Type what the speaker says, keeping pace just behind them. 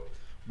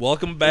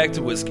Welcome back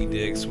to Whiskey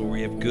Dicks, where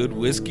we have good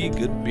whiskey,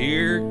 good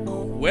beer,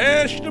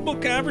 questionable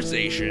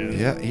conversation.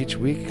 Yeah, each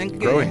week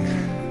growing.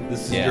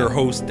 This is your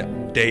host,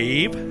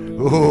 Dave.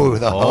 Ooh,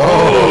 the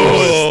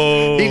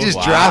host. He just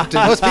dropped it.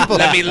 Most people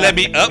Let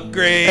me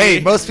upgrade. Hey,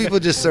 most people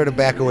just sort of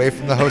back away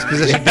from the host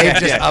position. Dave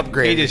just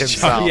upgraded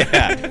himself.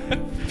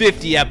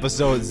 50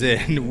 episodes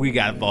in, we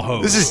got the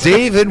host. This is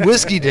Dave and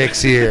Whiskey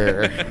Dicks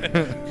here.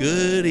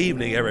 Good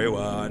evening,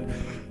 everyone.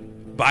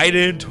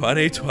 Biden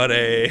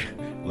 2020.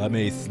 Let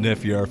me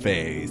sniff your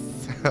face.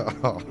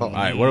 All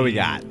right, what do we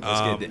got?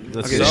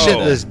 Let's This So- shit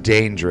is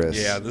dangerous.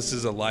 Yeah, this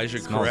is Elijah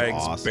Smells Craig's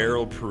awesome.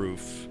 Barrel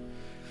Proof.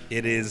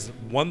 It is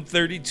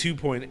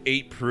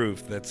 132.8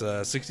 proof. That's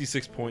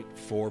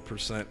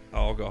 66.4%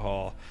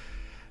 alcohol.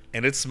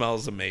 And it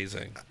smells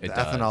amazing. The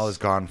ethanol is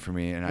gone for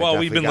me. And Well,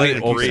 we've been like letting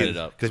it open breathe it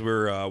up. because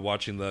we're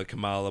watching the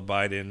Kamala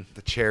Biden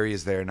The cherry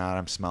is there now.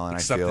 I'm smelling. I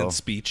feel acceptance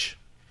speech.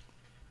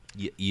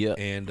 Yeah.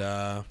 And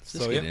Let's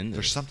so, get yeah. into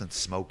there's this. something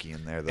smoky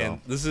in there, though.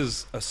 And this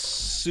is a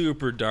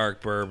super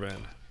dark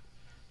bourbon.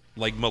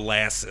 Like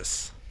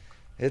molasses.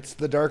 It's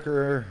the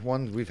darker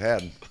one we've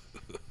had.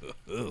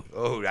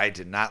 Oh, I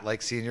did not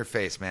like seeing your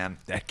face, man.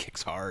 That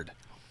kicks hard.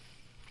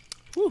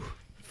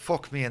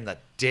 Fuck me in the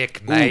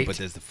dick, Ooh, mate. but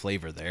there's the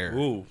flavor there.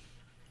 Ooh.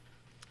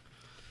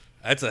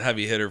 That's a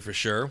heavy hitter for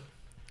sure.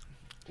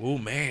 Ooh,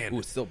 man. Ooh,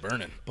 it's still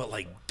burning. But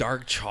like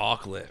dark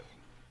chocolate.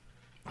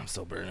 I'm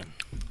still burning.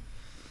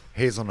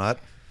 Hazelnut,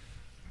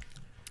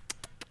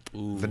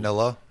 Ooh.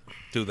 vanilla.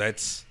 Dude,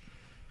 that's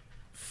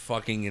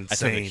fucking I took a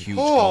insane. huge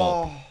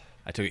gulp.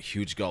 I took a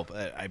huge gulp.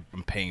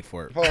 I'm paying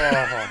for it.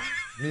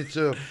 Me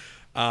too.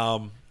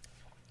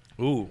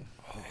 Ooh.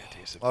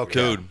 Okay.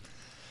 Dude.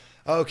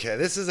 Okay,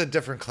 this is a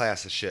different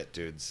class of shit,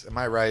 dudes. Am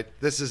I right?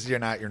 This is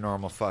not your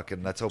normal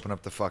fucking. Let's open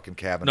up the fucking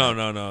cabinet.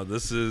 No.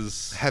 This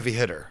is Heavy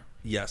hitter.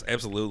 yes,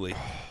 absolutely.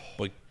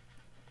 But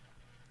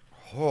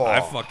Oh.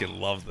 I fucking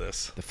love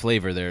this. The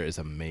flavor there is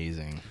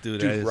amazing. Dude,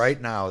 that Dude, is- right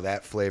now,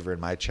 that flavor in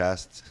my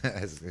chest,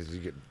 as you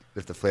get,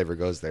 if the flavor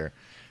goes there,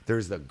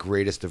 there's the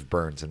greatest of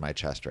burns in my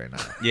chest right now.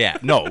 Yeah,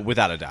 no,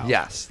 without a doubt.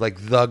 Yes,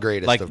 like the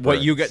greatest Like of burns.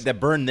 what you get, the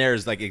burn there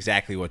is like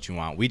exactly what you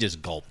want. We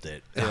just gulped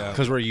it Yeah.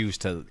 because we're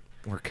used to.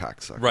 We're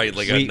cocksuckers. Right,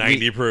 like we- a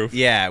 90 proof.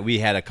 Yeah, we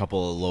had a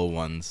couple of low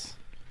ones.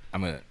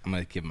 I'm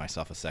gonna give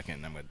myself a second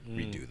and I'm gonna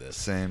redo this.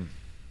 Same.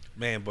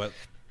 Man, but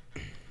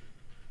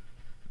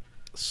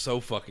so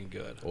fucking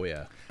good. Oh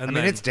yeah. And I mean,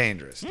 then- it's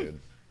dangerous, dude.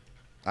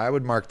 I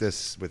would mark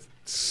this with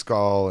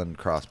skull and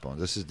crossbones.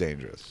 This is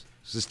dangerous.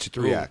 This is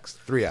 3X.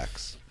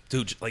 3X.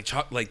 dude,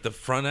 like the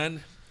front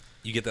end,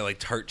 you get that like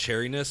tart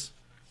cherryness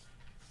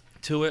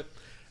to it,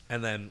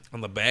 and then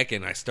on the back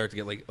end, I start to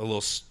get like a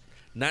little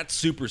not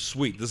super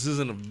sweet. This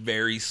isn't a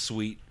very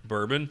sweet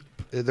bourbon.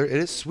 It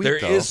is sweet, There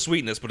though. is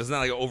sweetness, but it's not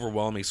like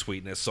overwhelming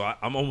sweetness. So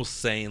I'm almost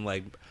saying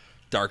like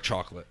dark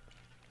chocolate.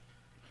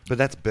 But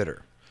that's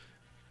bitter.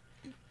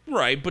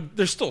 Right, but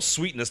there's still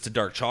sweetness to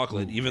dark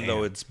chocolate, even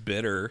though it's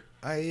bitter.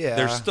 Yeah.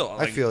 There's still. I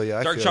Like, feel you.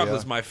 Dark chocolate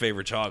is my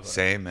favorite chocolate.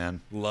 Same,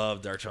 man.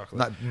 Love dark chocolate.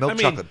 Not milk I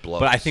mean, chocolate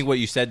blows. But I think what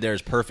you said there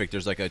is perfect.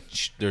 There's like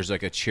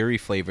a cherry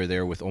flavor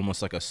there with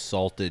almost like a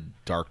salted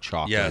dark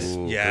chocolate. Yes.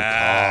 Ooh, good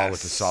Yes. call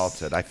with the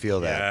salted. I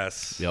feel that.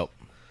 Yes. Yep.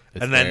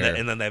 It's And then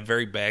there. that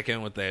very back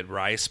end with that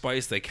rye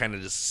spice, that kind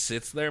of just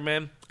sits there,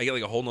 man. I get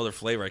like a whole nother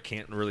flavor I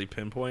can't really Let me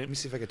pinpoint.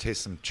 see if I could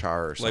taste some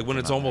char or something. Like when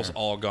it's on almost there.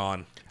 all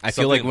gone. I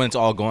feel like Something- when it's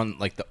all gone,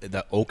 like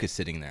the oak is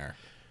sitting there.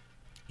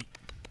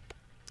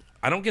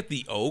 I don't get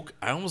the oak.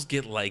 I almost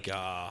get like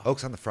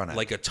Oak's on the front end.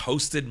 like a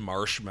toasted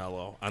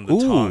marshmallow on the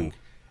tongue.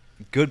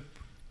 Good.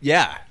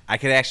 Yeah, I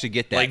could actually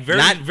get that. Like,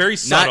 very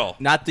subtle.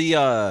 Not the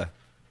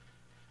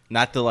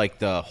like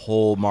the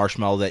whole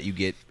marshmallow that you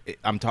get.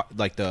 I'm talking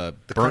like the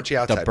crunchy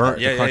outside part.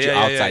 the Yeah, crunchy yeah,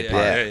 outside yeah,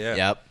 part. yeah, yeah.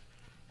 Yep.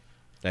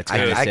 That's I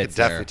how it could sits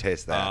definitely there.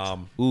 taste that.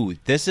 Ooh,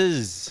 this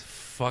is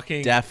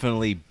Fucking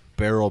definitely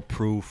barrel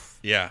proof.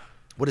 yeah.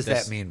 What does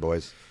this- that mean,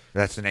 boys?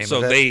 That's the name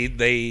So of it?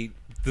 they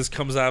this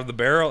comes out of the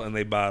barrel and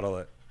they bottle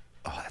it.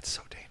 Oh, that's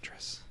so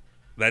dangerous.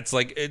 That's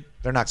like it.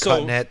 They're not So-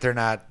 cutting it. They're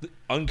not.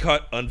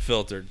 Uncut,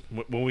 unfiltered.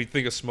 When we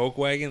think of smoke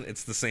wagon,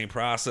 it's the same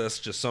process.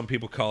 Just some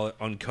people call it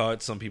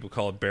uncut, some people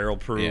call it barrel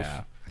proof.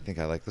 Yeah, I think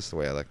I like this the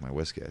way I like my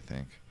whiskey, I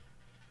think.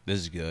 this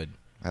is good.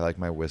 I like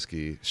my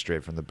whiskey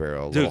straight from the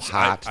barrel. A Dude, little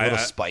hot, a little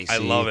spicy. I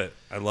love it.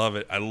 I love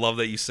it. I love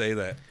that you say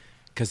that.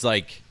 Cause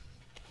like,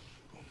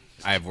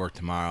 I have work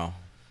tomorrow.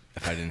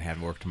 If I didn't have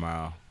work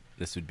tomorrow,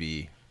 this would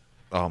be.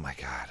 Oh, my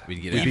God.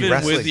 We'd get We'd be Even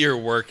wrestling. with your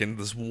work in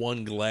this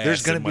one glass,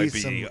 There's going going to to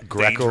be some dangerous.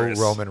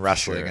 Greco-Roman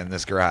wrestling Sure. in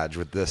this garage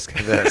with this.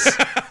 this.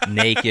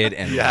 naked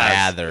and Yes.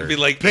 lathered. It'd be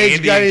like Paige,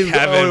 Andy you gotta and use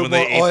Kevin oil, when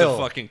they more ate oil.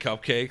 the fucking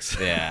cupcakes.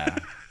 Yeah.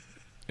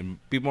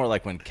 It'd be more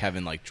like when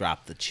Kevin like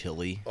dropped the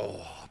chili.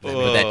 Oh,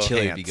 But that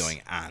chili would be pants.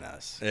 going on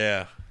us.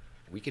 Yeah.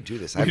 We could do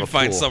this. We I can have a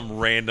find pool. some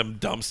random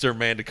dumpster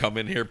man to come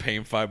in here, pay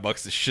him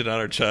 $5 to shit on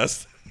our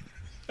chest.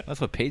 That's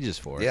what Paige is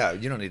for. Yeah,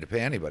 you don't need to pay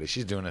anybody.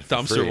 She's doing it for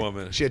Dumpster free.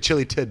 woman. She had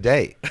chili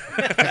today.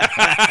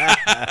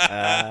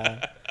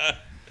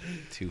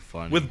 Too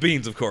funny. With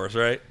beans, of course,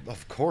 right?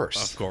 Of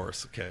course. Of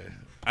course. Okay.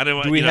 I didn't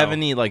want. Do we you have know,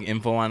 any like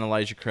info on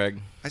Elijah Craig?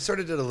 I sort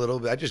of did a little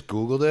bit. I just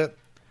Googled it.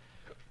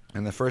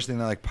 And the first thing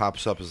that like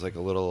pops up is like a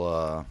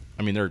little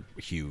I mean, they're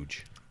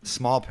huge.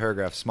 small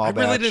paragraph, small I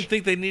batch. really didn't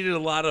think they needed a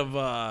lot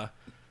of,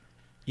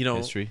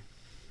 History?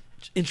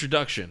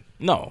 introduction.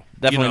 No,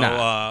 definitely you know,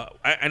 not.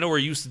 I know we're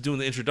used to doing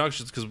the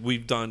introductions because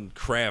we've done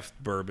craft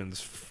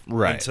bourbons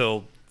Right.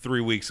 until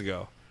 3 weeks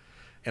ago,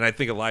 and I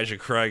think Elijah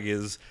Craig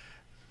is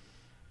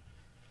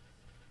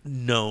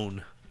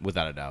known.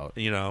 Without a doubt.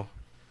 You know,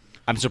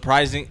 I'm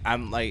surprising.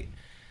 I'm like,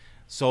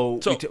 so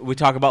we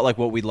talk about like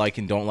what we like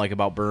and don't like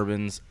about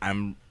bourbons.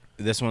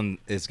 This one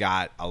has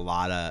got a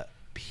lot of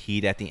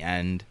heat at the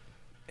end.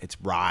 It's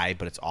rye,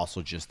 but it's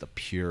also just the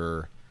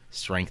pure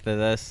strength of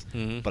this.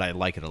 But I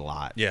like it a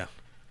lot. yeah,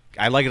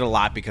 I like it a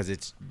lot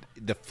because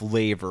the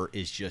flavor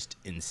is just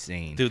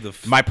insane. Dude,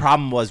 my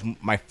problem was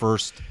my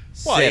first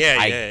sip.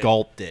 I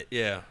gulped it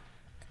yeah.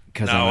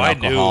 because No, I'm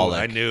an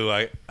alcoholic. I knew.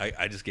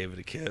 I just gave it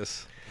a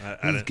kiss.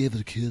 I didn't, give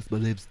it a kiss. My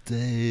name's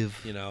Dave.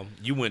 you know,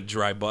 you went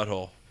dry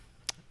butthole.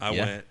 I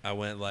Yeah.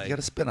 went like You got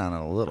to spit on it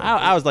a little.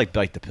 I was like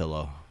bite the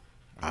pillow.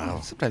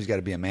 Sometimes you got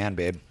to be a man,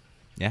 babe.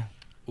 Yeah.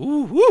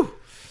 ooh woo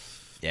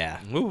Yeah.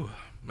 ooh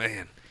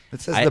man.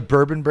 It says the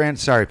bourbon brand.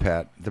 Sorry,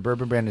 Pat. The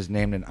bourbon brand is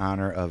named in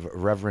honor of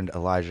Reverend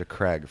Elijah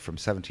Craig from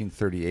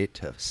 1738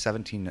 to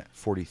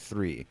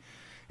 1743.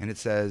 And it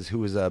says, who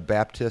was a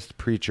Baptist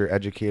preacher,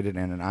 educated,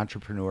 and an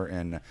entrepreneur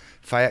in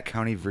Fayette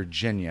County,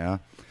 Virginia,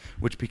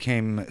 which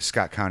became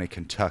Scott County,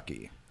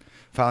 Kentucky.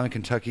 Following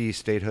Kentucky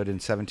statehood in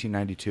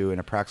 1792 and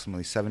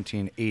approximately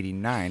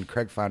 1789,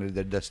 Craig founded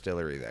the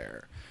distillery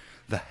there.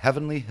 The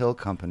Heavenly Hill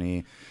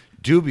Company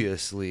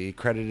dubiously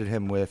credited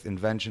him with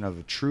invention of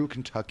a true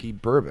Kentucky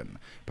bourbon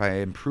by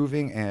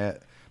improving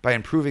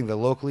the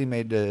locally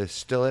made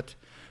distillate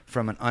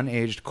from an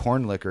unaged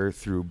corn liquor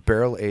through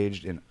barrel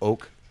aged in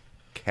oak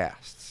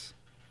casks.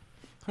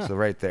 So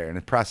right there, and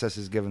the process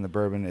has given the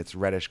bourbon its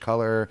reddish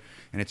color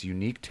and its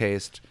unique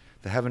taste.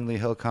 The Heavenly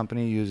Hill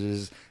Company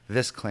uses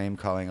this claim,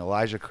 calling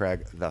Elijah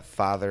Craig the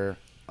father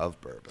of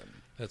bourbon.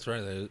 That's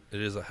right. It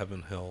is a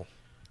Heaven Hill.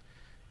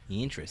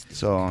 Interesting.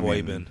 So I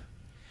mean, Boybin.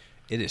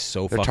 It is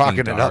so they're fucking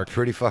talking dark. it up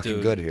pretty fucking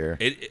Dude, good here.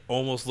 It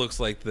almost looks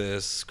like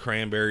this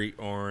cranberry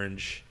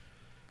orange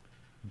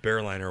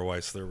Bearliner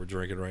Weiss that we're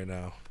drinking right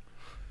now.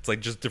 It's like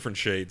just different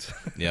shades.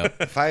 Yep.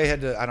 If I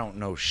had to, I don't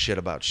know shit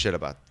about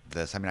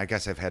this. I mean, I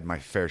guess I've had my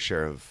fair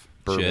share of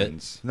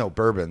bourbons. No,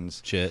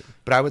 bourbons. Shit.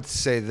 But I would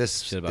say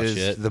this Shit about is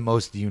shit. the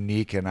most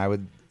unique, and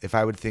if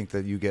I would think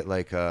that you get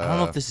like I don't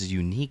know if this is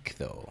unique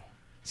though.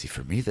 See,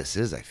 for me, this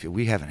is. I feel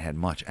we haven't had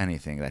much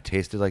anything that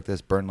tasted like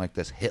this, burned like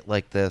this, hit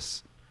like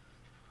this.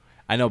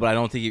 I know, but I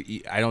don't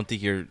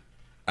think you're.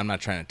 I'm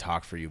not trying to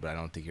talk for you, but I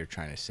don't think you're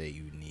trying to say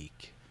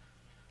unique.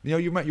 You know,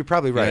 you're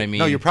probably You know right. what I mean?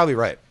 No, you're probably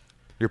right.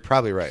 You're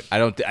probably right. I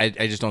don't. I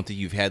just don't think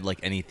you've had like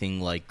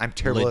anything like. I'm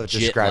terrible at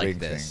legit describing like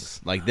this.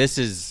 things. Like this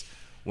is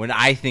when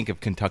I think of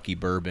Kentucky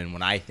bourbon.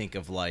 When I think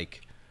of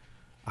like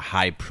a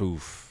high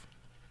proof,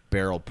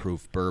 barrel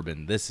proof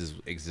bourbon, this is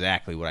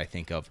exactly what I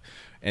think of.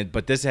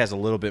 But this has a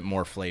little bit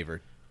more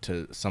flavor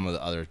to some of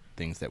the other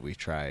things that we've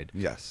tried.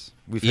 Yes,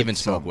 we've Even had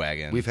some. Smoke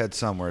Wagon. We've had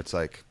some where it's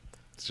like,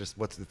 it's just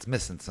it's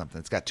missing something.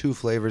 It's got two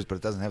flavors, but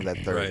it doesn't have that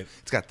third. Right.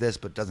 It's got this,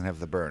 but it doesn't have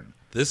the burn.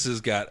 This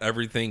has got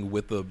everything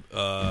with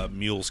the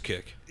mule's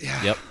kick.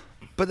 Yeah. Yep.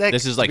 But that,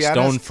 This is to like be stone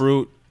honest,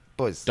 fruit,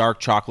 boys. dark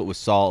chocolate with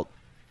salt,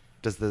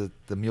 Does the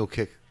mule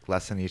kick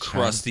lessen each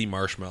Crusty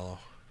marshmallow.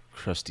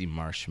 crusty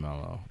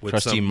marshmallow, With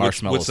crusty some,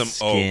 marshmallow with some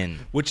skin.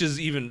 oak, which is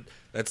even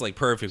that's like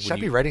perfect. Should I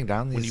be writing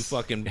down these? when you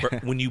fucking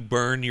when you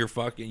burn your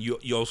fucking you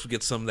also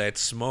get some of that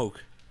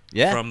smoke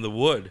Yeah. from the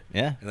wood.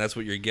 Yeah. And that's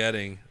what you're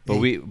getting. But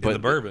in the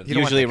bourbon. You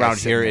don't want usually that guy around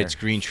sitting here there. it's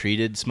green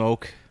treated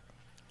smoke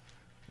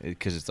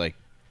because it's like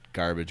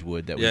garbage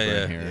wood that we Yeah,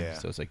 burn yeah. here. Yeah.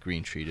 So it's like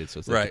green treated, so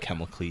it's Right. like a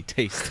chemically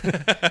taste.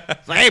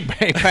 It's like,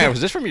 hey, Brian,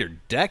 was this from your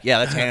deck? Yeah,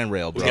 that's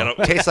handrail, bro. You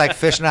gotta- Tastes like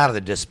fishing out of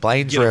the Des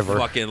Plaines Get River. a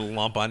fucking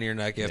lump on your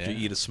neck after Yeah.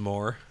 you eat a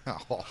s'more.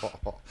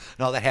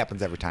 No, that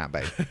happens every time,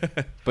 babe.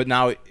 But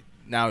now,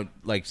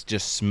 like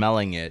just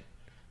smelling it,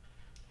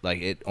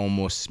 like it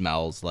almost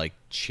smells like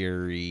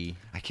cherry.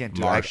 I can't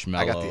do it.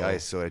 marshmallow. I got the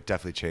ice, so it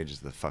definitely changes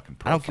the fucking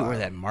I profile. don't get where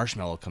that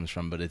marshmallow comes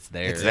from, but it's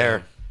there. It's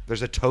there.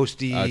 There's a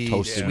toasty,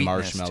 Toasted sweetness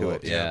marshmallow. to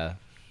it. Yeah.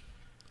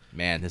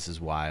 Man, this is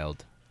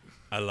wild.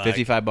 I like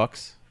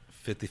 $55.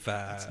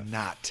 55.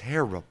 Not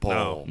terrible.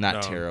 No.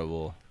 Not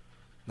terrible.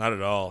 Not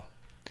at all.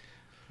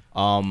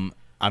 I'm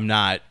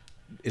not.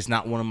 It's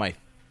not one of my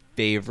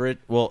favorite.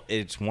 Well,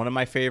 it's one of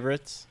my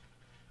favorites,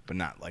 but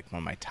not like one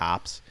of my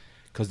tops.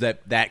 Because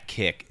that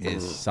kick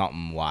is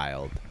something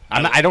wild.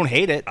 I don't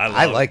hate it.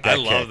 I like that I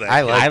love kick. that.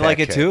 I kick. like I that like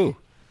it kick. too.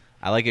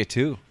 I like it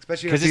too.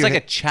 Especially because if it's you like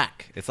hit- a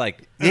check. It's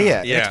like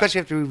Yeah. Yeah.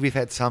 Especially after we've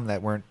had some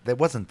that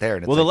wasn't there.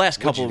 And it's well, the like, last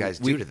couple what'd you guys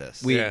we, do to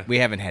this? We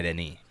haven't had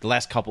any. The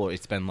last couple,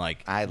 it's been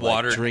like I like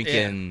Water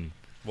drinking.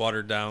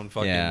 watered down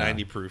fucking Yeah.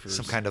 90 proofers.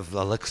 some kind of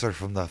elixir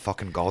from the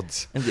fucking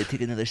gods. I'm gonna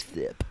take another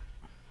sip.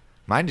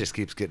 Mine just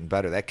keeps getting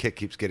better. That kick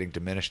keeps getting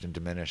diminished and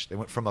diminished. It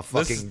went from a This-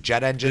 fucking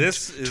jet engine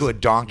this is to a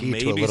donkey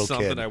maybe to a little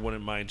something kid. I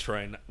wouldn't mind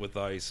trying with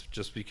ice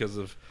just because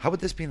of How would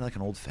this be like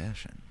an old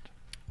fashioned?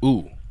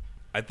 Ooh,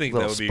 I think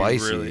Little that would be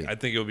spicy. really I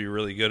think it would be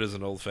really good as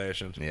an old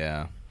fashioned.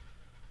 yeah.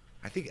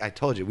 I think I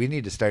told you we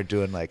need to start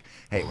doing like,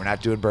 hey, we're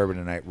not doing bourbon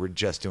tonight. We're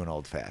just doing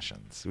old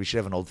fashions. We should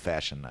have an old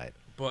fashioned night.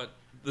 But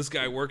this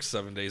guy works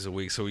 7 days a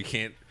week, so he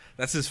can't.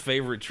 That's his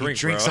favorite drink.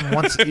 He drinks bro. them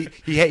once.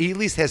 He at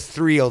least has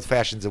 3 old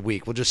fashions a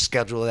week. We'll just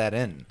schedule that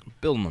in.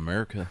 Building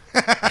America.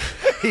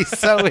 He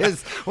so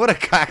is. What a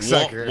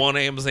cocksucker. One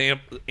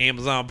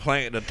Amazon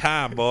plant at a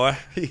time, boy.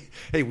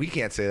 Hey, we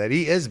can't say that.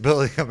 He is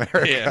building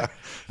America. Yeah.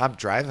 I'm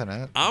driving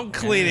it. I'm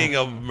cleaning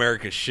up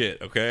America's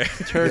shit, okay?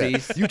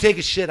 Turdies. You take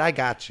a shit, I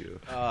got you.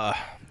 All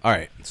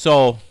right.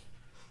 So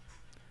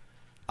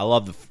I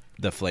love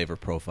the flavor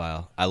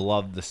profile. I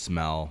love the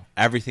smell.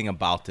 Everything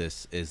about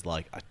this is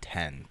like a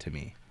 10 to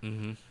me.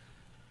 Mm-hmm.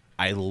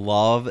 I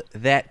love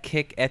that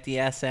kick at the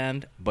ass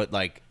end, but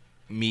like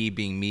me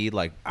being me,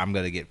 like I'm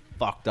going to get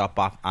fucked up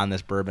on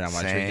this bourbon. I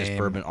want to drink this Same.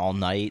 bourbon all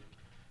night.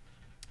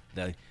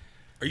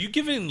 Are you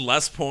giving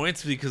less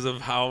points because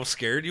of how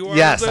scared you are?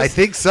 Yes, of I this?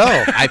 think so.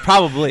 I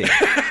probably.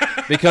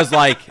 Because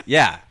like,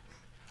 yeah.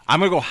 I'm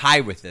going to go high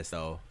with this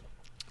though.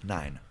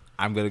 9.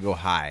 I'm going to go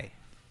high.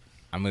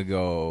 I'm going to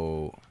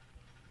go...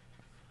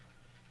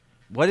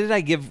 What did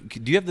I give?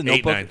 Do you have the 8,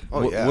 notebook? 9.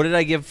 Oh, yeah. What did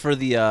I give for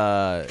the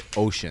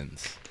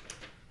Oceans?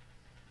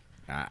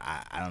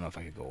 I don't know if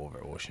I could go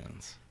over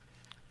Oceans.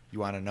 You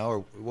want to know, or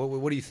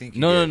what do you think?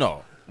 You No, did?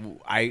 no.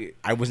 I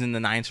was in the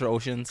 9s for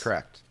Oceans.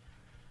 Correct.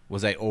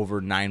 Was I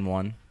over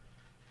 9-1?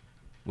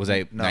 Was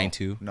I No.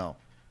 9-2? No.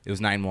 It was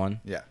 9-1?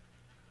 Yeah.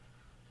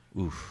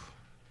 Oof.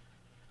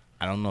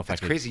 I don't know if That's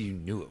I could. crazy. You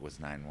knew it was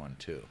 9-1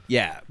 too.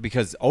 Yeah,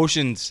 because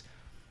Oceans.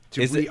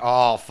 Dude, we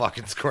all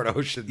fucking scored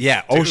Oceans.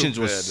 Yeah, Oceans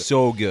was stupid.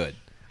 so good.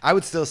 I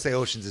would still say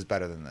Oceans is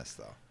better than this,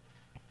 though.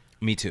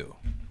 Me too.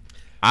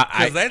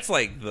 Because that's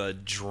like the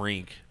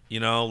drink, you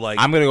know? Like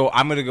I'm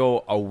gonna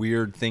go. A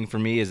weird thing for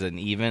me is an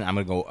even. I'm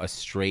gonna go a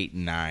straight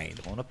 9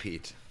 Going to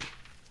Pete.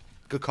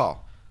 Good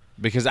call.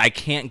 because I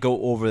can't go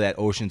over that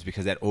Oceans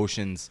because that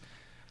Oceans.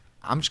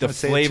 I'm just The going to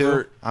say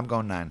flavor- it too. I'm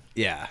going 9.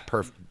 Yeah,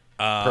 Perfect.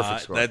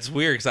 Perfect score. That's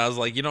weird because I was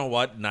like, you know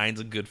what? 9's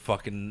a good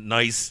fucking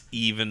nice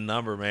even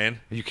number, man.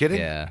 Are you kidding?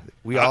 Yeah.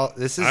 We all.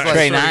 This is I like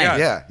swear to God.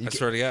 Yeah. I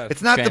swear to God.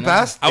 It's not Straight the 9.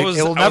 best. I was-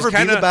 It will I was never be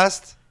kinda- the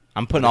best.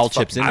 I'm putting all It's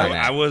chips in fucking- on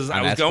I that. was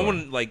on that score.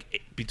 going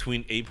like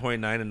between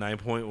 8.9 and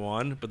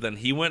 9.1, but then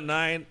he went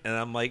 9, and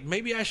I'm like,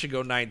 maybe I should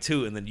go 9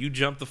 too. And then you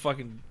jumped the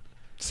fucking.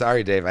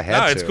 Sorry, Dave. I had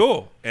No, to. it's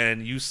cool.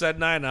 And you said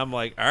 9, and I'm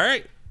like, all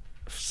right,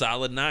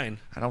 solid 9.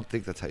 I don't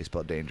think that's how you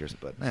spell dangerous,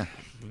 but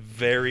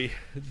Very.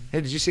 Hey,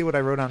 did you see what I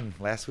wrote on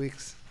last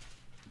week's?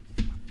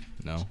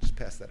 No. Just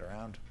pass that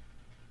around.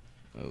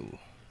 Oh.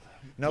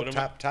 Nope. What am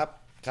I-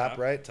 Top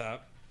right.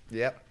 Top.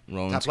 Yep.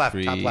 Rollins Top left.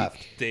 Creek. Top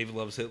left. Dave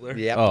loves Hitler.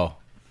 Yep. Oh,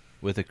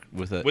 with a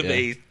With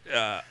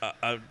yeah.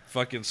 a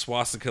fucking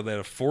swastika that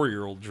a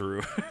 4-year-old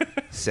drew.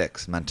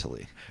 6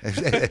 mentally.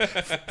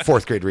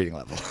 4th grade reading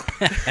level.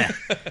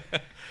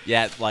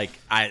 Yeah, like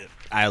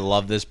I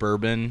love this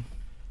bourbon,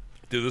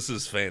 Dude, this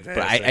is fantastic.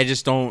 but I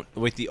just don't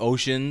with the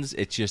Oceans.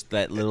 It's just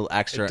that little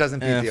extra. It doesn't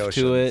beat the oomph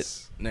to it.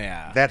 Oceans.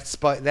 Yeah.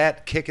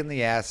 That kick in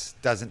the ass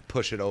doesn't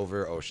push it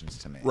over Oceans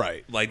to me.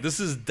 right. Like, this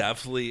is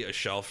definitely a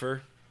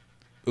shelfer.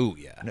 Ooh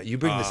yeah. No, you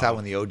bring this out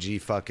when the OG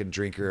fucking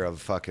drinker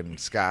of fucking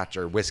scotch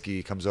or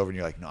whiskey comes over and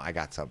you're like, no, I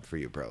got something for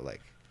you, bro.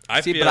 Like,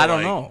 See, but I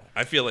don't know.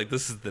 I feel like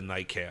this is the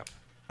nightcap.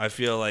 I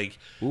feel like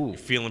Ooh. you're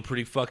feeling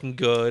pretty fucking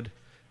good.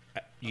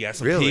 You got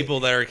some Really? people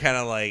that are kind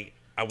of like,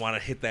 I want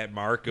to hit that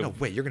mark of. no,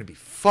 wait, you're going to be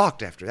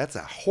fucked after. That's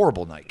a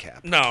horrible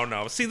nightcap.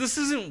 No. See, this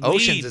isn't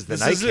Oceans weed. is the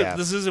this nightcap.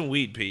 This isn't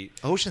weed, Pete.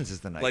 Oceans is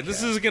the nightcap. Like,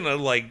 this is gonna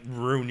like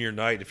ruin your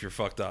night if you're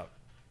fucked up.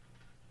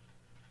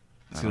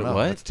 I don't know.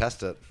 What? Let's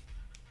test it.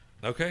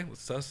 Okay,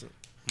 let's test it.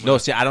 No,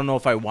 see, I don't know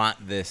if I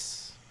want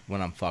this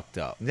when I'm fucked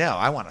up. No,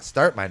 I want to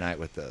start my night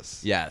with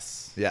this.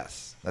 Yes.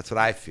 Yes, that's what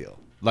I feel.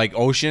 Like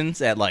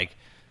Oceans at like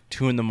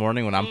 2 in the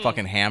morning when I'm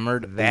fucking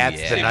hammered. Ooh, That's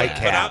the yeah.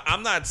 nightcap. But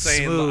I'm not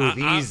saying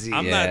Smooth, I, easy.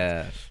 I'm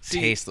Yeah. not. See,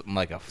 Tastes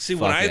like a see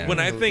when I fucking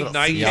think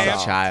little young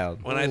nightcap,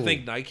 child. when I Ooh.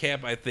 think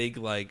nightcap, I think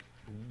like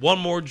one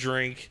more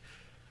drink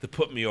to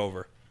put me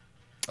over.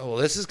 Oh, well,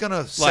 this is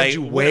gonna send Like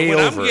you way when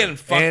over. I'm getting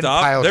fucked and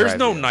up, pile there's drive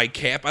no you.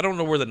 nightcap. I don't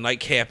know where the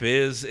nightcap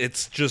is.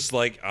 It's just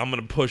like I'm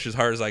gonna push as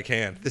hard as I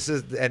can. This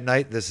is at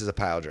night. This is a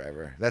pile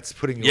driver. That's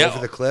putting you Yeah. over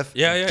the cliff.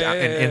 Yeah, yeah, down-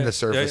 yeah, and yeah, in yeah. the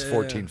surface, Yeah, yeah,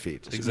 14 yeah.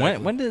 feet.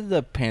 Exactly. When did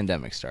the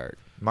pandemic start?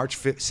 March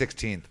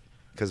 16th,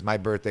 because my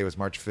birthday was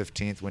March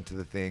 15th. Went to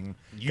the thing.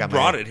 You got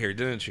brought my- it here,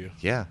 didn't you?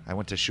 Yeah, I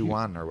went to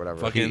Shuwan or whatever.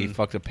 Fucking- He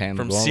fucked a pan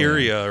From Gloria.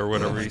 Syria or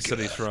whatever my he said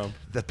he's God. from.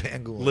 The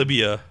Pangolin.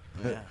 Libya.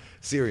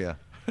 Syria.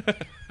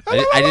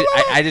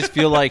 I just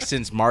feel like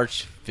since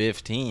March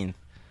 15th,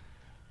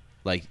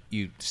 like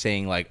you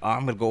saying like, oh,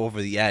 I'm gonna go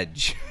over the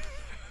edge.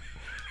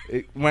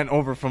 It went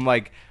over from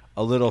like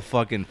a little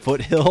fucking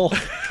foothill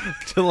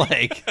to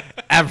like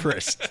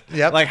Everest.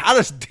 Yep. Like, how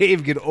does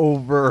Dave get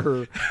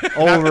over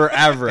Everest?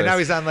 and now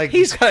he's on, like-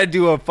 he's gotta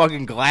do a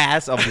fucking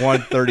glass of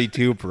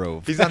 132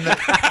 proof. He's on the.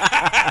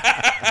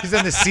 He's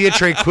on the Sea of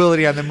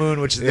Tranquility on the moon,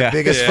 which is the Yeah.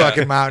 biggest Yeah.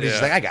 fucking mountain.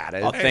 He's Yeah. just like, I got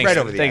it. Oh, thanks, right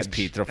over the thanks, edge.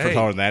 Pete, for Hey.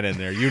 throwing that in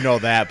there. You know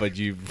that, but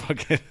you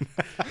fucking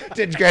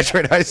Didn't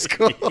graduate high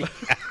school.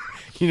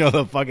 You know,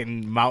 the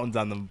fucking mountains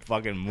on the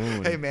fucking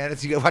moon. Hey man,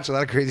 you watch a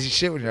lot of crazy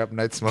shit when you're up at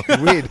night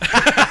smoking weed.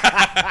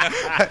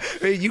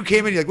 You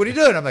came in, you're like, "What are you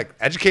doing?" I'm like,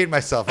 "Educating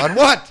myself on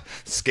what?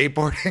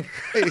 Skateboarding."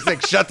 He's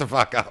like, "Shut the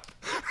fuck up."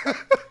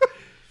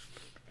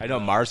 I know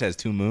Mars has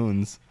 2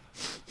 moons.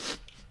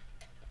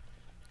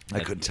 I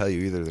couldn't tell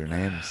you either of their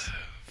names.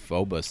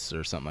 Phobos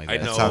or something like I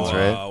that. know. sounds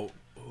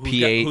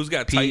right. Who's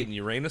got Titan?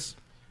 Uranus?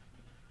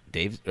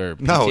 Dave or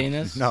No,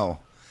 Uranus? no.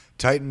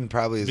 Titan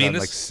probably is on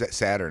Venus? like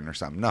Saturn or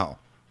something. No.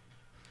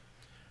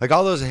 Like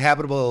all those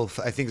habitable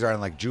things are on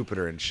like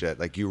Jupiter and shit,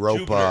 like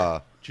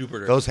Europa.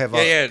 Jupiter. Those have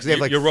yeah. 'cause they have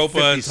like Europa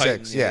and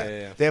 56. Titan. Yeah.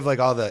 Yeah. They have like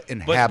all the But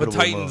inhabitable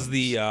Titan's moons.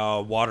 the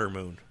water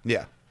moon.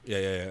 Yeah.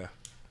 Yeah.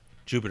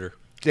 Jupiter.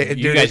 Dude,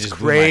 You guys it's just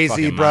blew my crazy,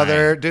 fucking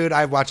brother. mind. Dude,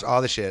 I've watched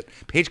all the shit.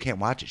 Paige can't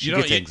watch it. She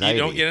gets anxiety.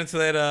 You don't get into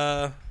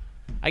that.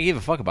 I gave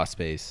a fuck about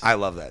space. I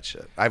love that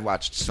shit. I've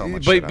watched so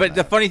much shit But on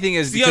the that. funny thing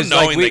is The because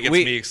unknowing like, that gets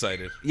me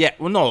excited. Yeah,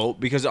 well, no,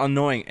 because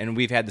unknowing, and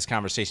we've had this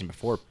conversation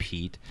before,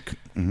 Pete.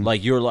 Mm-hmm.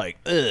 Like you're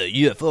like,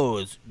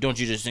 UFOs. Don't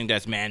you just think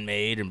that's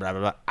man-made and blah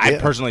blah blah? I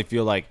Yeah. personally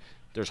feel like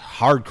there's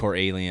hardcore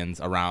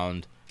aliens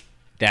around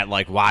that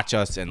like watch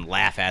us and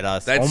laugh at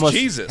us. That's almost,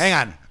 Jesus. Hang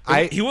on.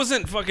 He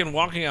wasn't fucking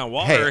walking on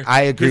water. Hey,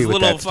 I agree His with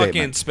little that fucking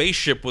statement.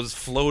 spaceship was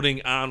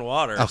floating on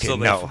water. Okay, so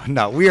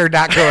no, we are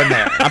not going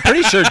there. I'm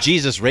pretty sure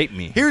Jesus raped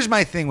me. Here's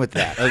my thing with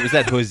that. Was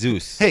that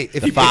Jesus? Hey,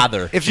 if the you,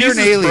 father. if you're an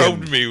Jesus alien,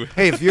 probed me.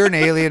 hey, if you're an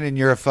alien and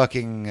you're a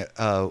fucking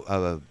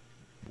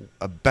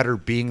a better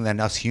being than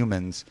us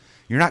humans,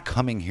 you're not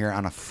coming here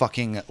on a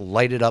fucking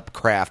lighted up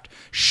craft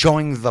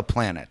showing the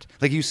planet.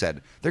 Like you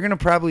said, they're gonna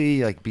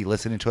probably like be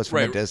listening to us from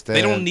a Right. distance.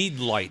 They don't need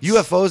lights.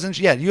 UFOs and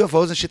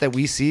UFOs and shit that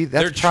we see.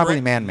 That's They're probably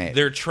tra- man made.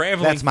 They're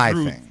traveling That's my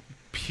through thing.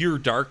 pure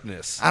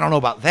darkness. I don't know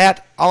about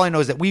that. All I know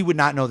is that we would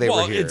not know they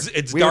well, were here.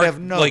 it's we dark. would have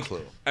no like,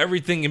 clue.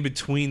 Everything in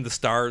between the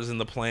stars and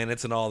the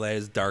planets and all that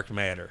is dark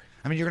matter.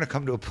 I mean, you're gonna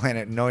come to a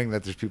planet knowing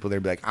that there's people there,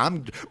 and be like, "I'm,"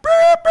 burp,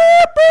 burp,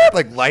 burp,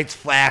 like lights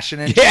flashing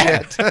and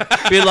shit.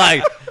 Be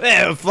like,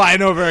 hey, I'm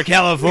flying over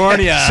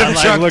California. Some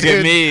Like, drunk look at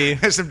dude- me.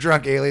 There's some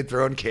drunk alien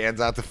throwing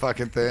cans out the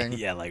fucking thing.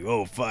 Yeah, like,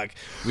 oh fuck.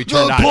 We No,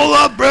 turned on. pull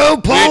up, bro.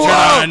 We Pull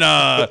turned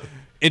up. on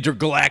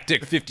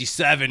Intergalactic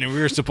 57, and we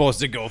were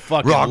supposed to go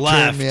fucking Wrong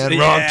left. turn, man.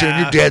 Wrong turn.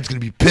 Your dad's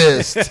gonna be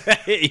pissed.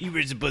 You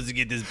were supposed to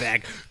get this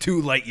back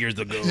 2 light years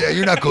ago. Yeah,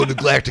 you're not going to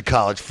Galactic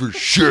College for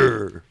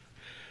sure.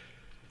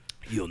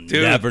 You'll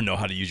Dude. never know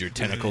how to use your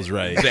tentacles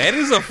right. That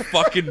is a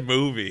fucking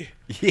movie.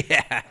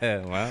 Yeah.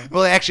 Well.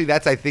 Well, actually,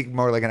 that's I think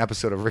more like an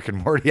episode of Rick and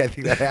Morty. I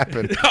think that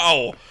happened.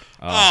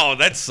 Oh,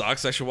 that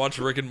sucks. I should watch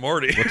Rick and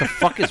Morty. What the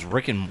fuck is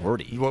Rick and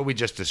Morty? What we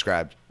just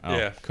described. Oh,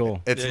 Yeah.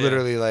 cool. It's Yeah,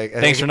 literally like.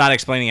 Thanks for not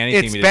explaining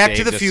anything. It's to me Back today,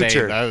 to the just saying,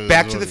 Future. "That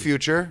Back was to the what-"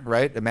 Future,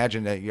 right?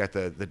 Imagine that you got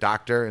the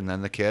doctor and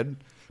then the kid,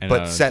 And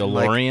but set in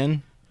like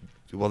DeLorean.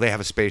 well, they have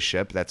a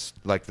spaceship that's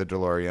like the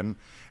DeLorean,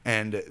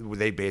 and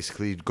they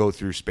basically go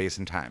through space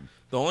and time.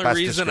 The only Best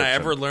reason I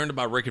description. ever learned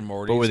about Rick and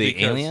Morty But were is they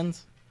because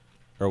aliens?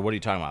 Or what are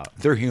you talking about?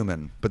 They're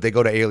human, but they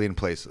go to alien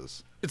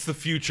places. it's the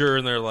future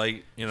and they're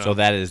like, you know. So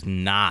that is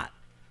not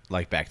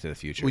like Back to the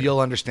Future. Well, you'll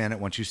understand it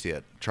once you see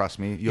it. Trust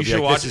me. You'll be should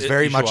like, watch this is it.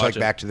 very You should much watch like it.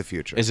 Back to the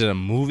Future. Is it a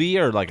movie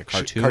or like a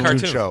cartoon? Cartoon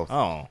Cartoon. show.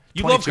 Oh.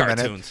 You love 22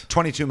 cartoons. minutes.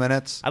 22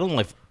 minutes. I don't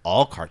like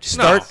all cartoons.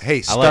 No. Start. Hey,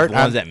 I start like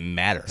ones on that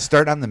matter.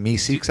 start on the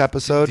Meeseeks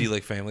episode. Do you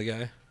like Family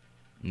Guy?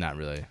 Not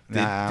really.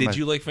 Nah, Did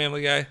you like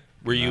Family Guy?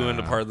 Were you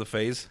into part of the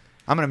phase?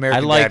 I'm an I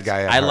American liked. bad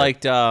guy. at I heart.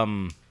 liked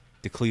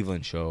the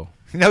Cleveland Show.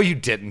 No, you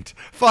didn't.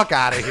 Fuck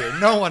out of here.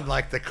 No one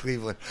liked the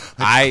Cleveland.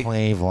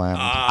 Cleveland.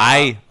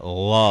 I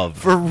love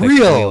For the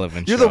real.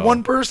 Cleveland You're Show. the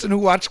one person who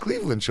watched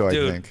Cleveland Show, I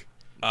Dude. think.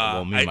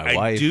 Well, me and my I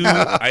wife. do.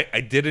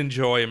 I did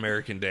enjoy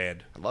American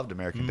Dad I loved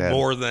American Dad.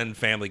 more than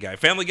Family Guy.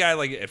 Family Guy,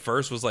 like at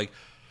first, was like,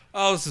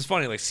 oh, this is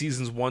funny. Like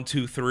seasons 1,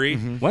 2, 3.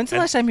 When's the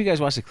last time you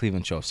guys watched the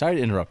Cleveland Show? Sorry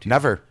to interrupt you.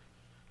 Never.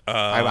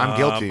 I'm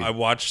guilty. I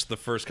watched the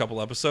first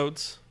couple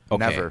episodes. Okay.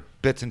 Never.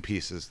 Bits and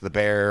pieces. The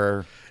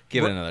bear,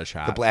 Give it another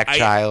shot. the black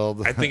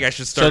child. I think I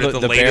should start So at the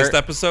the latest bear-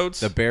 episodes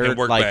the bear, and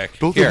work like- back.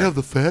 Don't Here. they have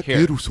the fat Here.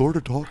 kid who sort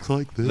of talks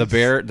like this? The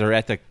bear. They're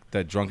at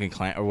the Drunken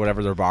Clam or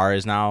whatever their bar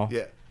is now.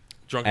 Yeah.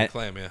 Drunken and-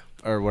 Clam, yeah.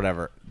 Or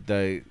whatever.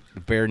 The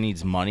bear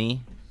needs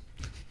money,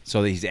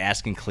 so he's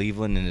asking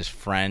Cleveland and his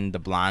friend, the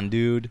blonde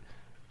dude,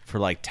 for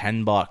like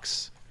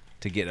 $10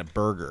 to get a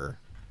burger,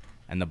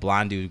 and the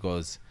blonde dude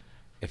goes,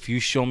 "If you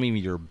show me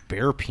your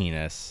bear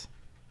penis,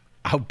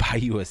 I'll buy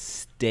you a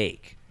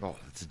steak." Oh,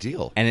 that's a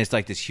deal. And it's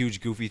like this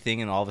huge goofy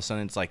thing, and all of a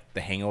sudden it's like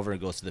The Hangover,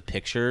 and goes to the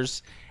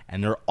pictures,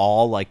 and they're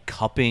all like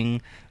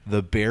cupping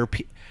the bear.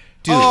 Dude,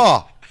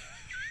 Oh,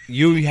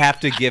 you have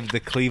to give the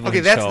Cleveland. okay,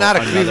 that's Show not a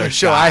another Cleveland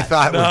show. shot. I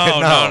thought.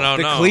 No.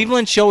 The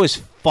Cleveland Show is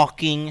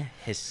fucking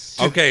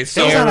hysterical. Okay,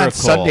 so It's on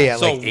Sunday at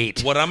so like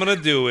 8. what I'm gonna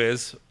do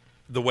is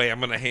the way I'm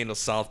gonna handle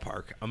South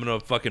Park. I'm gonna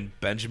fucking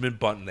Benjamin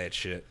Button that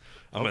shit.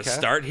 I'm Okay. gonna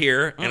start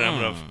here, and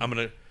I'm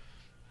gonna.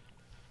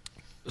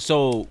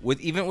 So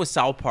even with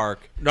South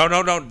Park, No.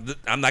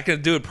 I'm not gonna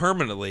do it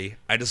permanently.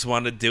 I just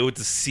want to do it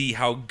to see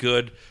how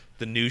good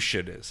the new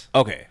shit is,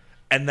 okay,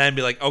 and then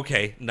be like,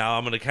 okay, now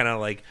I'm gonna kind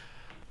of like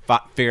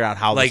figure out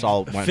how like this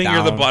all went finger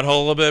down. the butthole a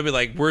little bit. Be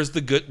like, where's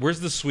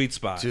the sweet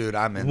spot, Dude,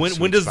 I'm in. When the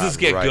sweet does spot this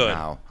get right good?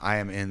 Now. I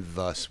am in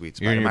the sweet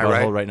spot. You're in Am your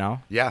I butthole right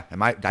now? Yeah.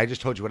 I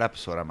just told you what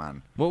episode I'm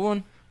on What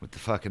one? with the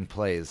fucking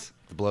plays,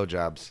 the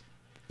blowjobs.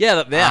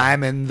 Yeah,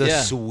 I'm in the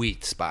yeah.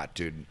 sweet spot,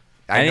 dude.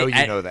 I know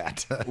you know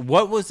that.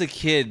 What was the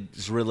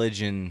kid's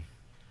religion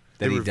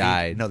that They he were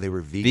died? No, they were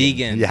vegan.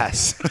 Vegan.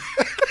 Yes.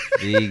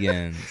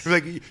 Vegans.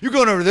 Like, you're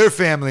going over to their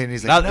family, and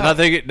he's like, no.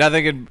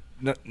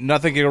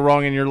 Nothing can go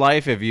wrong in your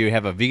life if you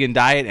have a vegan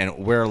diet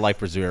and wear a life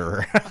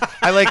preserver.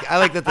 I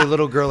like that the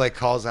little girl like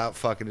calls out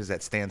fucking is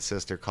that Stan's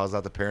sister calls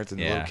out the parents and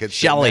the Yeah. little kid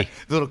Shelly.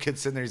 The little kid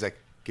sitting there. He's like,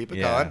 keep it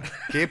Yeah. going,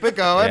 keep it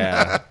going.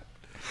 Yeah.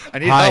 I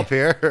need help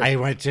here. I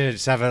went to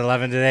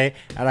 7-Eleven today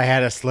and I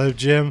had a Slim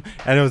Jim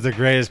and it was the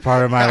greatest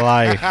part of my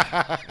life.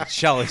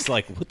 Shelly's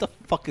like, what the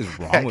fuck is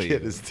wrong that with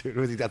kid you? is dude.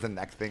 Was he got the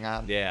neck thing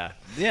on? Yeah,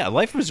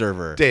 life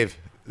preserver. Dave,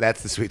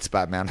 that's the sweet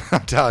spot, man.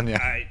 I'm telling you.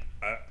 I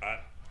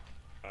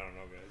don't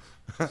know,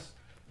 guys.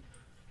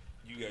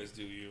 You guys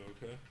do you,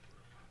 okay?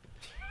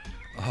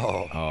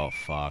 Oh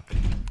fuck!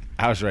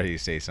 I was ready to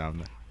say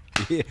something.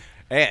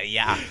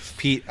 yeah,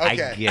 Pete.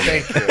 Okay, I get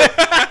it. thank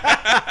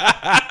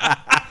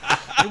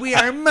you. We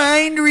are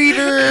mind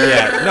readers.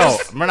 Yeah, no,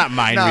 we're not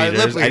mind No,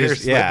 readers. lip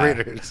readers, yeah. lip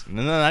readers.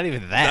 No, not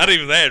even that. Not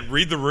even that.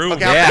 Read the room.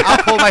 Okay, Yeah.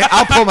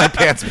 I'll pull my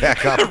pants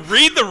back up.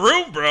 Read the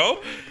room, bro.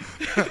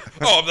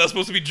 Oh, I'm not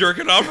supposed to be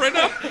jerking off right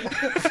now?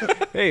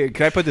 Hey,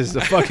 can I put this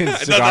fucking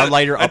cigar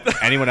lighter up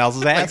anyone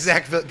else's Like ass?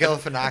 Zach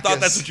Galifianakis. I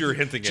thought that's what you were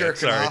hinting at.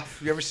 Jerking Sorry. off.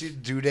 You ever see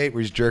Due Date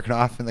where he's jerking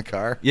off in the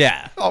car?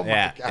 Yeah. Oh my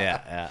yeah, God.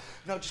 Yeah.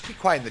 No, just be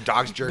quiet. The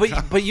dog's jerking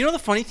off. But you know the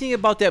funny thing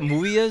about that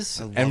movie is,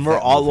 I love and we're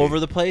that all movie. over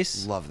the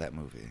place. Love that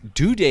movie.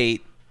 Due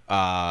Date,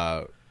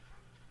 Zach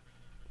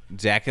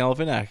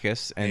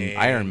Galifianakis and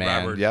Iron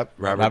Man. Robert- Yep.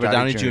 Robert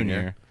Downey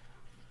Jr.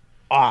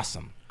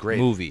 Awesome. Great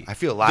movie. I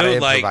feel a lot Dude,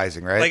 of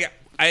improvising, right? Like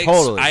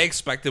Totally. I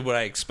expected what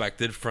I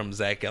expected from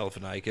Zach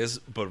Galifianakis,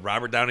 but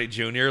Robert Downey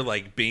Jr.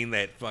 like being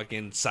that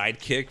fucking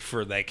sidekick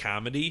for that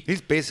comedy.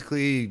 He's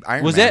basically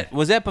Iron Was Man.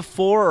 that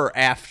before or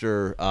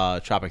after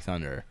Tropic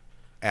Thunder?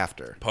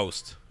 After?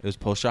 Post. It was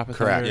post Tropic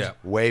Correct. Thunder.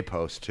 Yeah. Way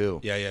post too.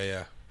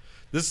 Yeah.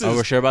 This is Oh,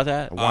 we're sure about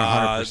that.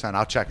 100%.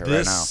 I'll check it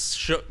right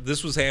now.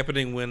 This was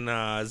happening when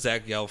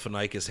Zach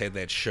Galifianakis had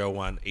that show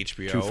on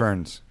HBO. Two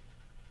Ferns.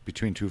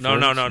 Between Two No,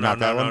 Ferns. no. Not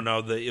that one?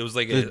 It was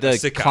like The, a the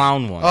sitcom.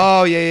 clown one.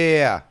 Oh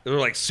yeah. They were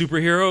like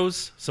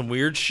superheroes, some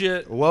weird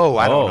shit. Whoa,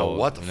 I don't know Oh,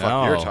 what the fuck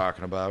no. you're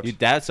talking about.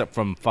 That's up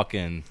from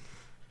fucking.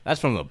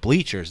 That's from the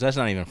bleachers. That's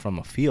not even from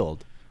a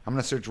field. I'm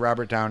gonna search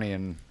Robert Downey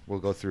and we'll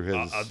go through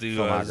his I'll do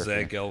filmography.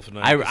 Zach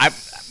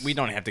Galifianakis. We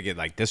don't have to get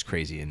like this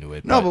crazy into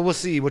it. No, but we'll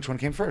see which one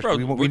came first. Bro,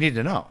 we need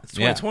to know. It's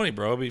 2020,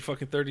 bro. It'll be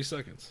fucking 30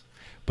 seconds.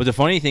 But the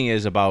funny thing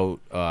is about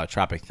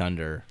Tropic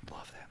Thunder.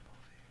 Love that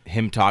movie.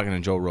 Him talking to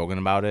Joe Rogan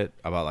about it,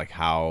 about like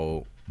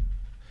how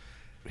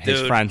his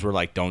Dude. friends were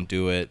like, "Don't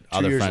do it." 2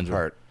 Other years friends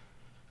apart.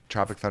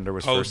 Tropic Thunder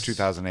was Post. first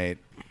 2008.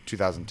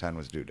 2010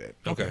 was Due Date.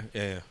 Okay.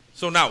 Yeah.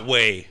 So not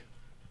way.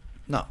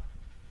 No.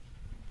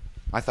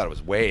 I thought it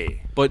was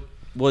way. But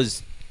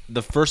was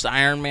the first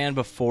Iron Man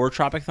before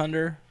Tropic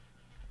Thunder?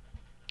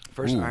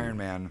 First Ooh. Iron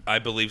Man I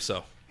believe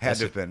so. had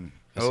to have been.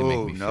 that's gonna make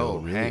Oh me no! feel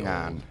really Hang old.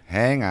 on.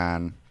 Hang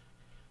on.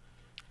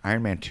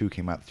 Iron Man 2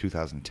 came out in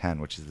 2010,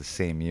 which is the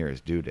same year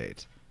as Due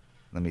Date.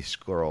 Let me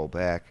scroll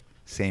back.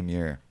 Same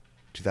year.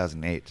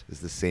 2008 is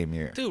the same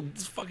year. Dude,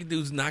 this fucking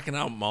dude's knocking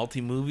out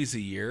multi-movies a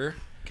year.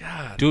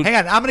 God. Dude, Hang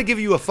on, I'm gonna give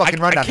you a fucking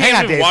I rundown. can't Hang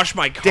on, even Dave. wash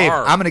my Dave,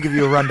 car. I'm gonna give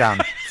you a rundown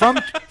from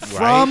right?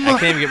 from I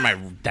can't even get my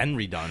den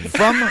redone.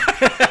 from.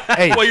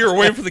 Hey, Well, you were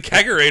waiting for the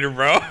kegerator,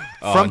 bro.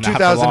 Oh, from not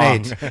for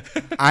long.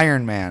 2008,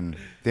 Iron Man,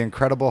 The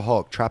Incredible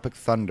Hulk, Tropic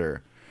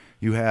Thunder.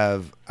 You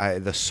have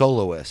The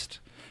Soloist,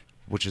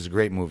 which is a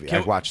great movie. Can-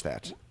 I've watched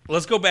that.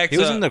 Let's go back He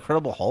to. was in the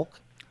Incredible Hulk.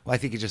 Well, I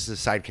think he's just a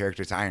side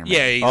character. It's Iron Man.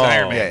 Yeah, he's Oh.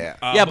 Iron Man. Yeah,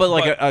 yeah. Yeah, but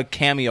like a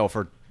cameo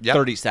for Yep.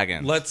 30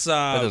 seconds. Let's.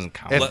 That doesn't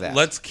count. If that.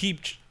 Let's keep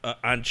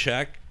on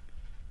check.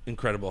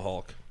 Incredible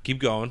Hulk. Keep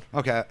going.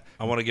 Okay.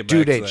 I want to get back Due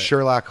to Date, that.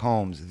 Sherlock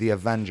Holmes, The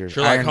Avengers,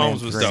 Sherlock Iron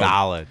Holmes Man was 3. dope.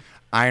 Solid.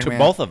 Iron To Man.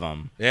 both of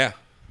them. Yeah.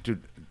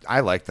 Dude, I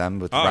like them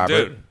with Oh, Robert.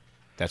 dude.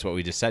 That's what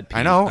we just said. Pete.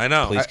 I know. I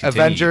know. Please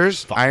continue,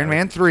 Avengers, you fucker. Iron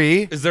Man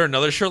 3, Is there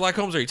another Sherlock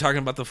Holmes? Or are you talking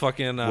about the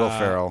fucking Will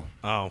Ferrell.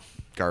 Oh,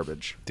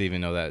 garbage. Didn't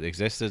even know that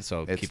existed,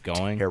 so It's keep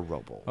going.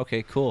 terrible.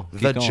 Okay, cool.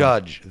 Keep The going.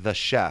 Judge, The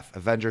Chef,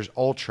 Avengers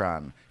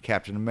Ultron,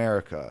 Captain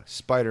America,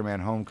 Spider-Man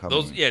Homecoming.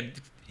 those. Yeah,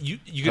 you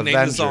can name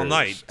this all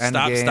night. Avengers,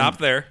 Stop. Endgame, Stop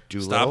there.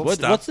 Doolittle. Stop. What,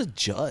 Stop. what's a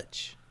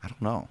judge? I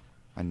don't know.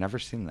 I never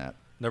seen that.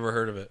 Never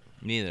heard of it.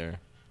 Neither.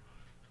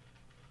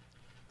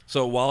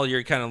 So while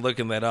you're kind of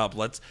looking that up,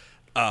 let's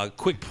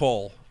quick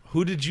poll.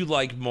 Who did you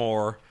like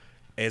more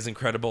as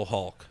Incredible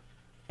Hulk?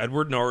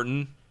 Edward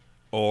Norton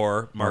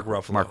or Mark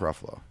Ruffalo? Mark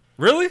Ruffalo.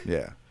 Really?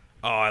 Yeah.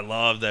 Oh, I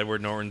loved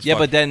Edward Norton's. Yeah, fuck-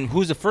 but then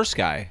who's the first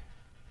guy?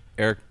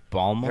 Eric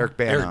Balmer? Eric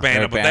Bana. Eric Bana,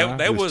 Eric but Bana?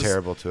 that He was was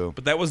terrible too.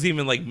 But that wasn't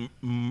even like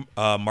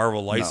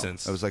Marvel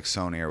license. No, it was like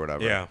Sony or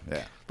whatever. yeah,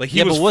 Yeah. Like he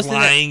Yeah, but was wasn't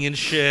flying and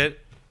shit.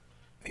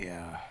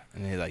 Yeah.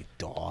 And they like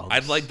dogs.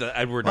 I'd like the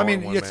Edward I Norton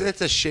mean, one. it's man. a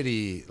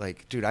shitty,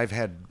 like, dude, I've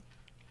had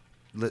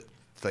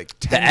like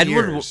 10 The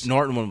Edward years.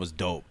 Norton one was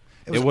dope.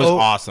 It was oh,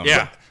 awesome.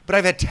 Yeah. But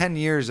I've had 10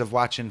 years of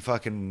watching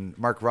fucking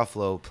Mark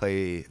Ruffalo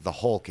play the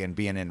Hulk and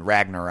being in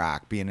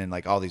Ragnarok, being in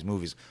like all these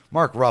movies.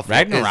 Mark Ruffalo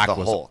Ragnarok is the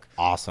was Hulk.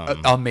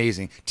 awesome.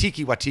 Amazing.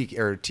 Tiki Watiki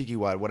or Tiki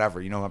Wat,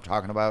 whatever. You know what I'm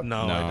talking about?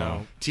 No, No. I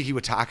don't. Tiki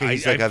Wataka. I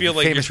He's like a feel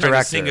like you're famous trying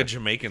director. to sing a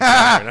Jamaican song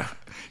right now.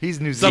 He's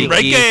New Some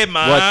Zealand. reggae,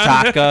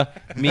 man. Wataka,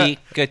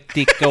 Mika,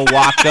 Tika,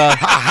 Waka,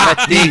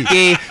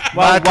 Tiki,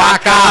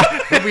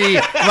 Wataka. We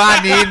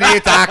Manini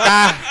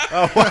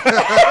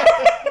Taka.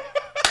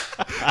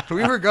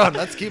 We were going.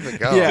 Let's keep it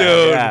going. Dude.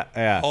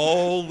 Yeah.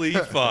 Holy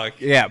fuck.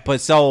 Yeah, but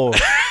so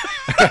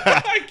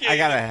I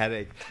got a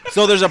headache.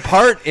 So there's a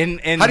part in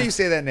How do you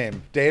say that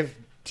name, Dave?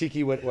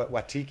 Tiki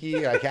what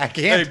Tiki? I can't.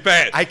 Hey,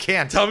 Pat. I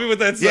can't. Tell me what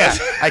that Yeah,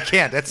 says. I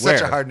can't. That's such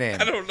a Where? hard name.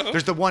 I don't know.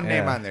 There's the one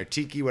name Yeah. on there,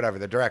 Tiki whatever,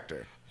 the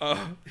director.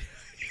 Oh,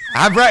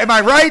 I'm right. Am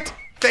I right?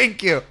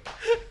 Thank you.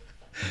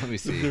 Let me the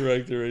see.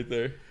 director right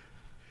there.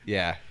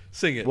 Yeah.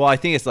 Sing it. Well, I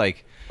think it's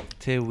like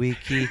Te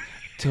Wiki,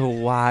 Te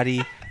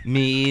Wadi,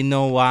 Mi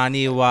no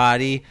Wani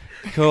Wadi,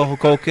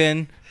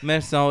 Koken,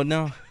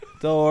 Mesono,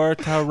 Thor,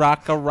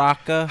 Taraka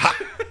Raka.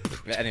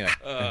 Anyway.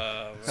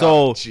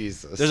 So Oh,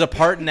 Jesus. there's a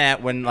part in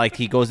that when like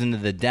he goes into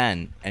the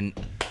den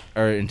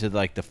or into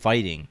like the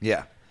fighting.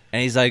 Yeah.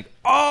 And he's like,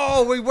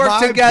 "Oh, we work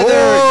My together." boy!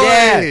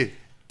 Yeah,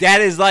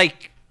 that is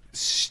like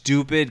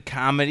stupid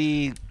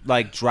comedy,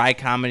 like dry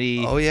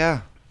comedy. Oh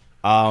yeah.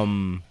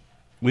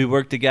 We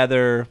work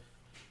together.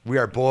 We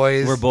are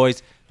boys. We're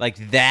boys. Like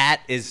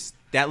that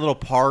little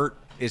part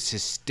is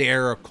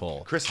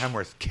hysterical. Chris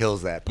Hemsworth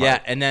kills that part. Yeah,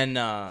 and then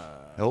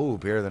Oh,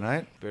 beer of the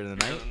night. Beer of the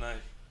Night,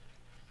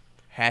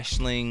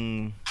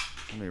 Hashling,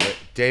 Let me write.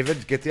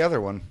 David, get the other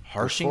one.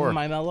 Harshing Before.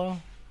 My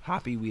Mellow,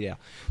 Hoppy Wheat Ale.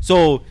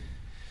 So,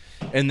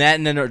 and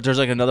then there's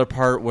like another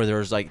part where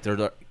there's like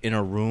they're in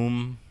a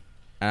room,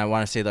 and I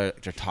want to say they're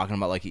talking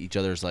about like each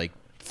other's like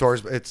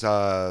Thor's. It's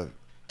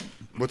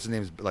what's his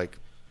name's like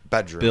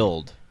bedroom.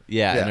 build.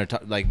 Yeah, Yeah. and they're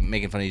like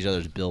making fun of each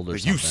other's build or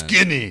Like, something. you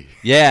skinny.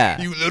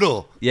 Yeah, You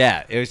little.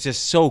 yeah. It was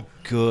just so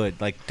good,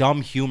 like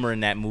dumb humor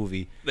in that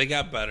movie. They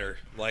got better.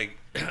 Like,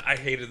 I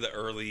hated the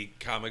early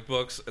comic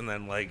books, and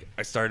then like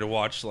I started to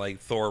watch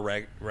like Thor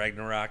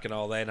Ragnarok and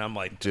all that, and I'm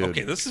like, Dude.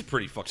 okay, this is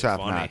pretty fucking Top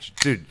funny. notch.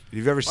 Dude,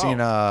 you've ever seen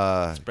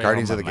Right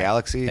Guardians on of the my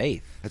Galaxy?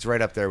 faith. It's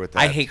right up there with that.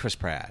 I hate Chris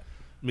Pratt.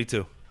 Me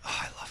too. Oh,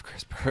 I love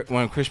Chris Pratt.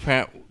 When Chris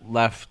Pratt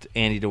left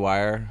Andy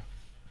Dwyer,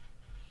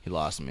 he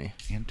lost me.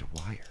 And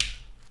Dwyer.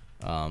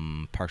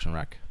 Parks and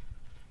Rec.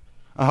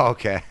 Oh,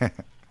 okay.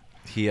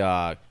 He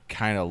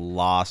kind of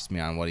lost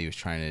me on what he was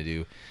trying to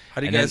do.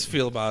 How do you And then- guys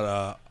feel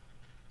about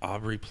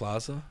Aubrey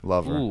Plaza?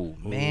 Love her. Ooh,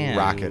 man.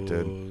 Rocket,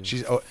 dude.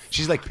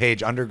 She's like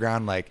Paige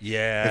Underground. Like,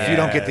 Yeah. if you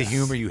don't get the Yes.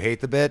 humor, you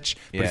hate the bitch.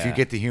 But if you Yeah.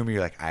 get the humor,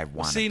 you're like, I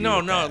want to. See, no,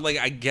 like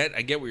I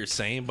get what you're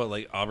saying, but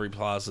like Aubrey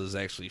Plaza is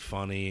actually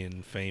funny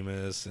and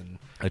famous, and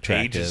Paige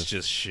Attractive. is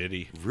just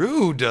shitty.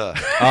 Rude.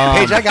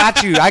 Paige, I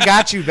got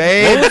you,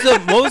 babe.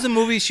 What was the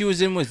movie she was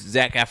in with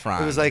Zac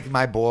Efron? It was like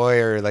My Boy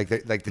or like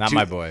the Not two,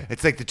 My Boy.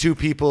 It's like the two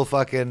people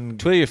fucking.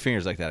 Twiddle your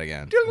fingers like that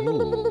again.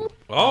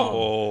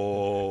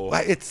 Oh,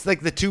 It's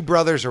like the two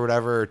brothers or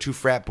whatever, or two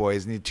frat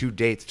boys need two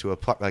dates to a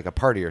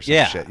party or some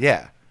Yeah. shit.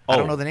 Yeah. I Oh.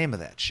 don't know the name of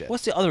that shit.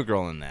 What's the other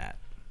girl in that?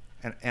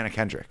 Anna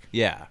Kendrick.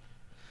 Yeah.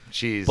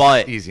 She's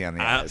But- easy on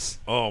the eyes.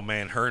 oh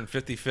man, her and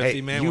 50-50,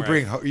 Hey, man.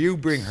 you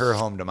bring her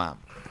home to mom.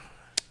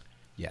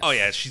 Yes. Oh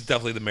yeah, she's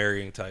definitely the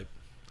marrying type.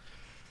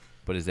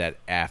 But is that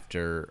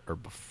after or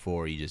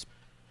before you just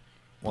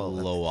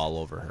blow all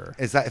over her?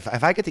 Is that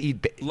if I get to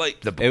eat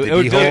Like, the It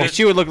would beehole?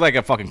 she would look like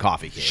a fucking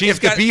coffee cake. She's If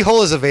the got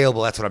beehole is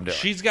available, that's what I'm doing.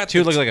 she's got She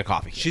would the look like a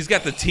coffee cake. she's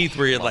got the teeth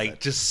where you like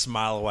it. just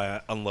smile away,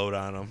 unload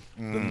on them.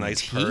 The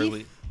nice Teeth?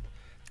 pearly.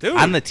 Dude,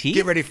 on the teeth.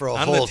 Get ready for a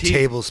on the whole teeth.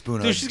 tablespoon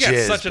Dude, of she's got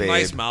jizz, such a babe.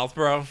 nice mouth,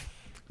 bro.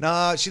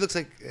 No, she looks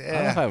like. know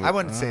if I would- I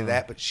wouldn't say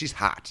that, but she's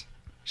hot.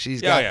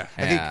 She's Yeah, got. yeah.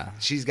 I think Yeah.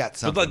 she's got But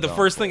something. like the going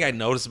first for thing her. I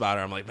noticed about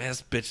her, I'm like, man,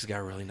 this bitch has got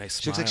a really nice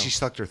She smile. looks like she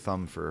sucked her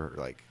thumb for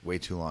like way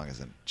too long as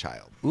a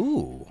child.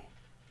 Ooh,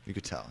 You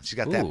could tell. She's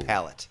got Ooh. that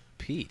palate.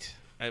 Pete.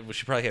 Well,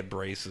 she probably had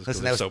braces. 'cause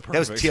Listen, they're that so was, that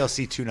was perfect.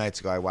 TLC 2 nights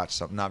ago. I watched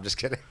something. No, I'm just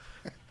kidding.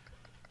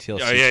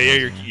 TLC. Oh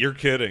yeah, you're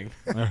kidding.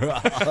 I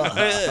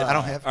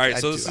don't have. All right, I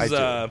so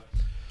do.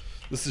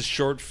 this is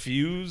Short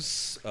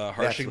Fuse,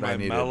 Harshing what I My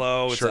needed.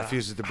 Mellow. It's Short a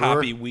Fuse at the brewer?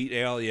 Hoppy Wheat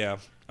Ale. Yeah,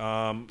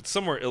 it's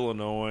somewhere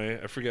Illinois.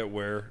 I forget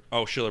where.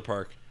 Oh, Schiller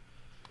Park.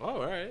 Oh,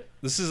 all right.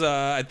 This is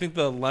I think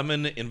the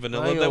lemon and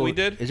vanilla that we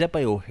did. Is that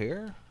by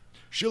O'Hare?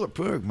 Schiller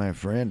Park, my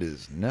friend,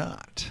 is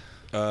not.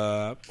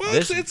 Well,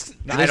 This- it's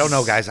I don't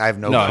know, guys. I have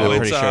no No, clue. I'm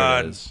pretty it's sure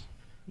on it is.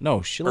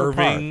 No, Schiller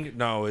Irving. Park.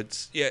 No,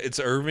 it's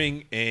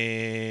Irving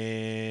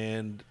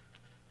and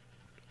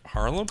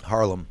Harlem.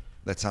 Harlem.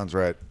 That sounds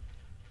right.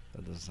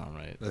 That doesn't sound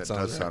right. That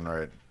sounds does right. sound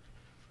right.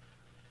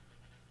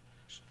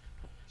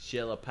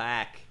 Schiller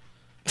Pack.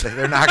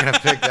 They're not going to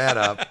pick that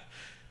up.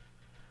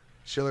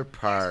 Schiller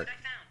Park.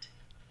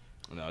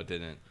 No, it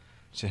didn't.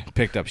 She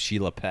picked up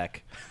Sheila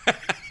Peck. All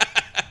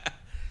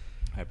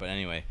right, but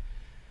anyway,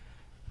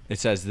 it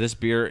says this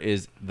beer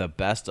is the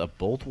best of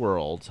both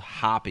worlds,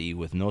 hoppy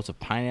with notes of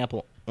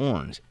pineapple,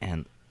 orange,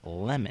 and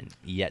lemon,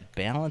 yet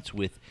balanced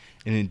with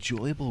an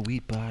enjoyable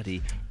wheat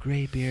body.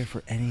 Great beer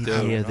for any Dude,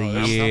 day of the there's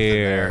something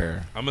year.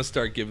 there. I'm gonna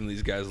start giving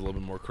these guys a little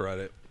bit more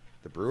credit.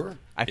 The brewer?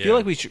 I Yeah. feel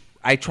like we should.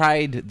 I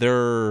tried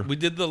their, We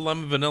did the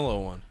lemon vanilla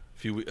one.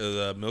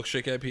 The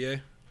milkshake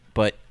IPA.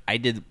 but I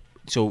did.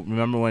 So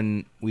remember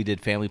when we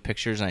did family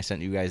pictures and I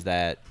sent you guys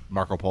that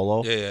Marco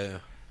Polo? Yeah.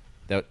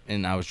 That,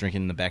 and I was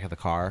drinking in the back of the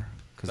car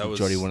That because was-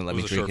 Jody wouldn't let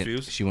me was a drink short it.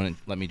 fuse? She wouldn't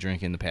let me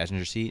drink in the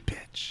passenger seat.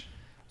 Bitch.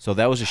 So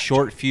that was a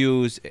short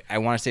fuse. I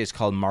want to say it's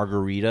called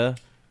Margarita.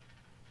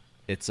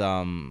 It's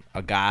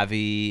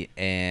agave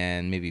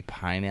and maybe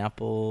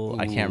pineapple.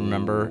 I can't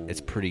remember.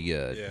 It's pretty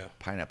good. Yeah.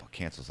 Pineapple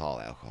cancels all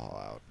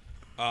alcohol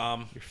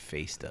out. Your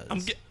face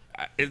does.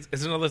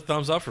 It's another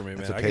thumbs up for me,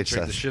 That's man. what I can Paige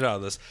drink the says. shit out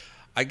of this.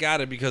 I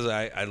got it because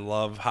I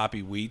love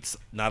hoppy wheats.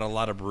 Not a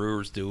lot of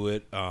brewers do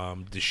it.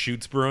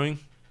 Deschutes Brewing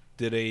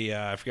did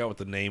I forgot what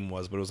the name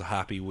was, but it was a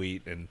hoppy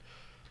wheat and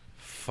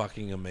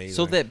fucking amazing.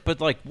 So that, but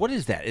like, what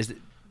is that?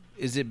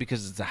 Is it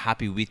because it's a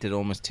hoppy wheat that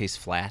almost tastes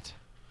flat,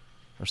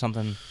 or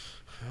something?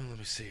 Oh, let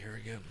me see here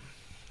again.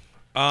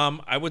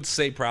 I would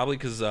say probably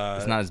because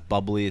It's not as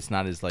bubbly. It's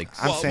not as like.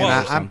 I'm Well, saying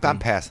well, I'm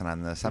passing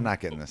on this. I'm not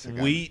getting this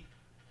again. wheat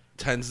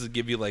tends to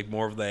give you like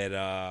more of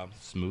that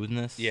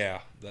smoothness.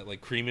 that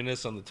like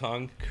creaminess on the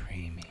tongue.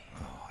 creamy.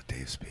 Oh,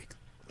 Dave, speak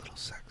a little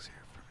sexier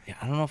for me. Yeah,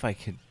 I don't know if I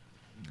could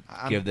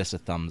I'm- give this a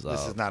thumbs up.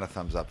 This is not a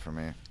thumbs up for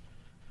me.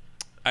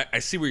 I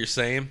see what you're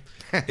saying.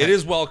 It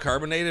is well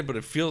carbonated, but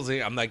it feels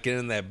like I'm not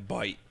getting that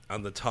bite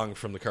on the tongue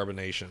from the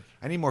carbonation.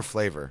 I need more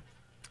flavor.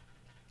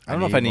 I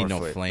don't know if I need more no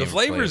flavor. flavor. The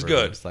flavor's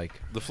good. It's like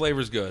The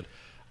flavor's good.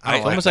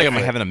 it's almost like I'm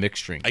having a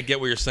mixed drink. I get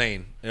what you're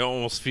saying. It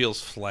almost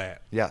feels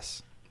flat.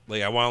 Yes.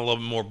 Like I want a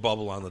little bit more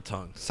bubble on the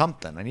tongue.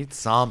 Something. I need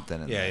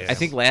something in Yeah, this. yeah. I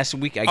think last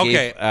week I Okay,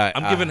 gave.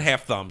 I'm giving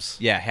half thumbs.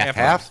 Yeah, half.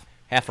 Half?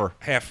 Halfer.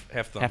 half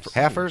thumbs.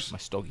 Halfers? My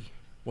stogie.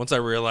 Once I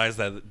realized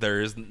that there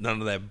is none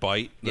of that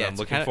bite that I'm it's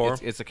looking kinda, for.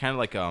 It's a kind of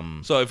like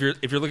So if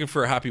you're looking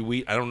for a hoppy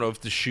wheat, I don't know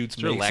if the Shoots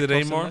Is there makes lactose it in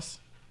anymore. this?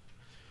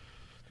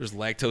 There's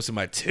lactose in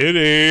my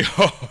titty.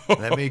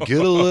 Let me get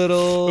a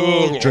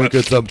little.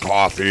 Drinking some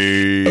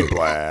coffee.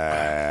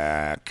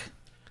 Black.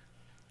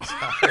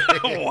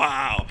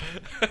 Wow.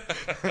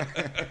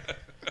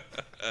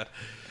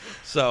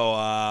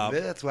 So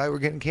That's why we're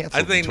getting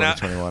canceled I think in now-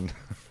 2021.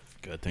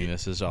 Good thing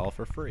this is all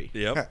for free.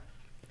 yep.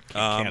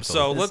 Cancel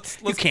So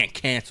this. let's You can't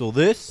cancel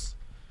this.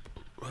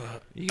 I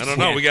don't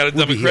know. We got a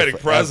We'll be here Democratic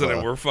forever.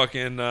 president. We're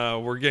fucking.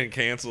 We're getting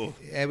canceled.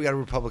 Yeah, we got a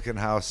Republican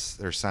House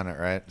or Senate,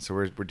 right? So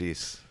we're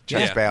decent. Yeah.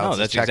 Checks, balances.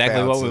 No, that's check exactly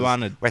what we balances.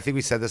 wanted. I think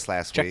we said this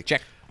last Check, week.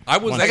 check. I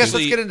was. I guess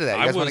actually, let's get into that.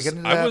 You I guys wanna was. get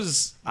into I that?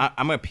 was I'm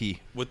gonna pee.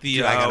 with the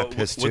Dude, I gotta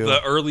piss, with too.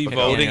 the early Okay,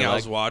 voting. yeah, I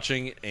was like-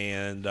 watching,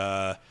 and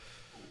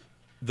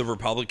the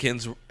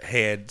Republicans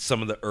had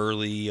some of the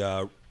early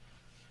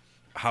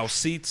House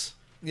seats,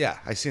 Yeah,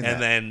 I seen that.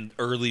 and then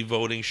early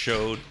voting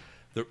showed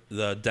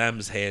the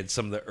Dems had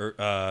some of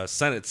the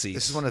Senate seats.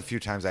 This is one of the few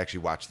times I actually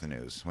watch the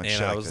news when And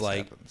shit I like was this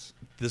like, happens.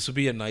 this would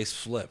be a nice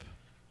flip.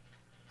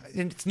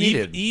 And it's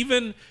needed.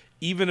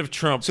 Even if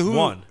Trump so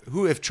won,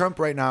 who, if Trump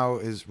right now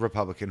is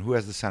Republican, who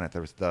has the Senate?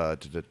 There was the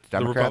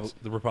Democrats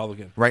the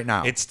Republican right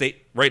now, It's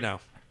right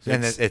now.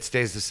 and It's, it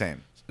stays the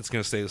same. it's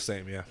going to stay the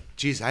same. Yeah.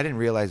 Jeez, I didn't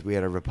realize we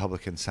had a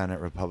Republican Senate,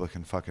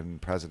 Republican fucking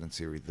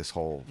presidency this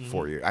whole Mm-hmm.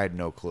 4 years. I had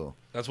no clue.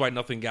 That's why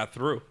nothing got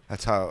through.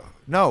 That's how.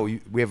 No,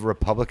 we have a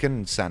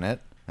Republican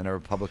Senate and a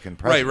Republican Right,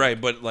 president. right.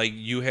 But like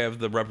you have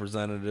the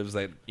representatives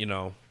that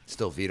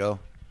Still veto.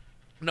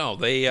 No,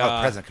 they. The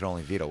president can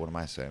only veto. What am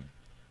I saying?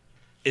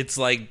 It's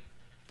like,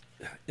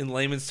 in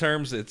layman's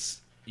terms,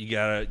 it's you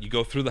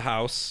go through the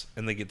House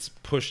and then gets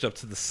pushed up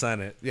to the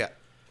Senate, Yeah.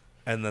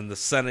 and then the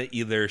Senate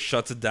either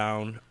shuts it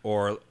down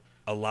or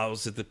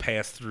allows it to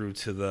pass through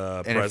to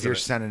the And if your president.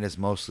 Senate is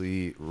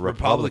mostly Republican,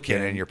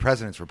 Republican. and your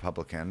president's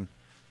Republican,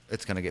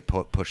 it's going to get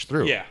pushed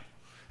through. Yeah.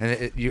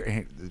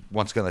 And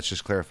once again, let's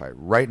just clarify.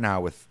 Right now,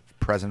 with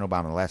President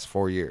Obama, the last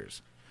 4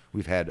 years,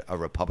 we've had a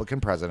Republican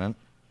president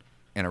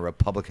and a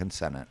Republican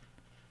Senate.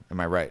 Am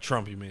I right?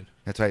 Trump, you mean?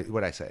 That's right.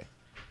 What I say?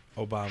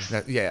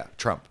 Obama. Yeah,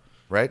 Trump.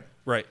 Right?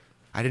 Right.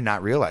 I did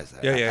not realize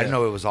that. Yeah, I yeah, didn't yeah.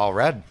 know it was all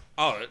red.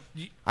 Oh,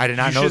 I did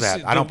not you know should that.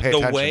 see I don't pay the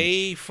attention.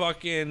 way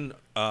fucking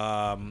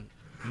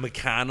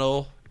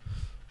McConnell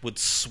would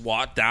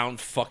swat down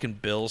fucking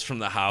bills from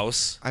the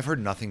House. I've heard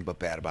nothing but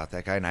bad about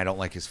that guy, and I don't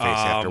like his face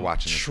after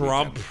watching this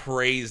Trump weekend.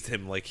 praised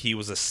him like he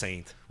was a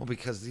saint. Well,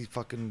 because he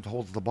fucking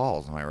holds the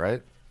balls. Am I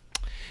right?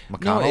 No,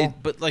 McConnell.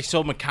 but like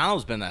so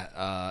McConnell's been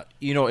a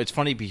it's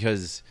funny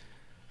because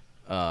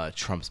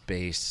Trump's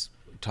base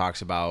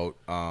talks about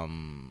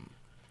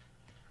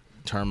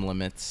term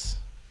limits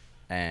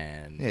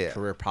and Yeah.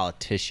 career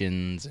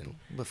politicians, and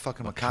but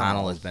fucking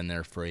McConnell has been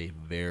there for a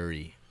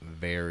very,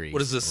 very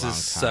What is this? long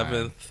His time.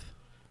 seventh?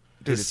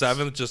 Dude, His it's-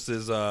 seventh? Just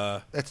his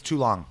That's too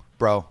long,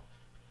 bro.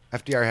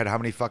 FDR had how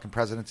many fucking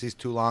presidencies?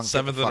 Too long. Get the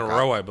seventh in a fuck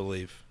row, out. I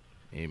believe.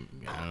 I don't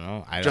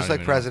know. I Just don't like even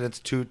know. presidents,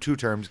 two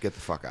terms. Get the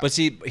fuck out. But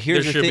see,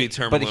 here's There the should thing. be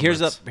term but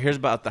limits. here's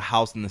about the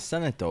House and the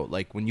Senate though.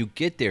 Like when you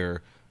get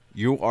there,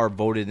 you are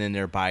voted in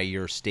there by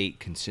your state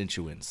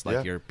constituents, like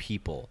Yeah. your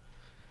people.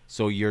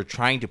 So you're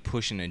trying to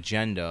push an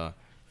agenda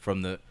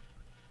from the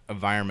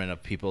environment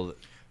of people.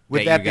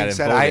 With that that you being gotta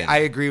said, vote I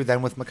in. agree with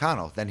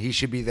McConnell. Then he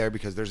should be there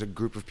because there's a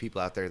group of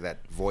people out there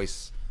that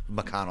voice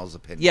McConnell's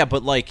opinion. Yeah,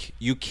 but like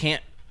you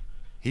can't.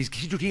 He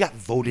got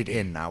voted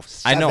in now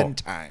I know. 7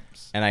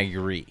 times. And I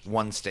agree.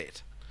 One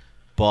state.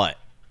 But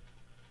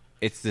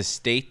it's the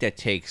state that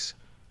takes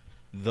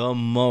the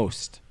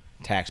most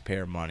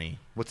taxpayer money.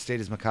 What state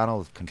is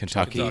McConnell?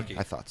 Kentucky.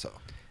 I thought so.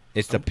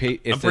 It's the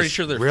I'm pretty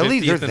sure they're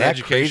Really? 50th They're in that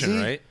education,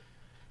 crazy? right?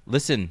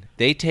 Listen,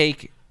 they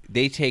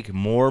take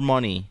more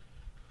money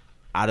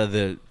out of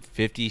the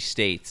 50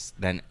 states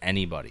than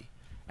anybody,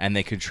 and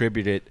they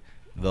contribute it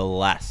the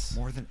less.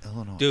 More than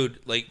Illinois. Dude,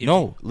 like if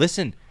No,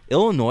 listen,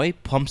 Illinois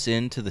pumps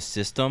into the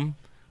system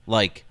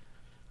like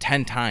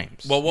 10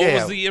 times. Well, what Yeah,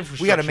 was the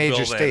infrastructure we got a major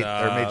bill state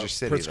that, or major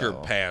city, Pritzker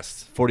though.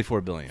 passed? 44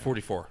 billion.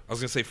 44. I was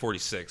gonna say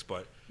 46,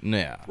 but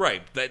Yeah.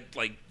 right. That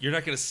like you're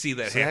not gonna see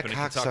that So that happen in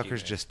Kentucky.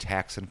 cocksucker's man. just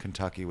taxing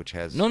Kentucky, which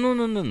has... No.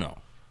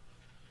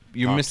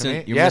 You're Talk to missing.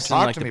 me? You're Yeah, missing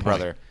talk like to the me, point.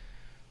 brother.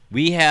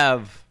 We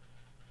have,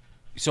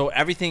 so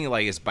everything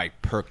like is by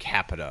per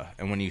capita,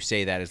 and when you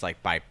say that is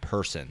like by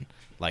person,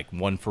 like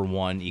 1 for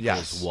 1 equals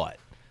Yes. what?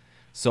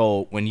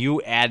 So when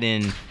you add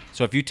in,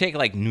 so if you take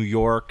like New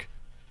York,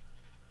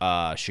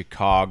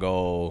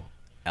 Chicago,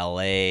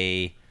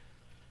 L.A.,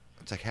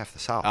 It's like half the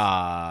South.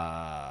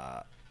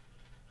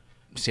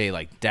 say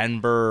like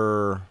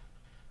Denver,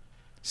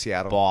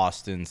 Seattle.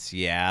 Boston,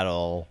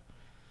 Seattle.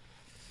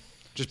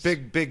 Just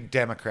big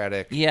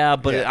Democratic. Yeah,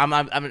 but Yeah.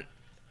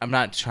 I'm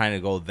not trying to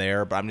go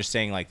there, but I'm just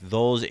saying like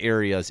those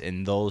areas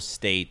in those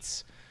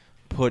states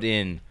put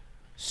in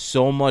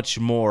so much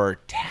more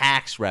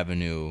tax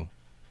revenue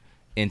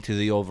into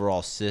the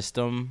overall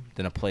system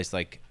than a place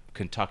like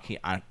Kentucky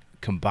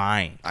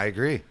combined. I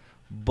agree.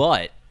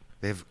 But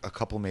They have a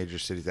couple major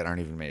cities that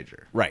aren't even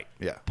major. right,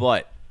 Yeah.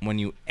 But when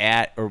you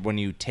add or when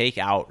you take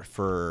out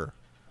for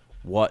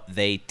what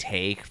they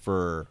take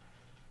for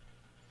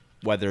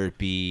whether it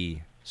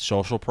be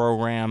social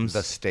programs,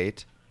 The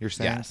state, you're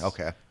saying? Yes.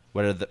 Okay.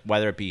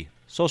 whether it be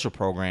social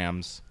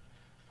programs,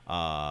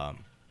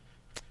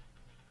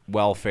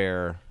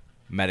 welfare,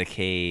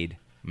 Medicaid,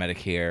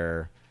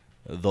 Medicare,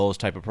 those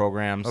type of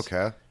programs.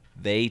 Okay.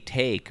 They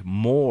take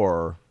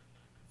more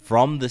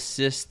from the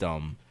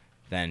system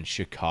than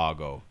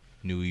Chicago,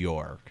 New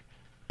York,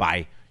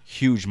 by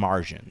huge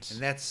margins.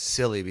 And that's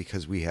silly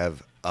because we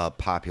have a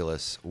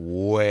populace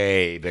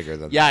way bigger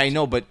than Yeah, that. I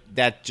know, but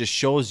that just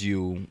shows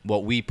you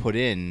what we put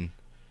in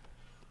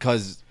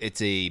because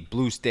it's a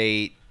blue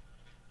state,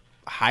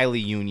 highly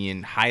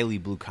union, highly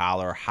blue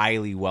collar,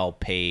 highly well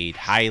paid,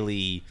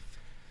 highly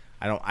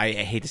I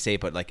hate to say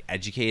it, but like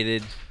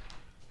educated.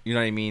 You know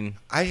what I mean?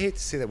 I hate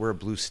to say that we're a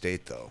blue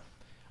state, though.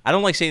 I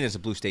don't like saying it's a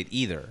blue state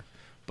either.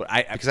 But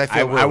Because I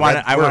feel we're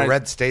a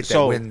red state that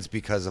so, wins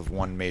because of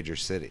one major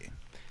city.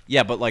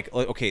 Yeah, but like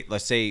okay,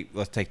 let's take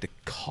the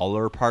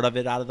color part of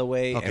it out of the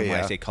way. Okay, and when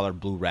I yeah. say color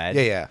blue red,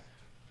 Yeah.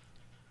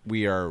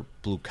 we are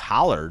blue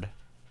collared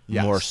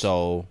Yes. more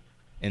so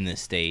in this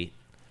state.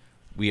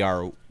 We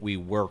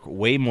work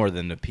way more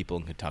than the people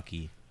in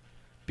Kentucky.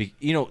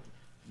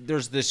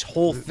 There's this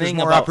whole There's thing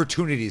more about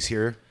opportunities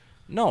here.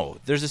 no.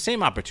 There's the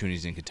same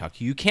opportunities in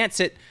Kentucky. You can't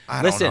sit.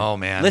 I listen, don't know,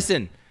 man.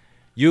 Listen,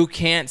 you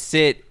can't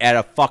sit at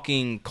a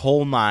fucking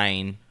coal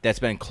mine that's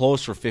been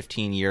closed for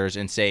 15 years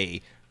and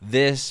say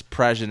this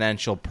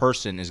presidential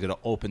person is going to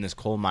open this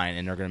coal mine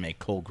and they're going to make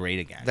coal great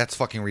again. That's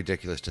fucking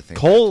ridiculous to think.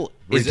 Coal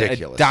is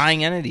Ridiculous. a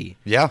dying entity.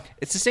 Yeah.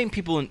 It's the same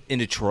people in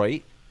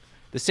Detroit.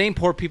 The same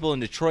poor people in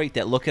Detroit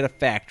that look at a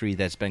factory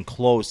that's been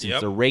closed since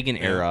Yep. the Reagan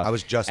era. I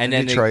was just and in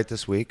then Detroit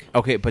this week.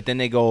 Okay, but then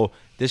they go,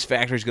 this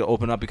factory's going to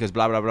open up because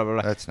blah, blah, blah, blah,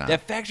 blah. That's not.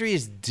 That factory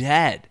is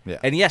dead. Yeah.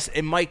 And yes,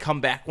 it might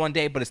come back one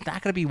day, but it's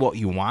not going to be what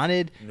you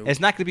wanted. Nope. It's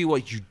not going to be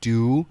what you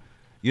do.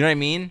 You know what I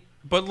mean?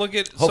 But look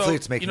at Hopefully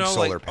it's making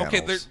solar Okay,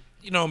 panels.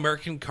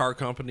 American car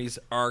companies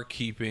are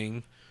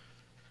keeping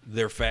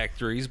their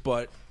factories,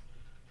 but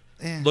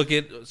Eh. look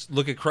at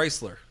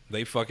Chrysler.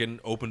 They fucking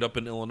opened up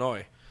in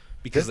Illinois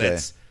because Did they?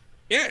 that's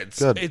it's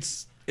Good.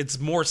 it's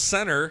more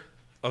center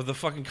of the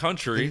fucking They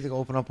country need to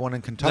open up one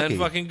in Kentucky. than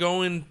fucking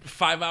going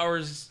 5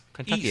 hours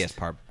Kentucky east.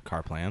 has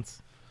car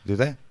plants. Do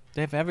they?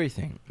 They have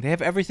everything. They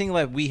have everything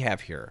that we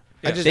have here.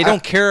 I just- They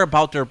don't care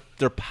about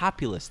their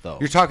populace, though.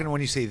 You're talking when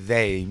you say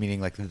they,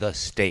 meaning like the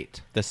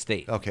state. The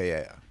state. Okay,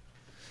 yeah.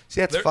 See,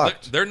 that's They're,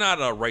 fucked. they're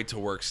not a right to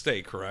work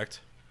state,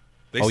 correct?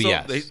 They Oh, still-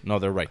 yes. No,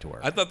 they're right to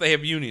work. I thought they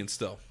have unions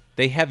still.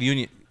 They have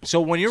union.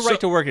 So when you're So- right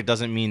to work, it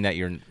doesn't mean that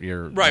you're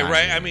Right, not right.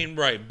 union. I mean,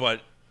 right,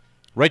 but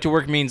right to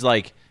work means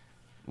like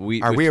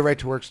Are we a right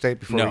to work state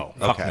before No, we...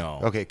 fuck Okay.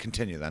 no. Okay,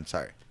 continue then.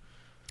 Sorry.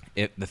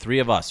 if the three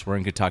of us were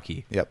in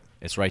Kentucky. Yep.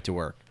 It's right to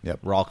work. Yep.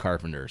 We're all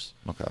carpenters.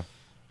 Okay.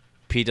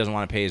 Pete doesn't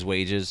want to pay his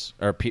wages,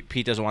 or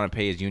Pete doesn't want to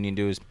pay his union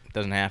dues.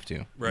 Doesn't have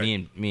to.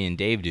 Right. Me and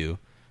Dave do,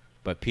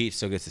 but Pete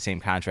still gets the same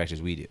contract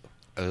as we do.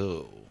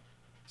 Oh.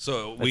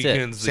 So it That's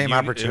weakens the Same uni-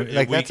 opportunity. It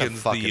Like, that's a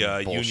weakens fucking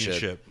the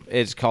bullshit. unionship.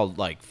 It's called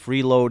like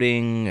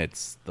freeloading.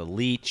 It's the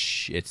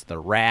leech. It's the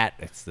rat.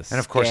 It's the And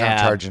of course, I'm scab.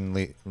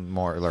 charging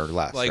more or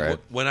less, Like right?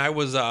 when I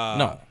was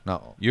No,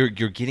 No. you're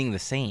getting the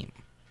same.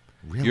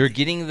 Really? You're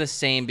getting the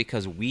same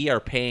because we are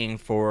paying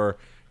for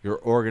your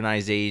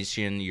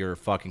organization, your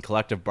fucking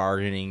collective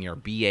bargaining, your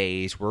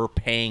BAs. We're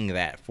paying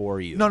that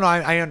for you. No,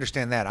 I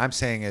understand that. I'm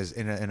saying is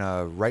in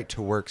a right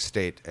to work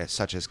state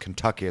such as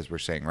Kentucky, as we're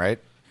saying, right?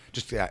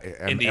 Just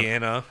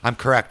Indiana. I'm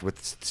correct with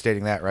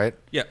stating that, right?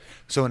 Yeah.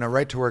 So in a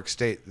right to work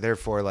state,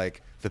 therefore,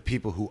 like the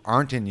people who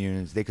aren't in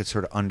unions, they could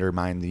sort of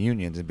undermine the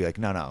unions and be like,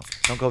 no,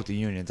 don't go with the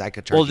unions. I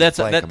could charge. Well, you that's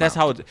blank that's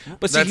how. amount."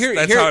 But see,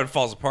 That's how it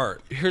falls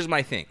apart. here's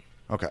my thing.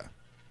 Okay.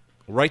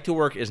 Right to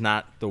work is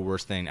not the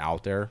worst thing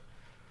out there.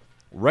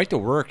 Right to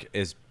work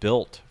is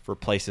built for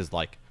places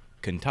like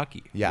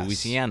Kentucky, Yes.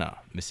 Louisiana,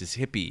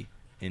 Mississippi,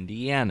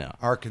 Indiana.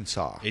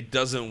 Arkansas. It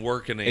doesn't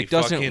work in a It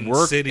doesn't fucking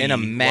work city in a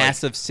like-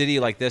 massive city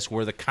like this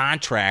where the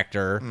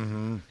contractor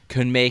Mm-hmm.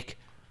 can make.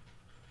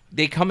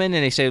 They come in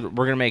and they say we're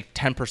going to make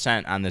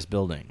 10% on this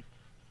building,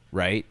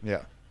 right?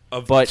 Yeah.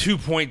 of but-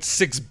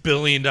 $2.6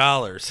 billion.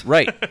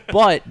 Right.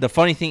 But the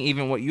funny thing,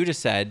 even what you just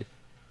said,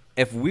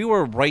 if we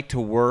were right to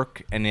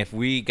work and if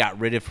we got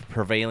rid of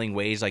prevailing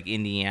wage like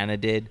Indiana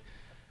did,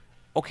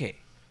 okay,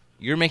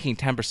 you're making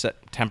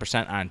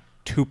 10% on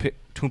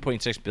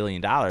 $2.6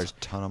 billion. A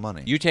ton of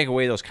money. You take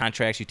away those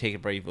contracts, you take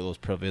away those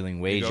prevailing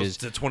It wages.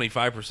 goes to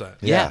 25%.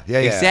 Yeah.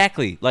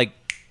 exactly. Like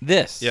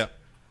this. Yeah.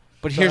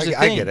 But So here's the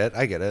I thing. get it.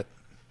 I get it.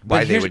 But Why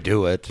they here's- would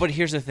do it. But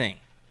here's the thing.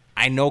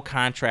 I know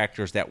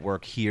contractors that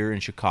work here in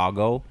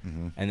Chicago,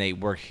 Mm-hmm. and they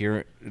work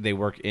here. They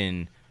work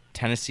in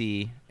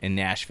Tennessee, in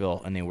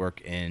Nashville, and they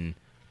work in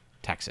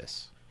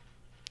Texas.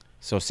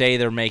 So say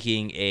they're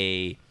making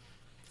a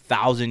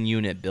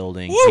 1,000-unit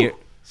building Woo! here.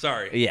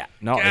 Sorry. Yeah,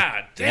 no, God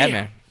yeah, damn.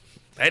 man.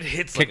 That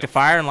hits Kick like the a,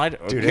 fire and light.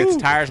 Dude, Kick it's-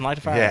 the tires and light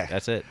the fire. Yeah.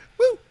 That's it.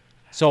 Woo.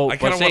 So I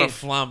kind of but want say-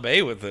 to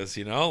flambe with this,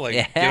 you know? Like,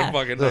 Yeah. get a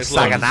fucking Little nice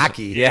little...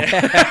 Saganaki.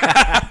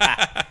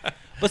 Yeah.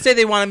 Let's say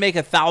they want to make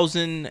a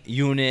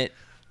 1,000-unit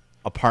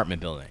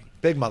apartment building.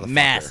 Big motherfucker.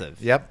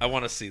 Massive. Yep. I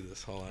want to see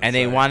this. Hold on. And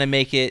they sorry. want to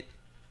make it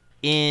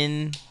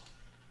in.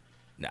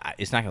 Nah,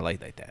 it's not gonna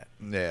light like that.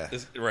 Yeah.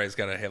 Right, it's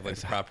got to have, like,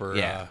 the proper...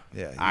 Yeah,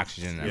 Yeah.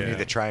 oxygen. You and Yeah. need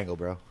the triangle,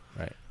 bro.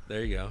 Right.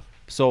 There you go.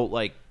 So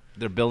like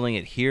they're building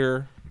it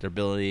here. They're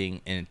building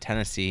in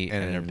Tennessee,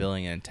 and they're in-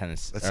 building it in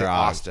Tennessee. let's say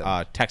Austin.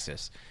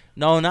 Texas.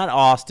 No, not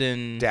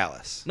Austin.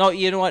 Dallas. No,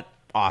 you know what?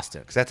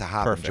 Austin. Because that's a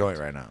hopping Perfect. joint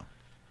right now.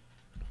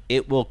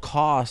 It will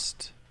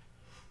cost,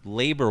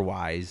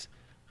 labor-wise,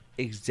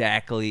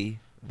 exactly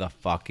the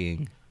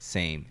fucking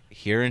same.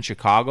 Here in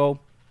Chicago,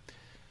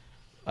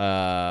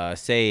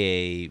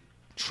 say a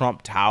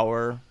Trump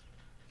Tower,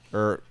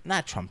 or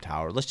not Trump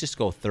Tower. Let's just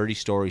go 30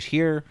 stories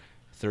here,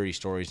 30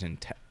 stories in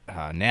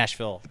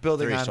Nashville, The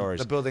building 30 on stories.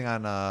 what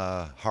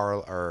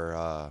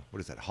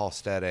is that?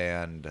 Halstead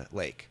and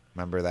Lake.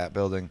 Remember that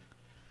building?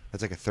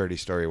 That's like a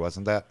 30-story,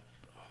 wasn't that?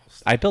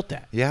 I built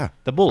that. Yeah.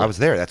 The Bullet. I was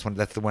there. That's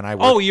the one I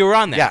worked. Oh, you were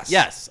on that. Yes.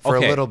 Yes. For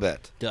okay. a little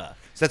bit. Duh.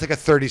 So that's like a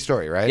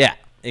 30-story, right? Yeah,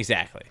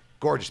 exactly.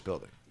 Gorgeous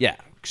building. Yeah,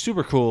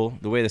 super cool.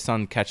 The way the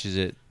sun catches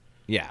it.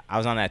 Yeah, I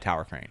was on that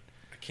tower crane.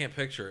 I can't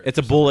picture it. It's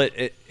a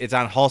bullet. It's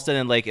on Halsted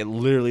and Lake. It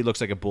literally looks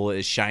like a bullet.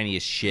 It's shiny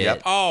as shit.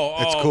 Yep. Oh,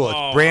 It's cool.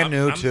 It's brand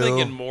new, I'm too.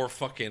 thinking more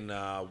fucking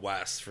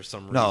west for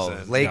some No,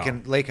 reason. Lake No.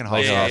 and Yeah,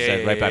 Halstead.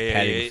 Halstead, right by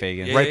Patty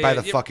McFagan. Right by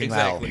the fucking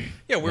exactly. L.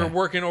 Yeah, we were Yeah.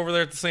 working over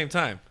there at the same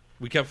time.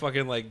 We kept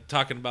fucking like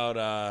talking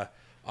about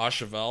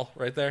Auchevelle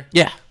right there.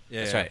 Yeah, Yeah,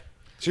 that's yeah. right.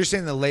 So you're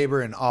saying the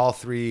labor in all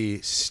three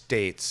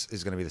states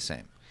is going to be the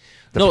same?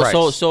 The No,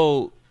 price.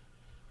 so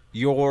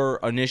your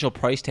initial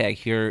price tag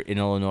here in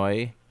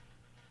Illinois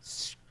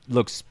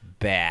looks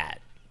bad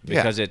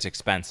because it's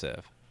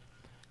expensive.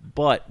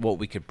 But what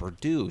we could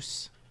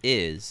produce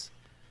is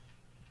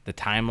the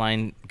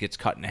timeline gets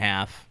cut in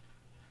half,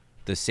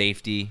 the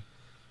safety,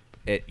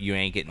 you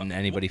ain't getting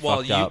anybody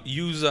fucked up.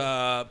 Use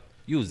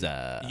Use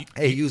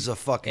Hey, use a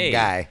fucking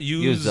guy.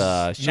 use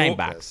shine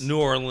box. New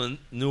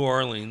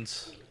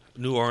Orleans.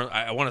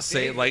 I want to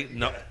say it like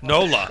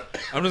NOLA.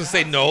 I'm just gonna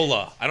say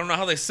NOLA. I don't know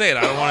how they say it.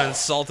 I don't want to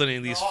insult any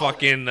of these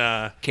fucking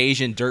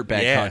Cajun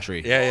dirtbag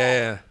country.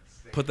 Yeah.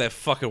 Put that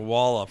fucking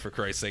wall up for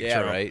Christ's sake.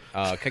 Yeah, Tro. right.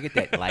 Can I get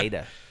that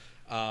lighter?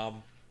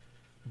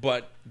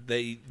 But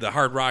the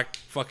Hard Rock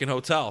fucking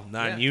hotel,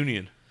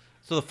 non-union.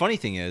 So the funny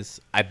thing is,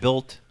 I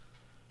built,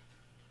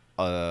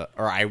 or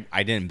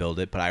I didn't build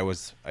it, but I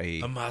was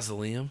A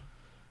mausoleum.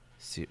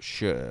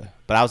 sure,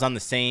 but I was on the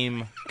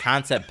same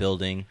concept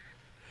building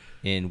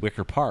in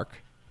Wicker Park.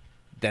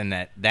 Then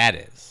that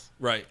is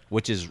Right.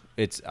 which is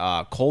it's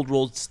cold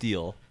rolled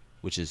steel,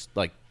 which is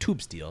like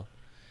tube steel,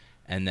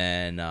 and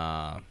then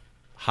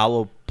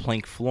hollow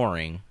plank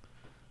flooring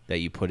that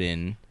you put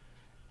in,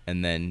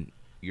 and then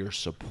your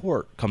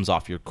support comes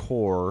off your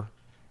core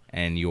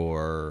and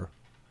your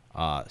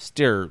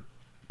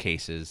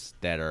staircases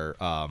that are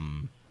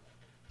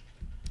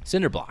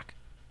cinder block.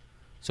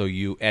 So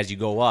as you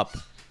go up,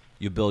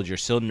 you build your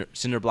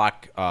cinder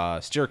block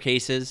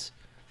staircases,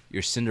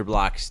 your cinder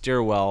block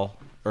stairwell,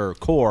 or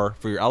core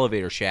for your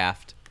elevator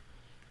shaft,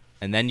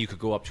 and then you could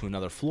go up to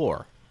another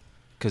floor,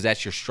 because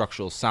that's your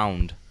structural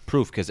sound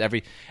proof. Because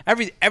every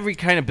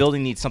kind of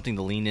building needs something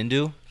to lean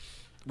into,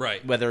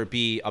 Right. whether it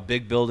be a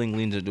big building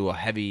leans into a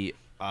heavy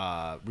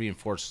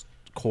reinforced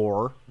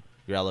core,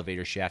 your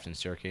elevator shaft and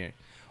staircase,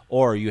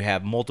 or you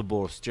have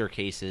multiple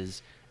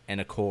staircases and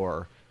a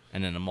core,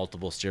 and then a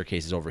multiple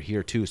staircases over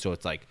here too. So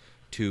it's like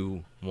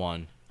 2,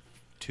 1,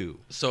 2.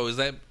 So is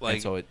that like?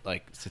 And so it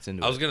like sits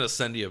into. I was it. gonna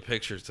send you a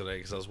picture today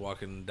because I was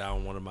walking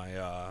down one of my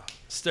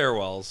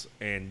stairwells,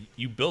 and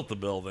you built the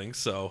building.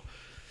 So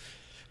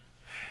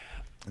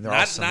And they're all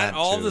not cement,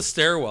 all too. the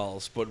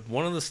stairwells, but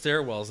one of the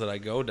stairwells that I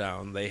go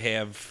down, they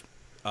have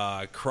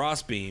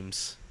cross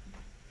beams,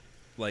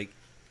 like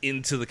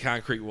into the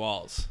concrete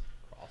walls.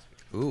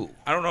 Ooh.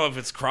 I don't know if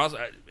it's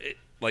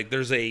like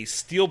there's a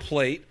steel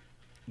plate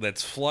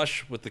that's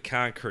flush with the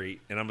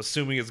concrete, and I'm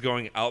assuming it's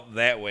going out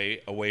that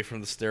way, away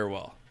from the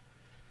stairwell.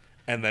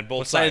 And then both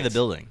What side sides of the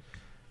building?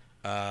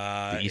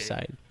 The east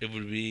side? It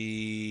would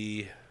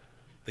be.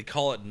 They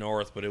call it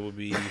north, but it would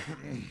be.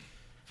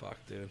 Fuck,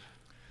 dude.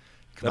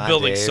 Come That on,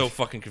 building's Dave. so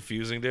fucking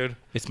confusing, dude.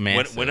 It's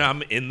massive. When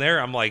I'm in there,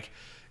 I'm like,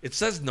 it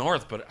says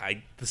north, but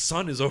the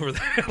sun is over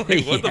there.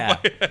 Like, what Yeah.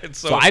 the fuck? It's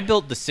So I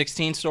built the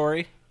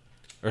 16-story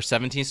or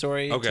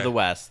 17-story Okay. to the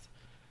west,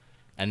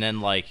 and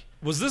then like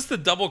was this the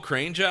double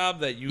crane job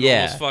that you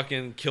Yeah. almost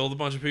fucking killed a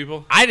bunch of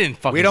people? I didn't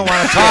fucking. We don't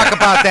want to talk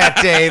about that,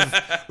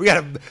 Dave. We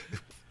got to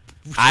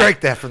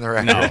strike that from the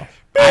record. No,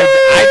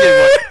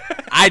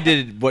 I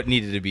did what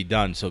needed to be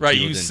done. So Right,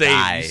 people you didn't saved-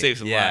 die. you saved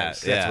some yeah,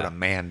 lives. That's yeah. what a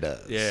man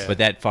does. Yeah. But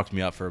that fucked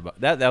me up for about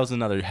that. That was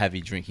another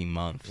heavy drinking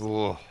month.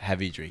 Ooh,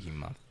 Heavy drinking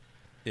month.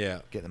 Yeah.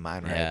 getting the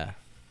mind right. Yeah.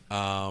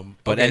 Okay,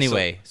 But so-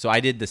 anyway, so I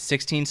did the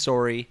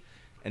 16-story,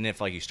 and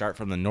if like you start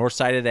from the north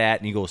side of that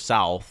and you go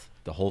south,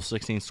 the whole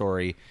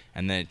 16-story,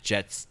 and then it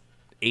jets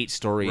 8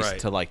 stories Right.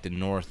 to like the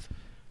northeast.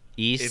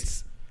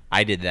 It's-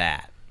 I did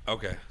that.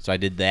 Okay. So I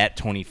did that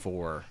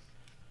 24.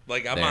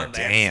 Like I'm There. on that.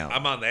 Damn.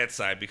 I'm on that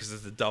side because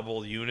it's a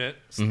double unit,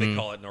 so they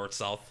call it north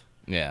south.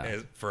 Yeah.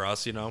 For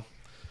us, you know.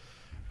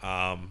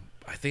 I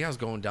think I was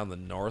going down the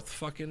north.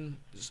 Fucking.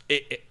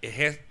 It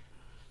has.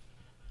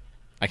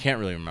 I can't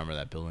really remember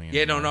that building.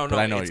 Yeah, no. But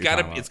I know It's what you're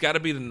gotta. talking It's about. got to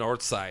be the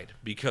north side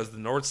because the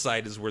north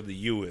side is where the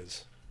U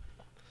is.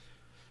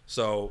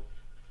 So.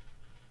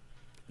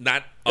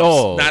 Not.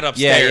 Oh, not yeah,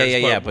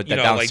 upstairs. yeah. But, But you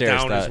the know, like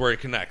downstairs, down is the- where it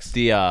connects.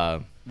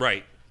 the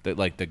Right.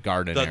 like the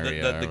garden The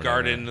area. or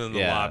garden whatever. and the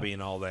Yeah. lobby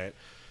and all that.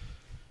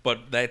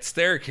 But that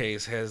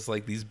staircase has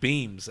like these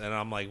beams, and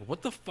I'm like,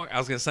 what the fuck? I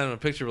was gonna send him a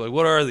picture, like,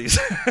 what are these?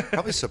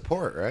 Probably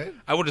support, right?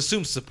 I would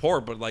assume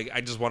support, but like, I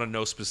just want to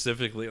know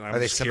specifically. And I'm Are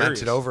they just cemented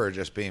curious. over or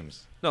just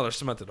beams? No, they're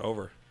cemented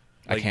over.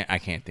 I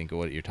Like, can't think of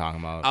what you're talking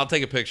about. I'll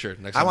take a picture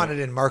next. I time. want it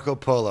in Marco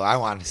Polo. I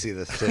want to see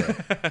this too.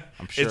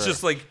 I'm sure. It's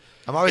just like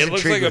I'm always it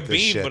looks intrigued like a with this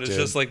beam, shit, but it's dude.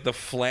 just like the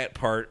flat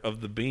part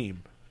of the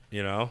beam,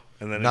 you know.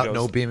 And then it no, goes,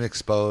 no beam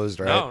exposed,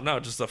 right? no,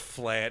 just a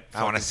flat.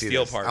 I want to fucking see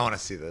steel this. part. I want to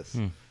see this.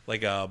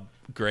 like a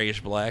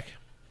grayish black.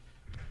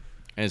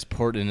 and it's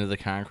poured into the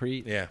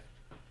concrete. Yeah.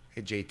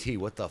 Hey JT,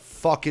 what the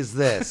fuck is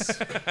this?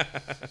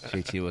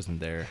 JT wasn't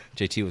there.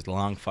 JT was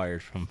long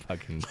fired from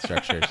fucking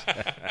structures.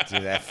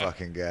 Dude, that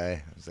fucking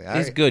guy. I was like, all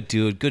He's right, good,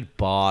 dude. Good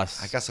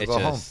boss. I guess I'll It go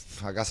just-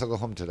 home. I guess I'll go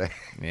home today.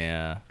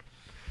 Yeah.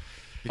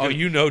 Oh,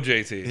 you know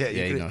JT. Yeah,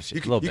 Yeah, you could- know, a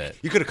little bit.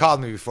 You could have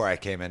called me before I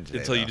came in today.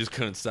 Until you though. just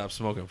couldn't stop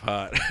smoking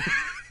pot.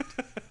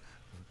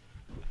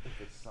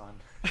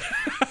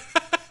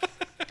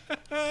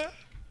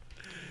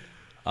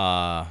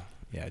 Yeah,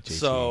 JT.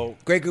 So,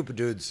 Great group of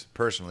dudes,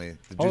 personally.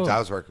 The dudes Oh. I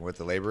was working with,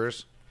 the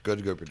laborers,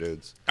 good group of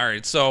dudes. all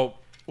right. So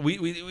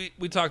we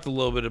talked a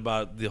little bit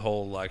about the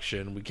whole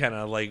election. We kind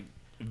of like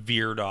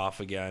veered off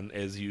again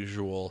as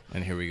usual.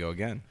 and here we go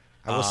again.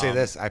 I will say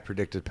this: I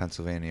predicted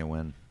Pennsylvania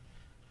win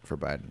for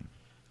Biden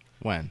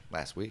When?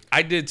 last week.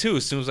 I did too.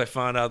 As soon as I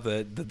found out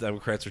that the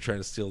Democrats were trying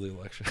to steal the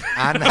election.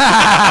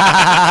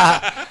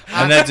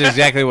 And that's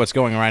exactly what's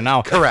going on right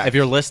now. Correct. If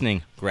you're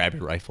listening, grab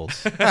your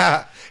rifles.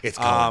 It's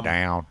going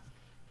down.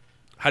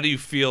 How do you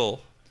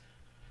feel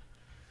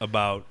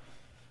about?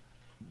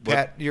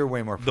 Pat, you're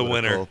way more the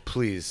political. winner.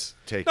 Please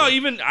take No, it.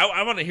 even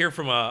I want to hear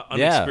from a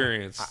Yeah.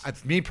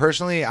 unexperienced. Me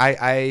personally,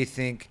 I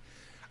think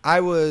I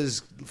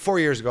was 4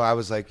 years ago. I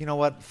was like, you know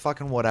what,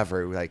 fucking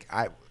whatever. Like,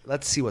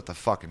 let's see what the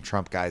fucking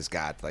Trump guy's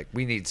got. Like,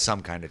 we need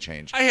some kind of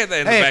change. I had that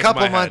in the Hey, back a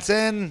couple of my months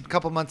head.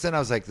 in, I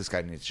was like, this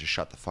guy needs to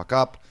shut the fuck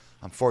up.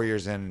 I'm 4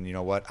 years in, and you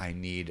know what? I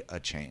need a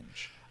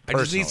change. I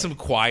just need Personally. some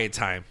quiet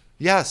time.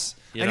 Yes,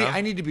 You I need, know?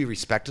 I need to be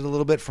respected a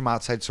little bit from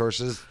outside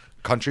sources,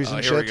 countries, Oh,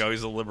 and here shit. we go.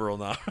 He's a liberal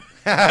now.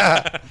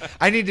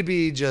 I need to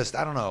be just,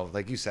 I don't know,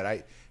 like you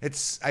said,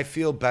 I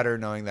feel better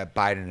knowing that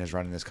Biden is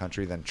running this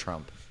country than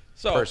Trump.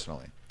 So-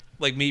 personally.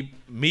 like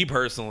me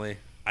personally,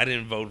 I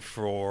didn't vote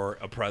for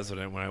a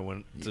president when I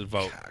went to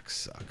vote.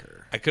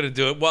 Cocksucker. I couldn't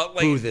do it. Well,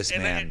 like Boo this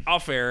and man.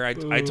 Off air, I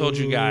told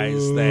you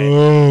guys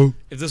that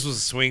if this was a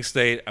swing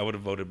state, I would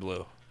have voted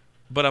blue.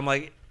 But I'm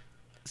like,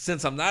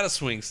 since I'm not a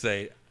swing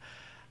state,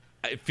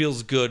 it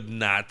feels good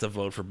not to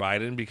vote for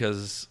Biden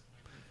because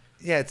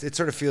Yeah, it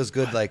sort of feels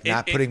good, like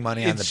not putting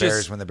money on the it's Bears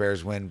just- when the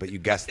Bears win, but you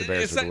guess the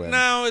Bears It's would like, win.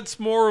 no, it's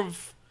more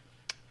of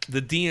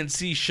the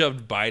DNC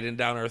shoved Biden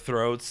down our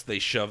throats. They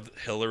shoved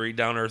Hillary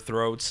down our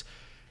throats.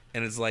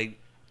 And it's like,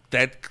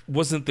 that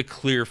wasn't the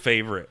clear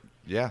favorite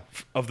Yeah.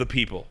 of the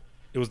people.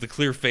 It was the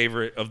clear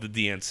favorite of the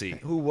DNC.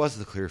 Who was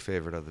the clear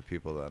favorite of the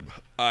people then?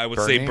 I would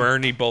say Bernie?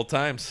 Bernie both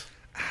times.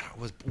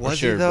 Was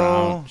he Sherrod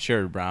though? Brown,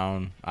 Sherrod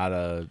Brown out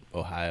of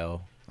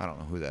Ohio. I don't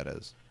know who that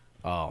is.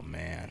 Oh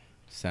man,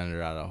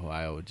 senator out of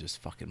Ohio would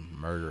just fucking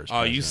murder.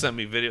 Oh, you sent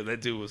me video.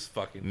 That dude was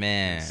fucking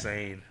Man.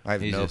 insane. I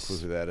have He's no just- clue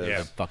who that is.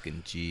 Yeah.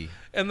 fucking G.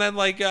 And then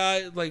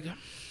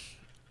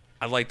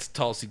I liked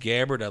Tulsi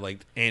Gabbard. I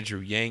liked Andrew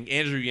Yang.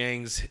 Andrew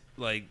Yang's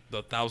like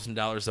the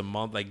 $1,000 a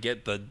month. I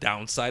get the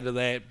downside of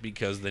that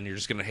because then you're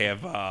just gonna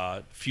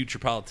have future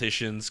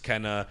politicians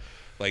kind of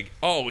like,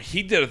 oh,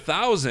 he did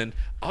 1,000,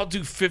 I'll do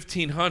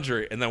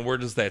 1,500, and then where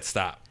does that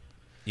stop?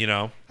 You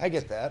know. I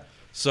get that.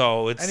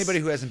 So it's Anybody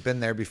who hasn't been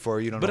there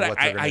before, you don't But know what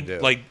they're I going to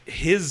do. like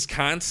his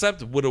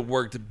concept would have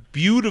worked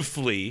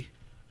beautifully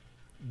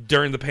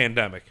during the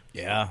pandemic.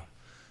 Yeah.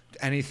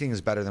 Anything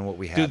is better than what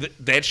we have. Dude,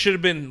 that should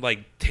have been like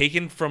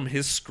taken from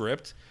his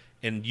script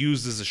and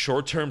used as a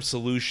short-term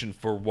solution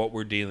for what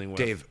we're dealing with.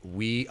 Dave,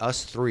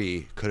 us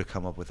three could have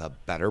come up with a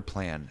better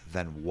plan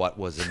than what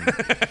was in.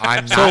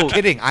 I'm not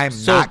kidding. I'm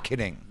not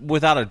kidding.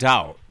 Without a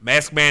doubt.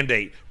 Mask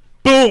mandate.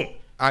 Boom.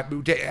 That's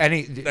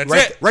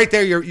it. Right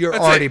there, you're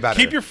That's already it. better.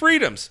 Keep your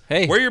freedoms.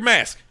 Hey. Wear your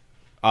mask.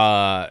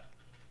 March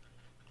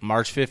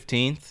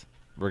 15th,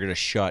 we're going to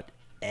shut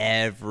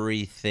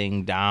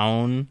everything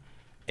down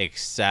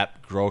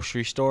except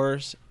grocery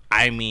stores.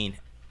 I mean,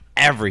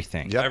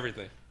 everything. Yep.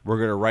 Everything. We're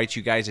going to write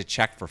you guys a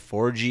check for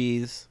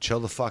 4Gs. Chill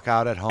the fuck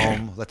out at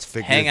home. Let's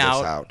figure Hang this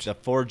out. out. The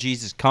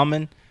 4Gs is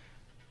coming.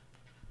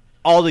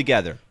 All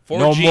together. 4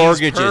 No Gs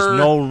mortgages, per-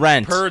 no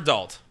rent. per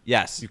adult.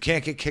 Yes. You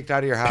can't get kicked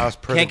out of your house.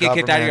 Per Can't the get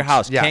kicked out of your government.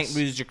 house. Yes. Can't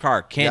lose your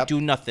car. Can't Yep.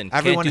 do nothing.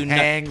 Everyone Can't do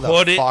hang the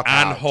Put it fuck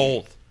on out.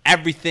 hold.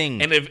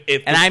 everything. And if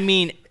and I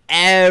mean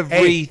Hey,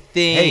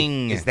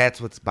 everything. is that's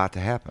what's about to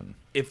happen?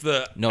 if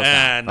the No,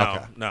 it's not.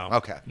 Okay. no.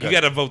 Okay, You good. got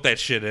to vote that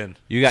shit in.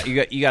 you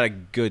got a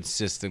good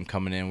system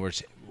coming in. Where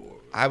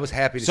I was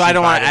happy to so see I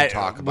don't want Biden to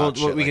talk about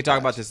shit we like can talk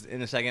that. about this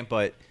in a second,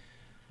 but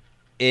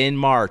in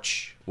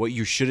March, what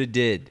you should have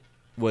did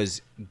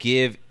was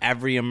give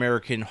every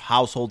American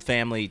household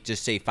family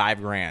just say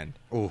 $5,000.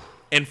 Ooh,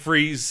 And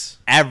freeze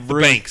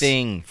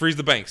Everything. the banks. Freeze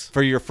the banks.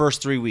 For your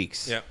first 3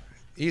 weeks. Yeah.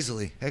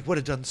 easily. It would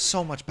have done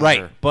so much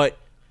better. Right. But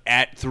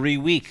at 3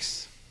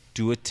 weeks,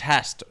 do a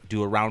test.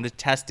 Do a round of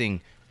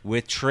testing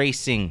with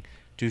tracing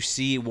to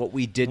see what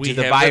we did We to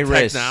the have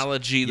virus. the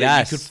technology that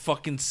Yes. you could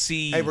fucking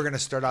see. Hey, we're going to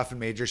start off in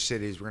major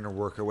cities. We're going to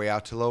work our way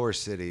out to lower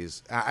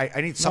cities. I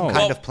need some No.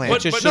 kind Well, of plan.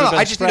 but- but- no, should've I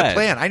been just need a spread.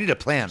 plan. I need a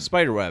plan.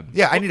 Spiderweb.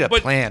 Yeah, I need a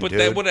plan, but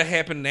dude. that would have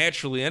happened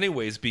naturally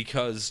anyways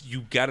because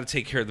you got to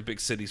take care of the big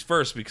cities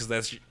first because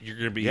that's you're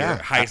going to be Yeah.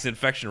 your highest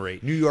infection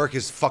rate. New York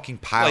is fucking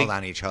piled Like-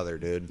 on each other,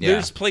 dude. Yeah.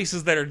 There's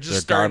places that are just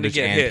They're starting to garbage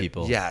get and hit.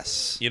 people.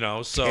 Yes. You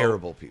know, so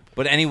Terrible people.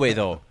 But anyway,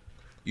 though,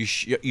 you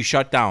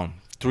shut down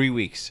 3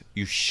 weeks.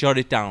 You shut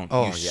it down.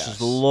 Oh, you yes.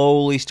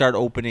 slowly start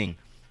opening.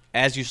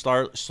 As you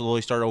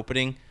slowly start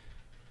opening,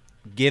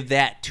 give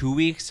that 2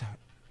 weeks.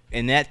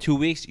 In that 2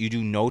 weeks, you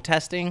do no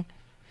testing.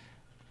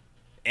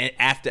 And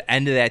after the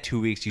end of that 2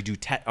 weeks, you do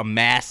a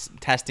mass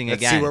testing Let's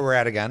again. see where we're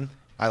at again.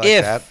 I like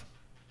if that.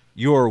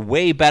 you're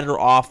way better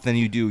off than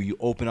you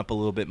open up a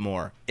little bit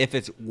more. If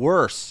it's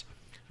worse,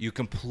 you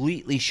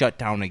completely shut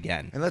down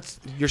again. And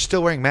you're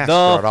still wearing masks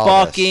The throughout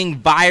all fucking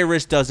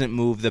virus doesn't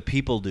move. The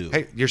people do.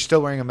 this. Hey, you're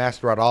still wearing a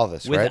mask throughout all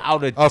this, right?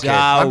 Without a Okay,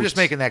 doubt. I'm just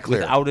making that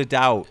clear. Without a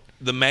doubt.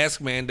 the mask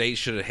mandate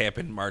should have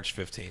happened March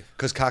 15th.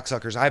 Because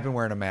cocksuckers, I've been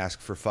wearing a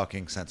mask for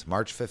fucking since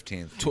March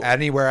 15th.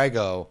 Anywhere I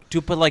go,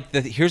 Dude, but like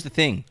here's the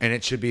thing. and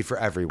it should be for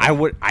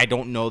everyone. I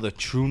don't know the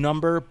true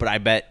number, but I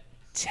bet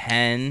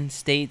 10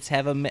 states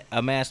have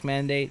a mask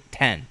mandate.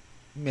 10.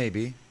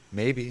 Maybe.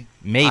 Maybe.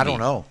 I don't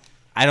know.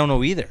 I don't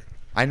know either.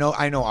 I know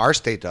our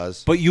state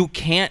does. But you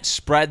can't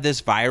spread this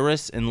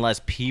virus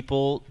unless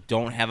people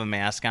don't have a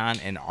mask on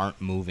and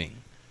aren't moving.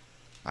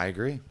 I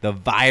agree. The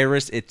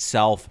virus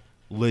itself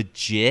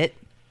legit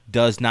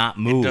does not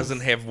move. It doesn't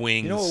have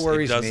wings. You know what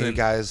worries it me, doesn't,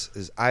 guys,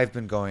 is I've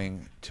been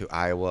going to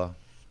Iowa,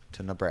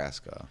 to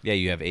Nebraska, Yeah,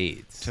 you have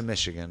AIDS. to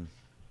Michigan,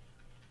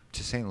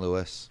 to St.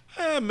 Louis.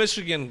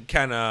 Michigan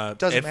kind of.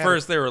 Doesn't At matter.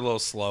 first, they were a little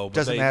slow, but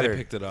Doesn't they matter.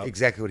 picked it up.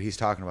 Exactly what he's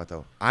talking about,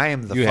 though. I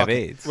am the You have fucking.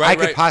 AIDS. I Right,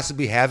 could right.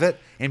 possibly have it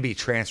and be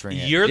transferring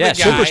it. You're Yeah, the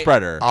guy. super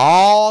spreader.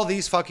 All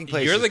these fucking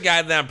places. You're the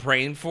guy that I'm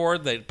praying for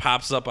that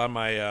pops up on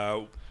my.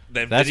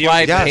 That That's video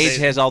why Yes. Paige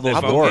has all those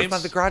I'll phone warts.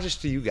 games. the garage is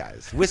to you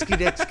guys. Whiskey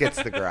Dicks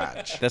gets the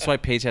garage. That's why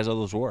Paige has all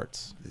those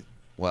warts.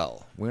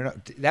 Well, we're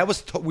not. That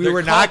was. We They're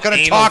were not called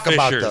going to anal talk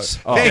about fissures. those.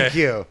 Oh. Thank Okay.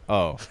 you.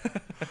 Oh.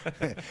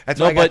 That's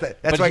No, why I got but the.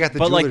 That's why I got the.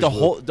 but like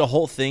jeweler's the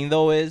whole thing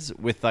though is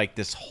with like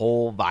this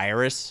whole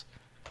virus,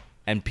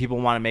 and people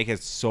want to make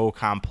it so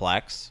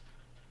complex,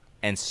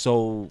 and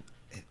so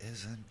It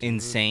isn't. dude.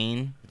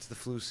 insane It's the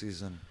flu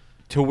season.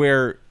 to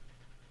where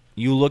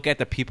you look at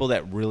the people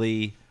that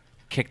really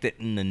kicked it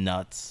in the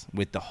nuts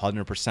with the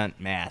 100%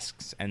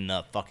 masks and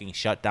the fucking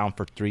shutdown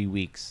for 3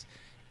 weeks.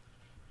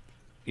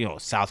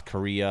 South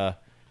Korea,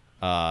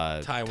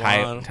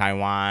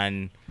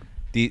 Taiwan,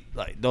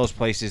 those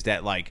places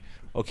that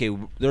okay,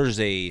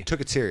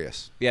 Took it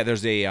serious.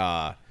 there's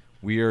a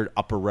weird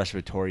upper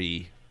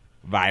respiratory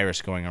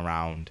virus going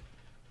around.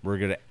 We're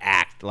gonna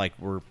act like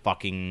we're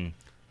fucking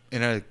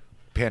In a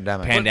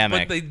pandemic.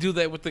 But they do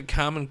that with the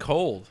common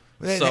cold.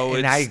 So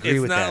and I agree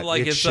with not that.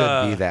 Like it it's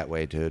should be that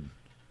way, dude.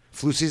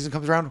 Flu season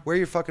comes around, wear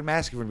your fucking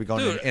mask if you're going to be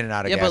going Dude, in and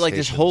out of yeah, gas but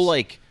stations. this whole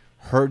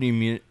herd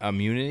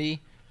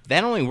immunity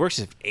that only works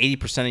if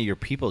 80% of your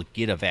people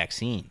get a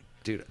vaccine.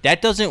 Dude,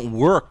 That doesn't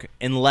work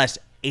unless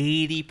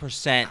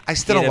 80%. I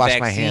still get don't a wash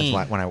my vaccine.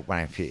 hands when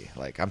I pee.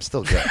 I'm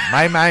still good.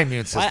 My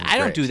immune system. I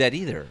don't do that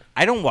either.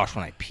 I don't wash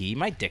when I pee.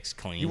 My dick's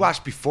clean. You wash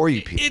before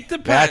you pee. It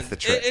depends. That's the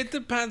trick. It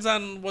depends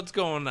on what's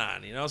going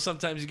on.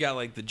 Sometimes you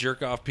got the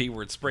jerk off pee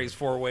where it sprays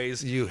 4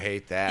 ways. You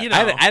hate that.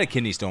 I had a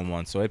kidney stone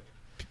once, so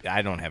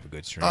I don't have a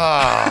good stream.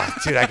 Oh,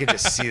 dude, I can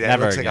just see that.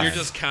 Never It looks like again. You're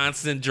just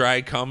constant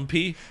dry cum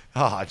pee.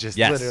 just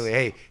Yes. literally.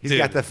 Hey, he's Dude,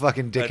 got the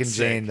fucking Dick and that's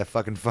Jane, sick. the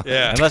fucking fun.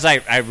 Yeah. Unless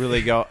I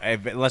really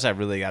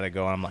gotta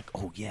go, and I'm like,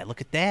 oh yeah, look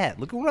at that.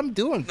 Look at what I'm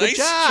doing. Good Nice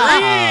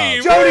job.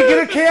 stream. Jody,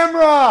 get a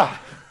camera.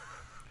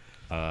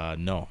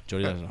 No,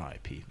 Jody doesn't know how I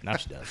pee. Now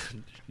she does.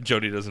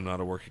 Jody doesn't know how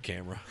to work a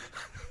camera.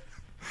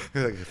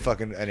 Like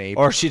fucking an ape.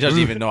 Or she doesn't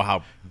even know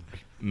how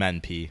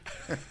men pee.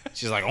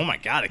 She's like, oh my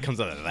god, it comes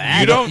out of that.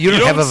 You don't- You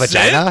don't have a sit?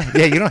 vagina?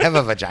 Yeah, you don't have a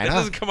It vagina.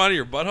 doesn't come out of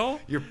your butthole.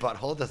 Your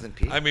butthole doesn't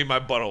pee. I mean, my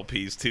butthole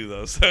pees too,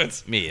 though. So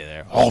it's Me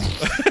either.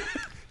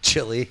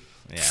 Chili.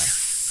 Yeah.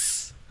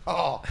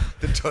 Oh,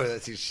 the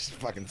toilet seat's just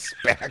fucking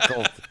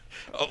spackled.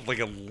 like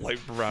a light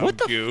brown What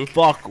the goo.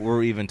 fuck were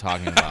we even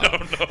talking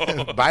about?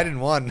 Biden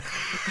won.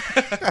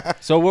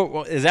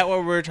 So is that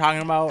what we're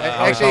talking about?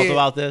 How we Actually- felt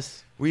about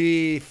this?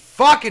 We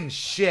fucking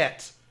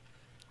shit.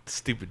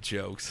 Stupid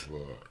jokes.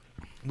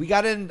 We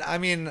got in. I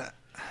mean,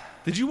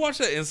 Did you watch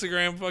that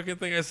Instagram fucking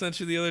thing I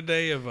sent you the other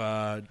day of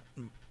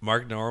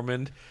Mark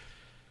Normand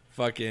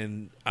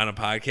fucking on a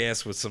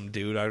podcast with some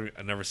dude?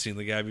 I've never seen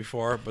the guy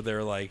before, but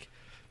they're like,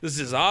 this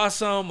is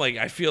awesome.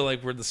 I feel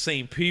like we're the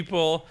same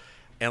people.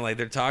 And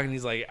they're talking.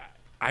 He's like,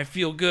 I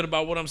feel good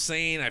about what I'm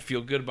saying. I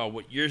feel good about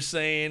what you're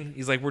saying.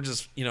 He's like, we're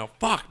just,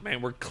 fuck,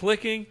 man, we're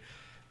clicking.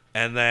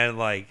 And then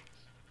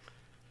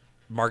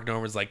Mark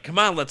Normand's like, come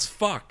on, let's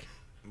fuck.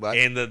 what?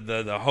 And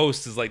the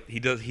host is like, he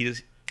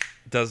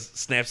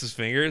snaps his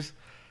fingers,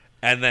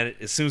 and then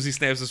as soon as he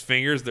snaps his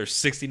fingers, they're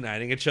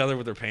 69ing each other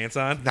with their pants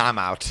on, Nah, I'm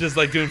out. just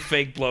doing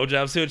fake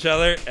blowjobs to each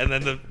other. And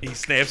then he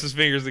snaps his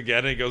fingers again,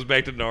 and it goes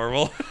back to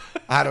normal.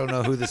 I don't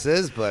know who this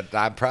is, but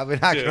I'm probably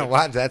not Dude. gonna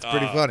watch. That's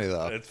pretty funny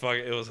though.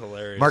 It was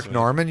hilarious. Mark man.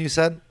 Norman, you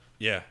said?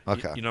 Yeah.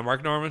 Okay. You know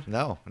Mark Norman?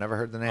 No, never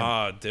heard the name.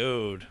 Oh,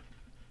 dude.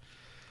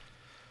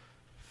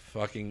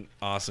 Fucking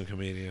awesome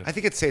comedian. I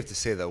think it's safe to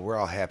say though we're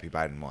all happy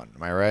Biden won.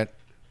 Am I right?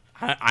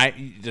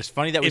 Just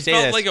funny that we It say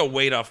felt this. like a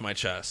weight off my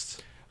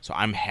chest. So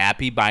I'm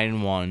happy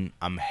Biden won.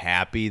 I'm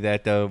happy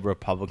that the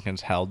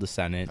Republicans held the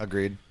Senate.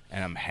 Agreed.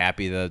 And I'm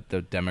happy that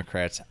the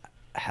Democrats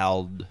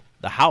held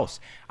the House.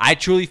 I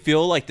truly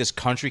feel like this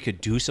country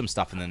could do some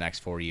stuff in the next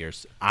 4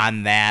 years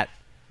on that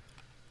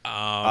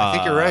I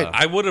think you're right.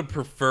 I would have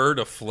preferred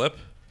a flip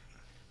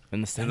in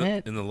the in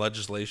Senate. the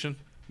legislation.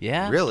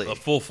 Yeah. Really? A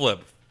full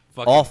flip.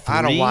 Fucking, All three?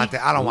 I don't want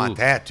that. I don't Ooh. want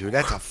that, dude.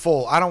 That's a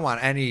full. I don't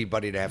want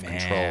anybody to have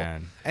control.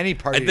 Man. Any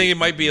party. I think it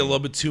might be a little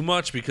bit too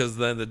much because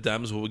then the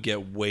Dems will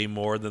get way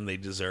more than they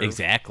deserve.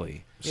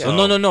 Exactly. Yeah.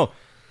 So no.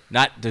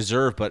 Not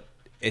deserve, but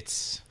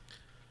it's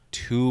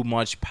too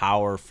much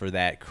power for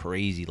that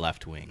crazy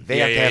left wing. They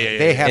Yeah, have to yeah, have. yeah,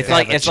 They yeah. have It's to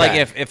like have a it's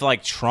like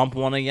check. if Trump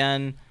won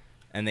again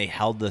and they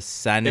held the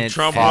Senate If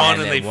Trump and won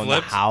and they they won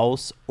flipped? the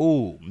House.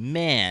 Oh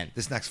man.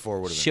 This next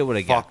four would have Shit been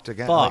would've got fucked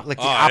again. fucked. Like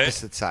the Oh,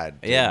 opposite side.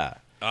 dude. Yeah.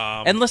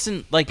 And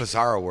listen, like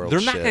Bizarro world they're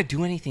not shit. gonna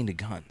do anything to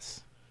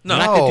guns. No.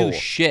 They're not gonna No. do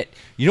shit.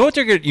 You know what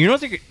they're gonna? You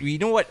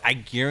know what? I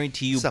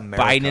guarantee you, It's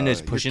America. Biden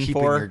is You're pushing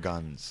keeping for. your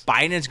guns.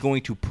 Biden is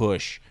going to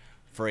push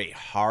for a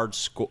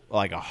hardcore.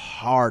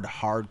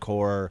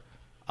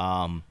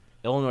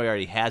 Illinois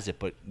already has it,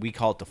 but we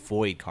call it the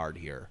FOID card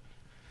here.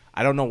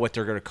 I don't know what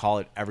they're going to call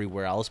it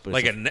everywhere else, but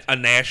Like it's a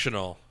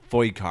national.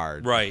 FOID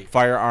card, Right.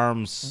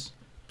 Firearms.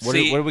 What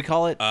See, do we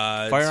call it? It's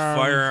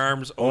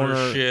firearms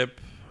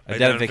ownership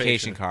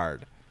identification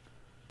card.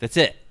 That's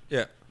it.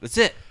 Yeah. That's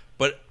it.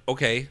 But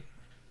okay,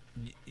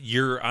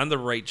 you're on the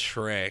right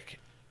track,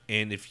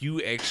 and if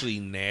you actually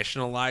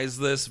nationalize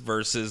this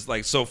versus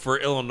so for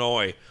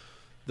Illinois,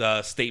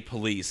 the state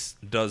police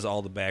does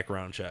all the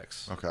background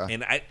checks. Okay.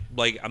 And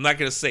I'm not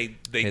gonna say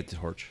Hit the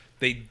torch.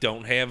 they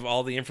don't have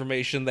all the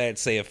information that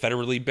say a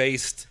federally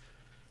based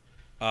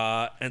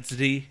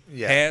entity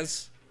Yeah.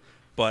 has,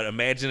 but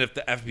imagine if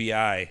the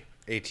FBI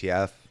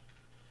ATF.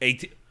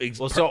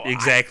 Well, so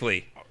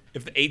exactly.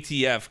 If the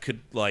ATF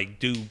could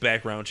do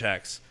background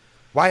checks,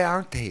 Why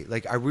aren't they?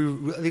 Like, are we?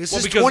 Like, this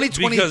is because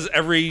 2020. because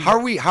how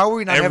are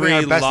we not having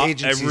our best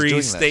agencies every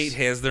doing state this?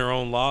 has their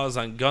own laws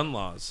on gun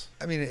laws.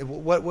 I mean,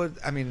 what would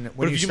I mean?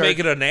 When But if you make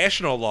it a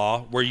national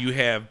law where you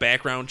have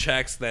background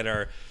checks that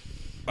are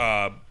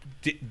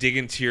dig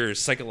into your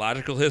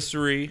psychological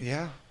history,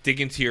 yeah. dig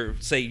into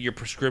your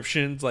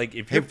prescriptions. Like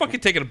if you're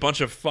fucking taking a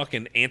bunch of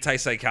fucking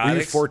antipsychotics. Were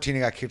you 14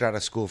 and got kicked out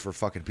of school for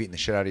fucking beating the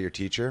shit out of your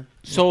teacher?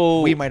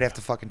 So we might have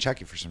to fucking check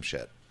you for some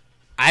shit.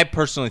 I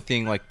personally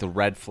think like the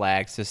red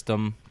flag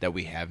system that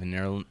we have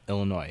in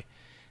Illinois,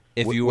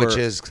 if you were, which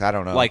is I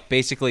don't know, like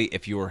basically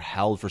if you were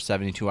held for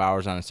 72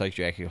 hours on a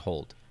psychiatric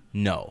hold,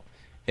 no.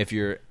 If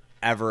you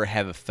ever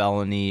have a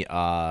felony,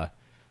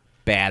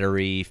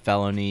 battery,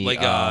 felony,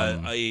 like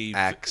a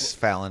X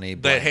felony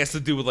that has to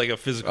do with like a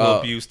physical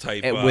abuse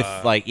type, with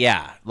like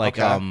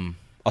okay.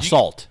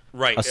 assault,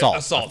 right? Assault,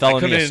 assault, a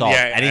felony assault.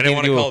 Yeah, I didn't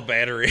want to call it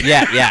battery.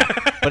 Yeah,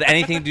 but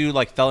anything to do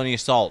like felony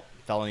assault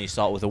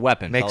with a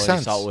weapon, makes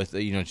felony sense. assault with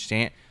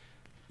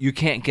you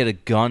can't get a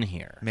gun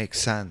here, makes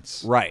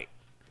sense, right?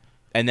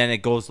 And then it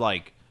goes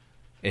like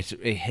it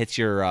hits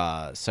your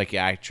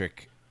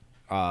psychiatric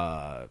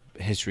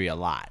history a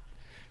lot.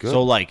 Good.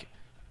 So like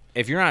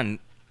if you're on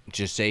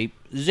just say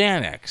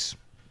Xanax,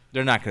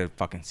 they're not gonna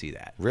fucking see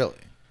that. Really?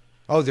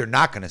 Oh, they're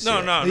not going to see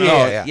it. No.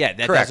 Yeah,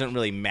 that Correct. doesn't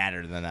really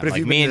matter to them. But if like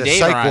you've me been and to the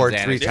Dave are psych on ward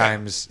Xanax, 3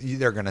 times,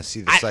 they're going to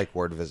see the psych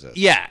ward visit.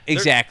 Yeah,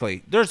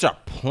 exactly. There's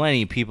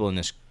plenty of people in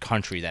this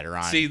country that are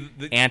on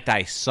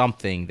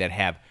anti-something that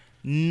have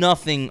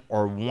nothing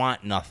or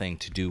want nothing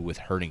to do with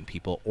hurting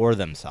people or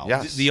themselves.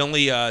 Yes. The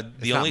only not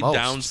most.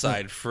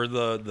 downside for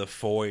the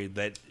FOID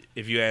that,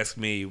 if you ask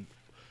me,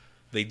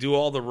 they do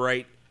all the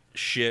right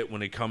shit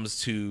when it comes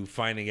to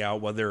finding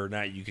out whether or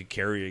not you could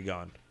carry a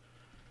gun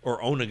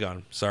or own a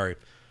gun. Sorry.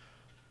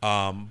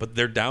 But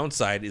their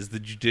downside is the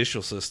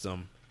judicial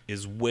system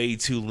is way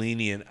too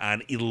lenient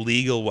on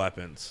illegal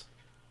weapons.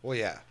 Well,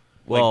 yeah.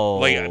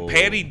 Like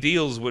Patty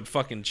deals with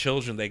fucking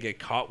children that get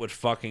caught with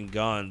fucking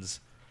guns,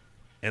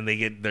 and they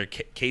get their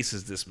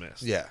cases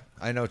dismissed. Yeah,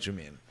 I know what you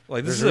mean.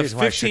 Like this There's is a reason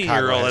why Chicago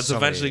 15-year-old has that's so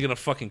eventually many- gonna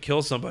fucking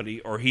kill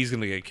somebody, or he's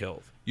gonna get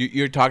killed.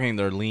 You're talking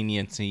their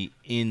leniency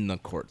in the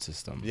court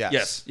system.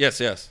 Yes. Yes.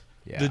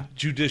 Yeah. The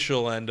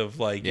judicial end of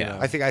like, you Yeah. know,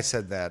 I think I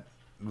said that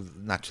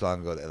not too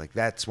long ago. That like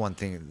that's one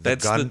thing.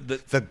 That's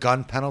the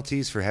gun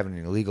penalties for having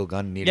an illegal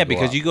gun need Yeah, to go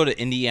because up. you go to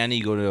Indiana,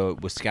 you go to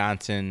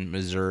Wisconsin,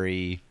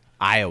 Missouri,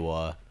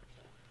 Iowa,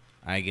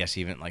 I guess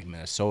even like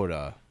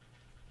Minnesota,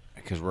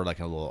 because we're like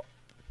a little,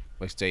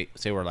 like say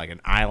we're like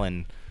an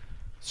island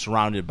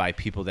surrounded by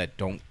people that I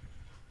don't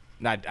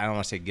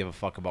want to say give a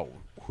fuck about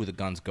who the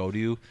guns go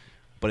to,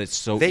 but it's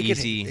so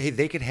easy.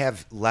 They could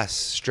have less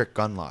strict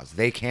gun laws.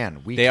 They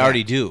can. They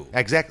already do.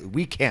 Exactly.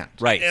 We can't.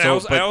 Right.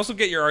 And So, I also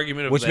get your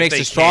argument of which that makes they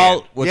the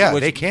straw, can.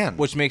 they can.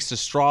 Which makes the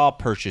straw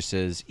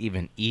purchases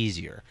even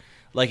easier.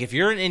 Like if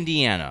you're in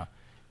Indiana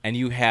and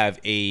you have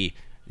a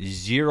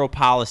zero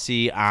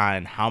policy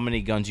on how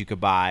many guns you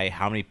could buy,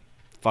 how many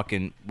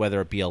fucking,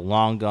 whether it be a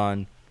long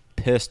gun,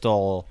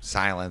 pistol,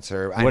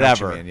 Silencer. I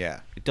whatever. Know what you mean,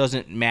 yeah. It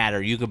doesn't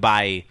matter. You could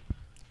buy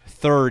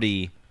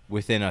 30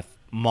 within a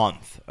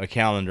month, a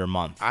calendar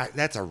month.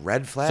 That's a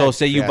red flag. So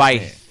say you if buy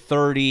ask me.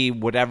 30,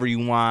 whatever you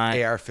want.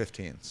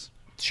 AR-15s.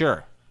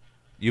 Sure.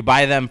 You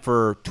buy them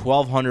for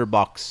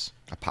 $1,200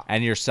 A pop.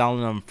 and you're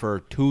selling them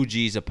for 2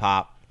 G's a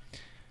pop.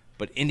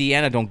 But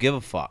Indiana don't give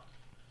a fuck,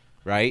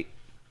 right?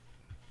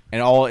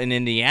 And all in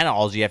Indiana,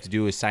 all you have to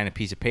do is sign a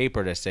piece of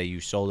paper to say you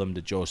sold them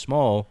to Joe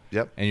Smo.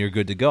 Yep. And you're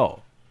good to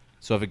go.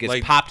 So if it gets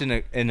Like- popped in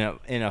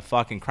a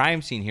fucking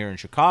crime scene here in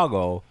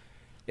Chicago,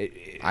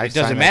 it I'd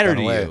doesn't sign that matter gun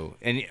to away.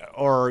 you.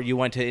 Or you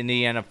went to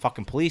Indiana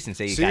fucking police and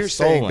say you So got you're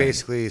stolen. saying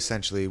basically,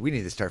 essentially, we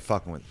need to start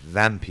fucking with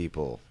them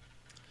people,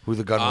 who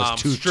the gun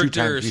was two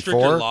times stricter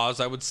before. laws,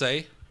 I would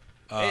say.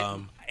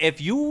 If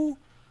you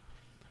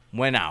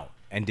went out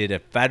and did a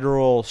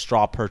federal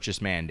straw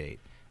purchase mandate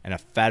and a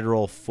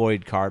federal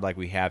FOID card like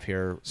we have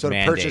here, So to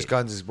mandate. purchase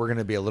guns, we're going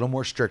to be a little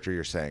more stricter.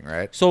 You're saying,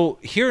 right? So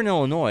here in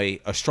Illinois,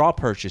 a straw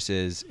purchase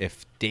is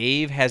if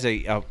Dave has a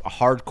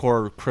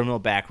hardcore criminal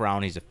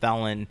background, he's a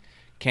felon,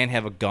 can't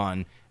have a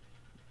gun.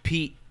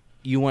 Pete,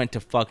 you went to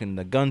fucking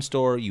the gun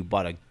store, you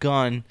bought a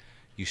gun,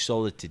 you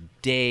sold it to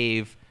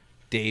Dave.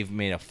 Dave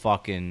made a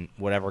fucking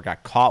whatever,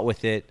 got caught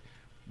with it.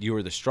 You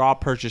were the straw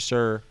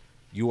purchaser.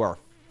 You are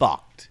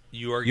fucked.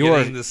 You are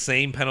getting the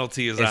same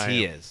penalty as I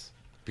he am. is.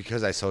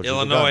 Because I sold you the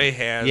Illinois gun.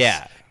 has,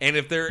 Yeah. And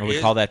if there And we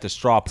is- call that the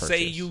straw purchase.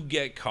 say you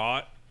get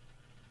caught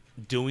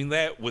doing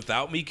that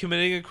without me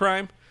committing a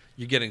crime,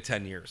 you're getting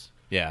 10 years.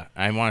 Yeah,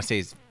 I want to say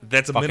it's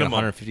That's a fucking minimum.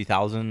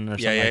 150,000 or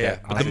something Yeah, like yeah.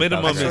 that. But the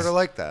minimum I is sort of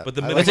like that. But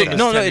the I minimum like It's that. a,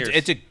 no, 10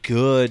 it's a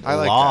good I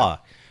like law.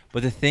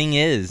 But the thing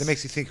is, That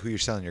makes you think who you're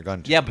selling your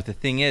gun to. yeah, but the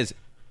thing is,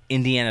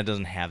 Indiana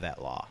doesn't have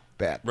that law.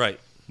 Bad. right.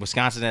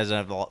 Wisconsin doesn't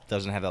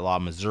have that law.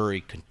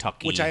 Missouri,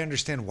 Kentucky. Which I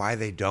understand why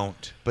they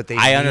don't, but they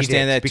I need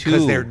understand it that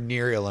because too. they're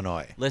near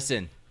Illinois.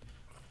 Listen,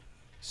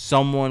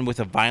 someone with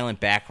a violent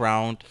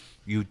background,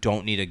 you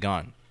don't need a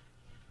gun.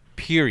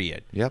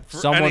 Period. Yep. For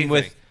Someone anything.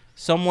 with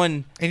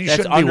someone And you that's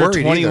shouldn't be under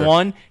worried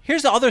 21.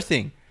 Here's the other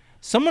thing: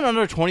 someone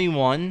under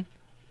 21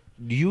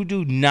 You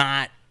do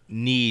not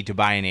need to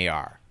buy an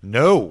AR.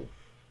 No.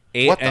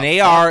 What the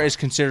An AR is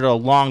considered a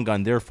long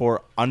gun.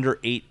 Therefore, under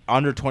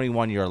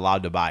 21, you're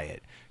allowed to buy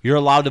it. You're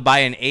allowed to buy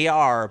an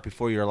AR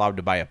before you're allowed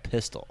to buy a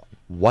pistol.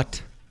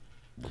 What?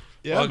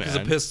 Yeah, because a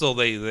pistol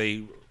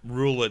they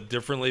rule it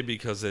differently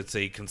because it's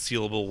a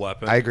concealable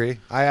weapon. I agree.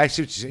 I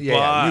see what you you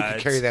can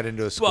carry that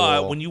into a school.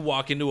 But when you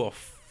walk into a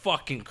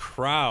fucking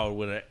crowd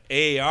with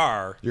an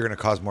AR, you're going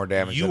to cause more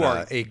damage You than are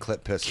an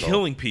 8-clip pistol.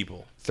 killing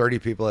people. 30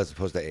 people as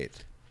opposed to 8.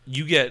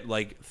 You get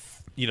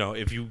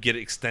if you get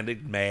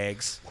extended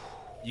mags,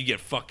 you get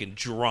fucking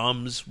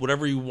drums,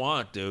 whatever you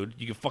want, dude.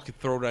 You can fucking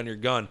throw it on your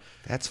gun.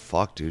 That's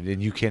fucked, dude.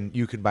 And you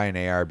can buy an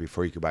AR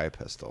before you can buy a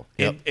pistol.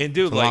 And dude,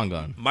 It's a long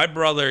gun. my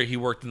brother, he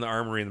worked in the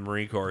armory in the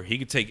Marine Corps. He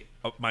could take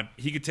my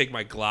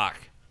Glock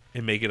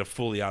and make it a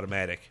fully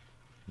automatic,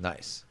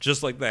 Nice.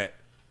 just like that.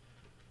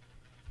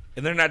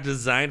 And they're not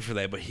designed for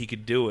that, but he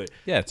could do it.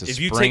 Yeah, it's a if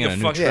you spring take and a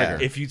new fucking trigger.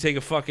 if you take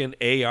a fucking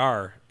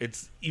AR,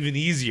 it's even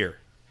easier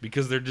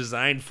because they're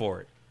designed for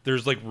it.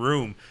 There's like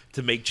room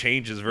to make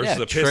changes versus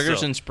a pistol.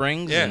 triggers and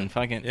springs Yeah. and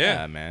fucking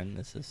Yeah. man.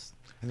 This is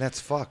And that's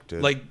fucked,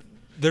 dude. Like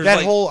there's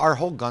that like, our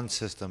whole gun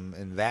system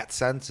in that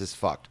sense is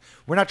fucked.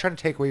 We're not trying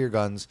to take away your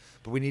guns,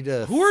 but we need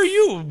to. who are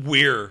you?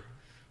 We're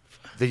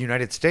The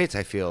United States,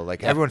 I feel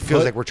like everyone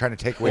feels like we're trying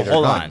to take away their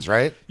hold guns, on.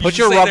 right? put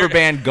should your say rubber they're-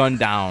 band gun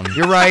down.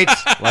 You're right.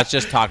 Let's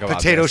just talk about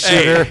Potato this.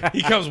 shooter. Hey,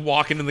 he comes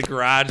walking in the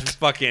garage,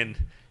 fucking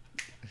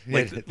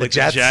like The the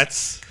Jets.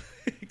 Jets.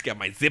 Got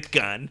my zip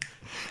gun.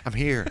 I'm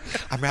here.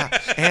 I'm out,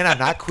 and I'm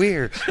not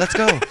queer. Let's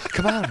go.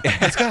 Come on.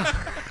 Let's go.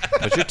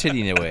 Put your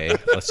titty away.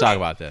 Let's talk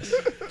about this.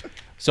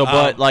 So,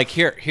 but like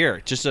here,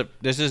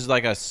 this is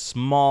like a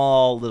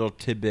small little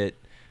tidbit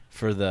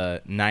for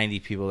the 90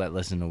 people that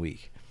listen a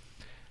week.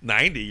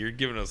 90. You're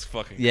giving us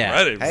fucking Yeah.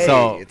 credit. Hey,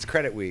 So- it's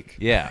credit week.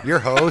 Yeah. Your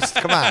host.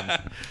 Come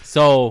on.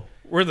 So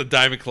We're in the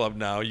Diamond Club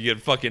now. You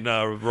get fucking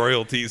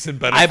royalties and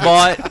I benefits.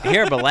 bought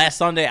here, but last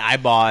Sunday I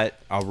bought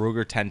a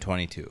Ruger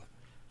 1022.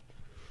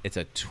 It's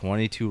a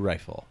 22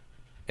 rifle.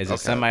 Is it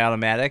Okay.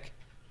 semi-automatic?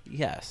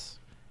 Yes.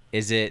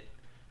 Is it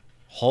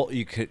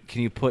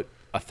can you put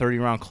a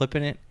 30-round clip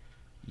in it?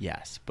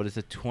 Yes, but it's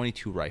a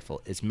 22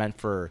 rifle. It's meant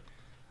for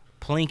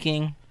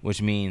plinking,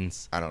 which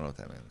means I don't know what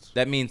that means.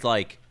 that means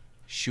like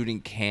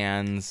shooting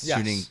cans, Yes.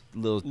 shooting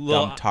little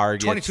Little- dumb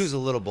targets. 22 is a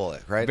little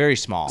bullet, right? very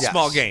small. Yes.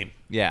 Small game.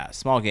 Yeah,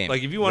 small game.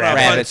 Like if you want to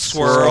Rabbit, hunt Rabbit,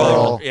 squirrel.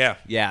 squirrel. Yeah.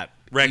 yeah,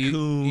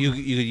 Raccoon. You could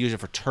use it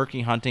for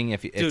turkey hunting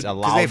if it's Dude, 'cause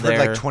allowed Because they've heard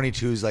there. like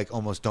 22s like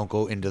almost don't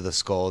go into the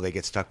skull. They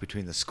get stuck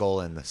between the skull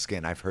and the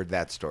skin. I've heard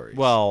that story.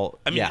 Well,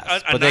 I mean,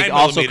 yes, a but they 9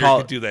 also millimeter call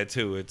could do that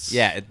too. It's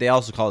yeah, they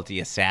also call it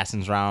the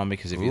assassin's round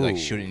because if you like Ooh.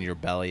 shoot it in your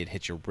belly, it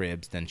hits your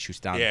ribs, then shoots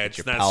down, yeah, hits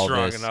it's your not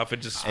pelvis. strong enough. It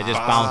just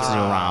bounces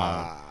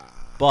around.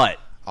 But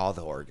all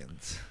the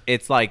organs.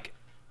 it's like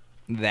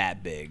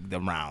that big, the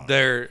round.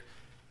 they're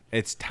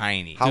It's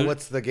tiny.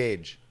 What's the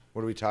gauge?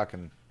 What are we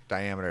talking?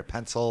 Diameter?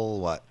 Pencil?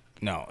 What?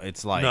 No,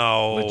 it's like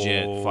No,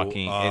 legit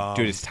fucking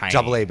dude. It's tiny.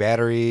 Double A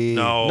battery?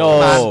 no. No,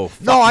 Come on.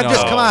 fuck No, I'm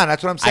just no. come on.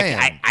 That's what I'm saying.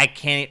 I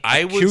can't.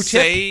 I would Q-tip?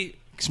 say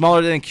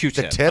smaller than a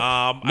Q-tip. the tip. No,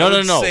 I no,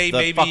 would no. Say The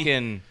maybe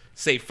fucking.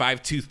 say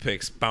 5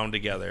 toothpicks bound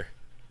together.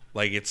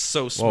 Like it's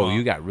so small. Whoa,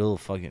 you got real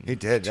fucking. He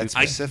did. That's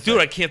specific.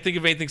 Dude, I can't think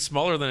of anything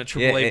smaller than a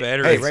AAA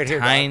battery. Hey, it's right here,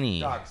 dog. tiny.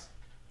 Dogs.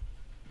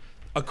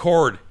 A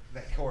cord.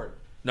 That cord.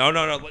 No,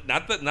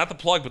 not the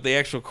plug, but the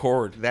actual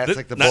cord. That's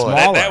like the not- bullet.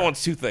 that Smaller.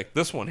 one's too thick.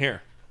 This one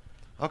here,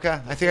 Okay,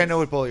 I think I know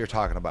what bullet you're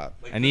talking about.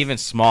 And even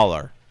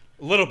smaller.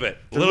 a little bit,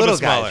 a They're little little bit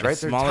smaller. guys, right?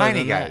 They're Smaller tiny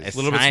than that. guys. It's A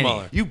little bit tiny.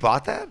 smaller. You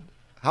bought that?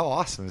 How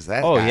awesome is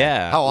that? Oh guy?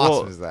 yeah. How Well-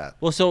 awesome is that?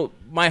 Well, so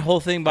my whole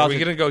thing Are about we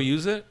gonna go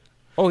use it?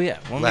 oh yeah,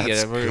 when we get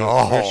Let's it, we're go.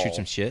 gonna shoot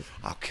some shit.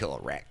 I'll kill a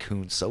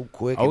raccoon so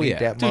quick. Oh, and eat yeah.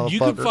 that Dude, you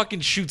could motherfucker. fucking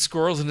shoot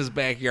squirrels in his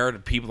backyard,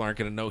 and people aren't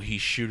gonna know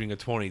he's shooting a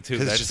 22.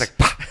 'Cause That's it's just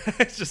like, pop.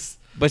 it's just.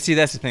 But see,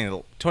 that's the thing.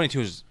 The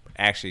 22 is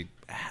actually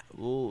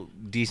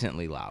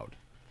decently loud,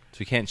 so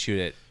you can't shoot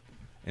it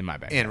in my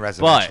backyard. in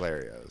residential But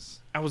areas.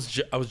 I was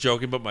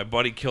joking, but my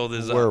buddy killed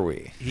his. Were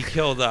we? He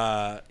killed.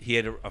 He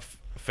had a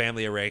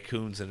family of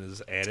raccoons in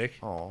his attic,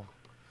 Oh,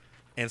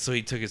 and so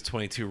he took his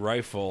 22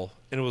 rifle,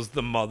 and it was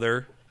the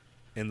mother,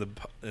 and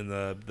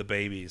the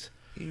babies.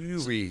 you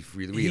He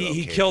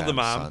relocate killed the them,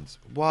 mom. sons.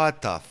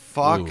 What the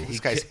fuck? Ooh. This He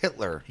guy's ki-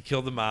 Hitler. He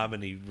killed the mom,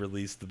 and he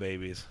released the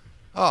babies.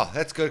 Oh,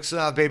 that's good. So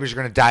now the babies are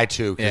gonna die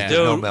too because Yeah. there's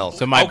no Dude, milk.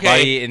 So my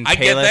buddy in I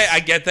get Payless- that. I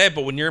get that.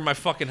 But when you're in my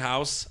fucking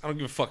house, I don't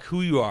give a fuck who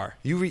you are.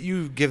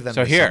 you give them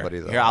so to here, somebody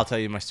though. I'll tell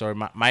you my story.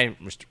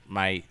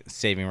 My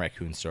saving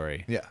raccoon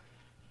story. yeah.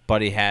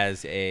 Buddy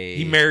has a.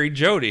 He married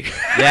Jody.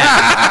 Yeah.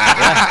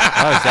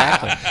 Oh,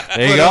 exactly.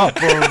 There you go.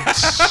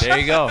 There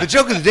you go. The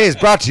joke of the day is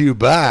brought to you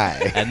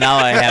by. And now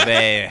I have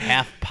a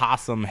half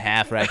possum,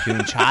 half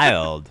raccoon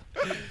child.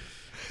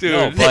 Dude,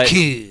 No, but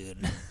Coon.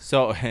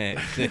 so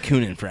the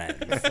Coon and Friends.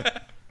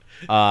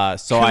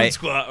 So Coon I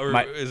Squad, or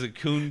my- is it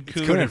Coon?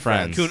 Coon and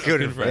Friends. Coon, Coon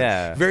and and Friends.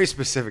 Yeah. Very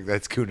specific.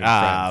 That's Coon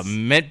and Friends.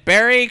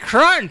 Midberry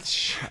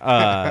Crunch.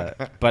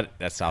 But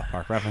that's South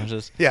Park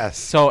references. Yes.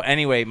 So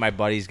anyway, my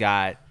buddy's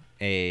got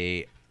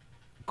a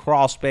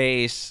crawl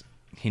space.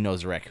 He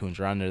knows the raccoons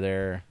are under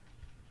there.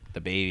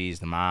 the babies,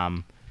 the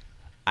mom.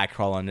 I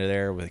crawl under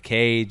there with a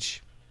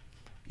cage.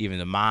 Even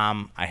the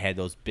mom, I had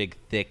those big,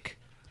 thick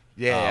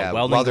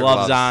welding welder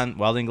gloves on.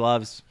 Welding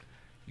gloves.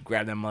 You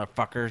grab them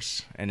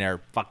motherfuckers, and they're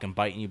fucking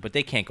biting you, but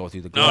they can't go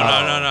through the glove.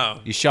 No.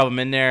 You shove them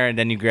in there, and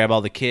then you grab all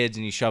the kids,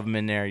 and you shove them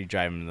in there. You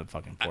drive them to the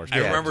fucking forest. I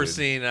remember dude.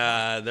 seeing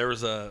there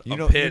was a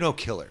pit.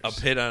 Killers. A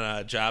pit on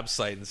a job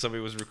site, and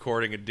somebody was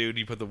recording a dude.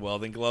 He put the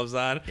welding gloves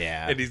on,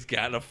 and he's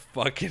got a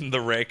fucking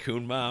the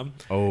raccoon mom.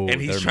 Oh, and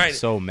he's they're trying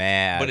so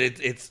mad. but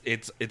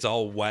it's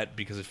all wet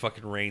because it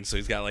fucking rained. So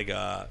he's got like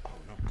a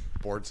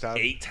board stop.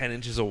 8-10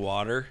 inches of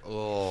water.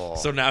 Oh.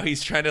 So now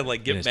he's trying to like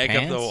In get his back up the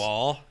pants?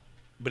 wall.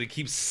 But he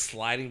keeps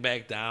sliding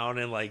back down,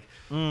 and like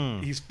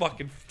he's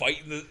fucking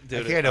fighting the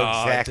dude. I think I know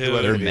exactly dude.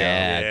 what They're it is.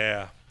 mad.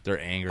 Yeah. They're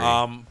angry.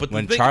 But the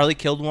when thing- Charlie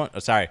killed one,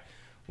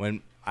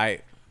 when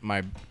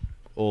my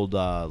old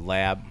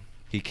lab,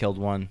 he killed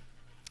one,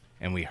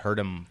 and we heard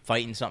him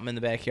fighting something in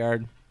the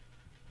backyard,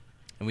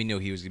 and we knew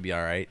he was gonna be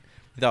all right.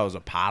 We thought it was a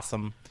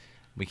possum.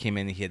 We came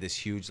in, and he had this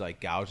huge like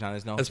gouge on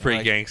his nose. That's And we're pretty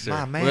like, gangster.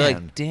 My man. We're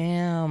like,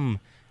 damn.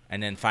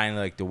 And then finally,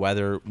 like the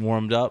weather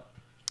warmed up.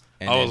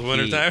 And Oh, it was then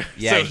wintertime?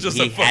 Yeah, so it was just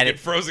he a had fucking it.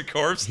 frozen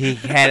corpse? He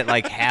had it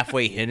like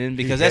halfway hidden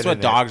because He that's what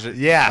hidden it. dogs are.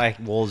 Yeah. like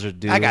wolves are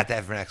do. I got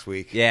that for next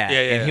week. Yeah,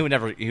 Yeah, yeah, and he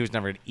yeah. was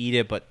never gonna eat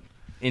it, but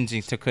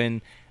instinct took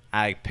in.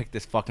 I picked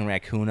this fucking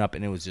raccoon up,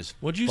 and it was just.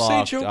 Would you say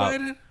fucked Joe up.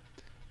 Biden?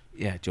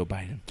 Yeah, Joe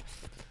Biden.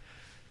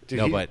 Dude,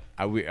 No, he- but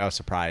I was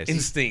surprised.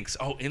 Instincts.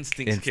 Oh,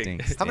 instincts.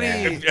 Instincts. How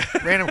many Yeah.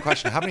 random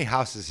question? How many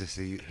houses has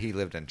he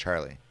lived in,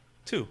 Charlie?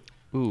 2.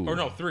 Ooh, Or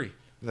no, 3.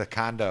 The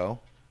condo.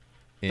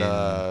 in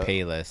the-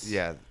 Payless.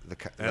 Yeah.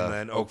 And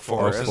then Oak Oak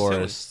Forest.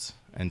 Forest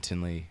and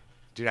Tinley.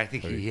 Dude, I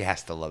think he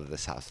has to love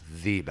this house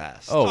the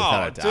best. Oh, Oh,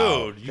 without a doubt.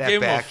 dude. You That gave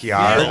him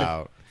backyard. a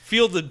Out.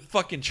 fielded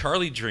fucking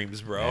Charlie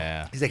dreams, bro.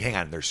 Yeah. He's like, hang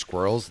on, there's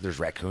squirrels, there's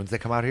raccoons that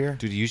come out here?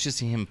 Dude, you should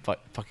see him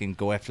fucking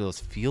go after those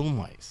field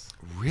mice.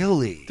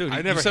 Really? Dude, I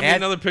you never sent me had-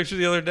 another picture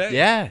the other day.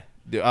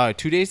 Yeah.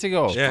 2 days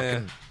ago.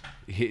 Yeah,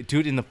 yeah.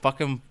 Dude, in the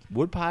fucking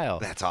wood pile.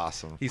 That's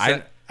awesome. He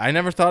said, I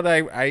never thought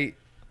I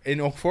in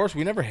Oak Forest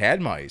we never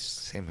had mice.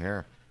 Same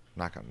here.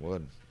 Knock on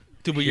wood.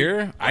 dude, but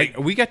you're, Here,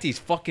 we got these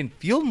fucking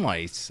field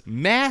mice,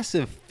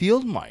 massive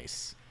field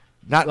mice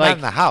Not Like-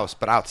 in the house,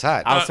 but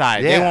outside.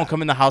 outside. yeah. They won't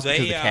come in the house because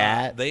of they, the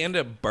cat. they end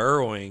up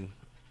burrowing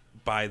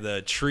by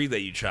the tree that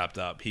you chopped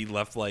up. He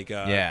left like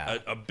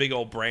a big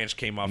old branch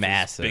came off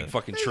Massive. his big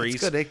fucking Hey, trees.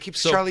 it's good. It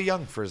keeps So- Charlie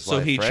young for his So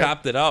life, he right?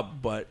 chopped it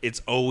up, but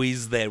it's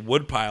always that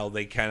wood pile.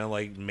 They kind of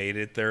like made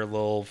it their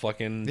little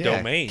fucking Yeah,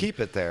 domain. keep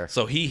it there.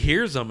 So he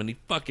hears them and he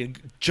fucking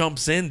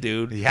jumps in,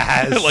 dude.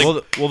 Yes. like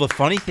well, the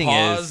funny thing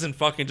pause is and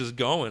fucking just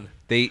going.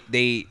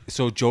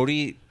 so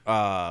Jody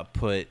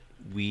put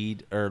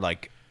weed or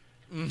like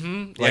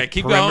Yeah,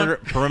 keep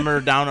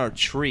perimeter down a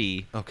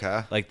tree.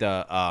 Okay. Like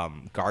the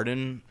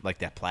garden, like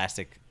that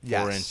plastic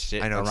Yes, 4-inch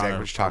shit I know around, exactly what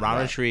you're talking around a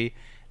about. tree,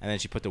 and then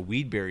she put the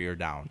weed barrier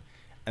down,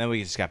 and then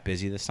we just got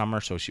busy this summer,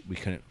 so we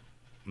couldn't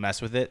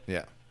mess with it.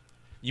 Yeah.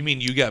 You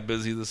mean you got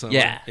busy this summer?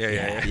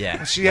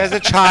 yeah. She has a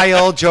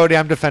child. Jody,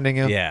 I'm defending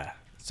you. Yeah.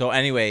 So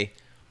anyway,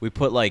 we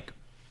put like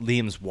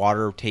Liam's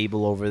water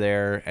table over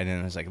there, and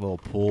then there's like a little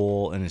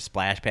pool and a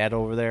splash pad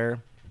over there.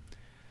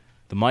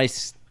 The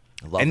mice,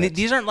 Love and it.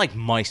 these aren't like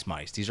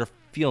mice. These are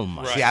field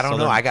mice. Right. See, I don't So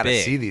know. they're I got to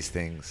big. see these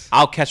things.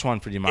 I'll catch one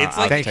for you tomorrow. It's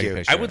I'll like- Thank take a you.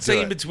 picture. I would say Do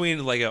in it.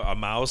 between like a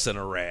mouse and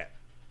a rat,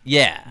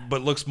 yeah.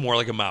 but looks more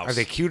like a mouse. Are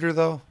they cuter,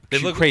 though? They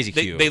look crazy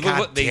they, cute? They look God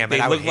like they, damn it, they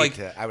I would look hate like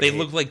to- I would they hate-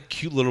 look like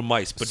cute little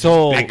mice, but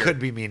So- just I bigger. could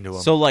be mean to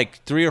him. So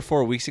like 3 or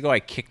 4 weeks ago, I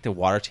kicked the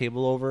water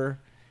table over,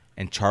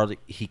 and Charlie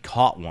he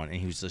caught one, and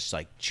he was just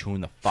like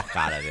chewing the fuck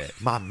out of it.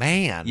 My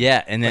man.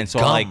 Yeah, and then Like so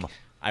gum.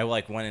 I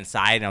like went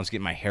inside and I was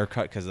getting my hair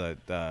cut because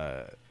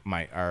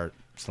our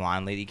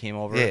salon lady came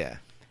over. Yeah.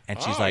 and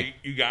she's Oh, like,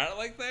 you got it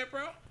like that,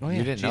 bro? oh,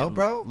 You didn't know,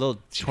 bro? Little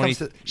She 20,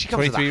 comes to- she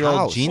comes to the 23-year-old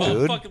house, Gina. Well,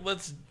 dude. fuck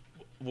it,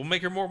 we'll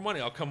make her more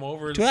money. I'll come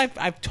over. Dude,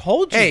 I've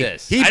told you Hey,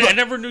 this. he- I bu-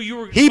 never knew you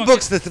were. He fucking-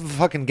 books the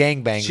fucking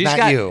gangbangs, She's not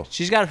got you.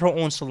 she's got her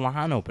own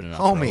salon opening up.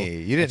 Homie, bro.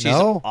 you didn't And she's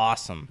know?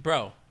 Awesome.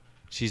 bro.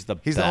 She's the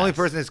He's best. the only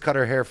person that's cut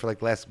her hair for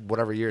like last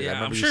whatever years. I Yeah,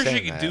 remember I'm you sure she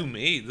saying could that. do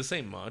me. This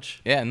ain't much.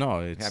 Yeah,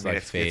 no, it's I mean, like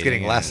it's fading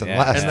getting less and yeah.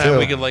 less, And then too.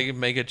 we could like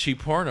make a cheap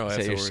porno Is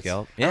that your afterwards.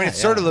 scalp? I mean, Yeah, it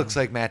sort of yeah. looks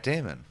like Matt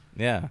Damon.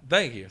 Yeah,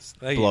 Thank you.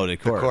 Thank you. bloated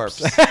The corpse.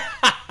 corpse.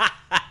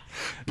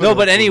 No,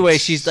 but anyway,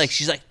 she's like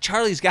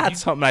Charlie's got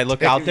something. I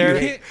look out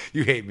there.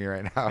 You hate me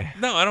right now.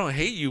 No, I don't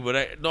hate you, but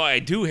I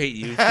do hate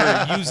you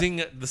for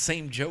using the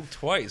same joke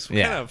twice. What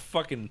Yeah. kind of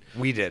fucking?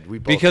 We did. We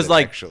both Because did,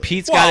 like actually.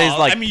 Pete's got his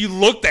like I mean, you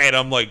looked at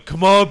him like,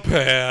 "Come on,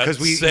 Pat,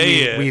 because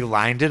say we it."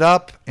 lined it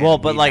up. and well,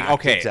 but we like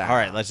knocked okay, it down. all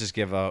right. Let's just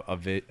give a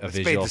spade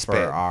visual to for spade.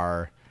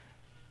 our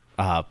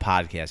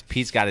podcast.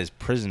 Pete's got his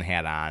prison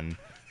hat on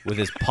with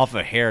his puff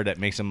of hair that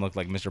makes him look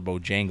like Mr.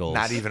 Bojangles.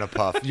 Not even a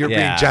puff. You're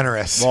Yeah. being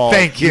generous. Well,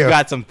 Thank you.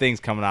 got some things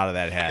coming out of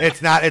that hat.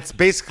 It's not. It's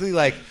basically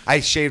like I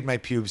shaved my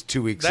pubes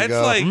 2 weeks That's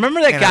ago. like- Remember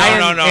that and guy?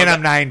 I'm- and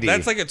I'm 90.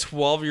 That's like a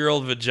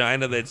 12-year-old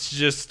vagina that's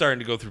just starting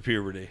to go through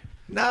puberty.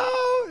 no,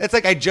 it's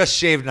like I just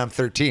shaved and I'm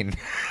 13.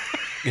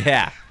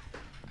 Yeah.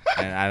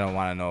 And I don't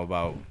want to know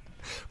about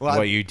Well,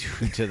 what you do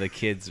to the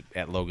kids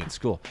at Logan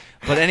School.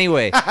 But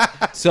anyway,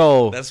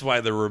 so That's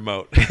why they're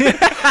remote.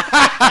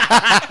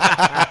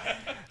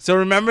 so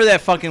remember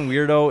that fucking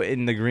weirdo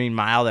in the Green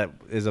Mile that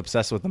is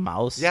obsessed with the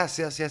mouse? Yes.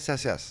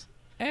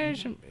 Hey,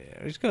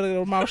 he's going to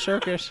go to Mouse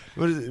Circus.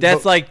 What is it?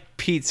 That's like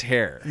Pete's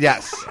hair.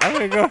 Yes. I'm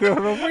going to go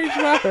to Pete's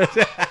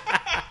Mouse.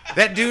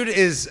 That dude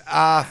is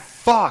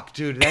fuck,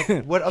 dude.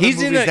 What other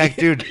He's in movies a- that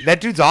dude? That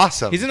dude's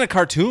awesome. He's in a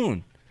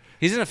cartoon.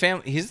 He's in a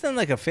family. He's in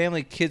like a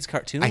family kids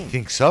cartoon. I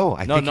think so.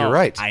 I think you're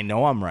right. I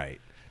know I'm right.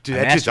 Dude, I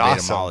that dude's masturbate him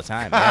awesome. all the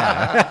time.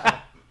 Yeah.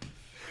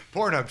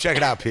 Pornhub, check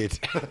it out, Pete.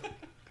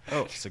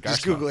 Oh, cigar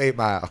Just smoke. Google 8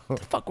 Mile. What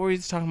the fuck were we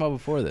talking about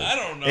before this? I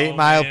don't know. 8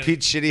 Mile, man. Pete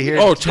Shitty hair.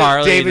 Oh,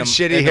 Charlie David and the,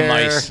 Shitty and the hair.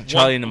 mice.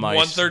 Charlie and the mice.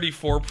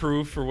 134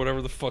 proof or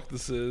whatever the fuck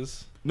this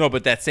is. No,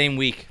 but that same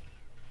week,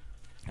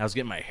 I was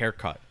getting my hair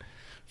cut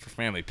for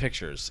family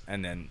pictures,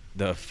 and then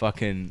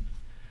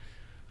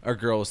our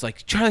girl was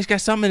like, Charlie's got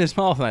something in his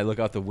mouth, and I look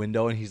out the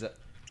window, and he's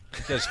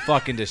just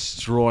fucking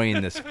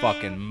destroying this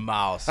fucking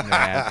mouse,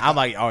 man. I'm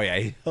like, oh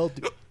yeah, he'll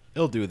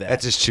do that.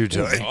 That's his chew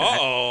toy.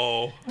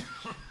 Uh-oh.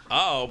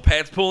 Uh-oh.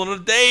 Pat's pulling a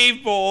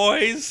Dave,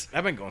 boys.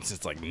 I've been going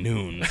since like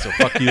noon, so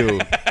fuck you.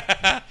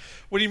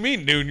 What do you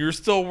mean, noon? You're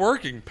still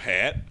working,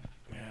 Pat.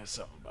 Yeah,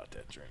 something about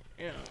that drink.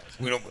 Yeah.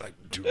 We don't like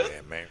do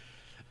that, man.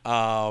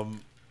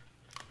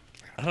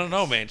 I don't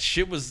know, man.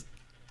 Shit was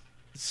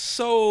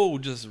so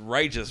just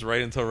righteous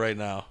right until right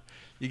now.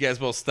 You guys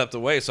both stepped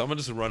away, so I'm gonna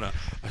just run a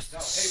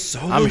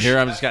solo I'm here.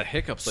 I'm just got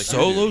hiccups. Like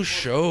solo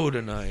show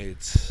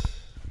tonight.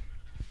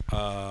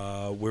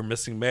 We're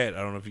missing Matt.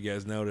 I don't know if you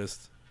guys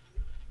noticed.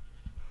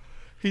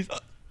 He's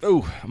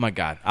oh my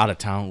god, out of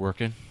town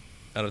working,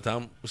 out of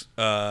town.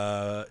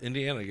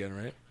 Indiana again,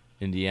 right?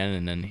 Indiana,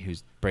 and then he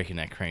was breaking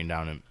that crane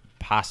down and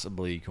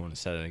possibly going to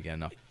set it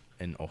again up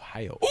in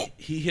Ohio.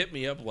 He hit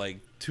me up like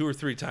 2 or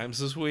 3 times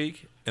this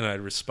week, and I'd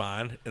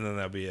respond, and then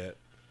that'd be it.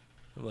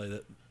 I'm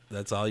like,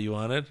 that's all you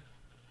wanted?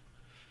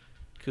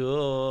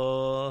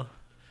 Cool.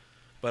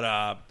 But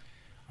I'm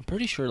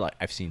pretty sure like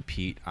I've seen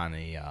Pete on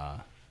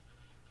a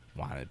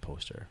wanted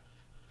poster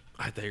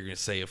I thought you were gonna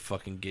say a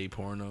fucking gay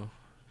porno.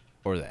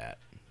 or that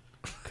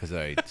because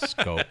I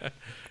scope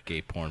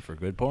gay porn for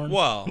good porn.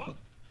 Well,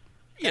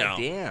 you know,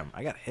 damn,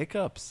 I got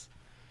hiccups.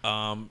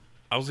 I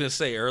was gonna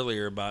say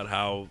earlier about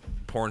how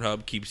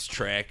Pornhub keeps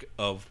track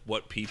of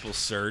what people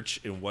search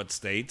in what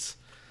states,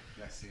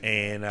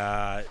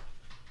 and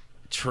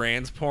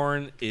trans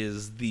porn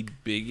is the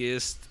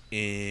biggest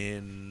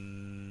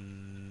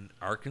in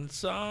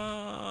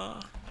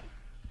Arkansas.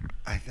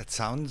 That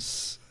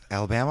sounds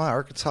Alabama,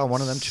 Arkansas,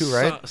 one of them too,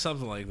 right?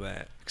 Something like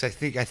that. Because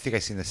I think I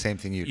seen the same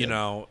thing you did. You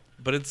know,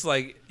 but it's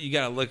like you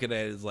gotta look at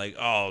it as like,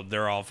 oh,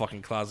 they're all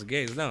fucking closet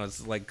gays. No,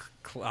 it's like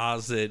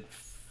closet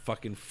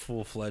fucking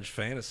full-fledged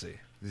fantasy.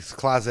 This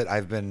closet,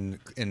 I've been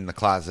in the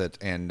closet,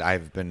 and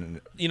I've been.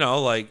 You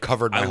know, like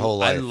Covered my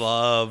whole I life.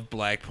 love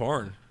black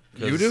porn.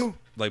 'Cause, You do?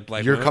 Like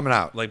black. You're women, coming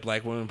out. like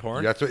black women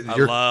porn. That's what- I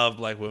you're- love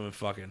black women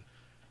fucking.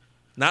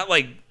 Not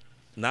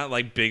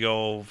like big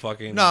old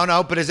fucking.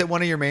 No, but is it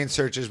one of your main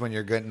searches when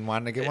you're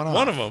wanting to get one off?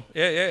 One of them.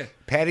 Yeah.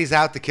 Patty's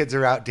out, the kids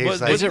are out. Dave's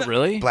But- like, Is it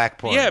really? black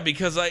porn? Yeah,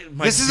 because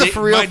This is a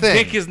for real my thing.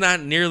 dick is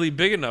not nearly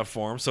big enough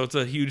for him, so it's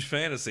a huge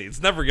fantasy.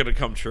 It's never gonna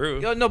come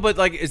true. No, but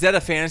like, is that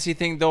a fantasy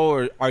thing though,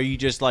 or are you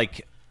just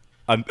like,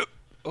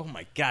 oh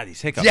my god,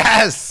 these hiccups?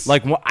 Yes.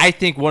 Like, I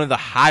think one of the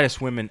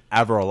hottest women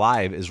ever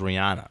alive is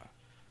Rihanna.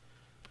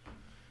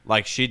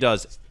 Like she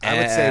does. I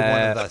would say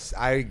one of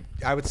the.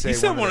 I would say You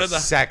said one of the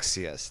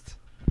sexiest.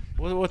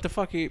 What the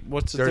fuck?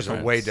 What's the There's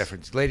difference? a way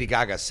difference. Lady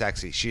Gaga's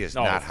sexy. She is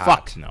No, not hot.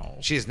 fuck no.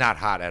 She is not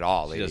hot at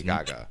all. She Lady does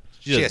Gaga.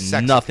 she does has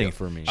sex nothing appeal.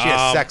 for me. She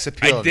has sex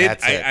appeal. I did. And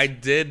that's it. I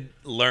did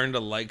learn to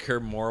like her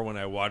more when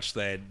I watched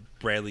that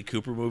Bradley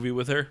Cooper movie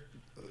with her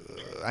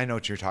I know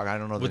what you're talking. I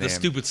don't know with the the name.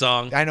 stupid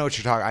song. I know what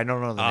you're talking. I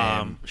don't know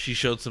the name. She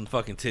showed some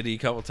fucking titty a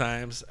couple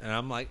times, and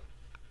I'm like,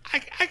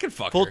 I could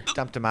fuck Full- her.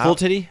 Dumped him out. Full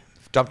titty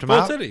Dumped him full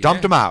out. titty,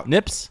 Dumped yeah. him out.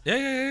 nips.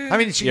 Yeah. I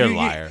mean, You're a you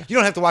liar. You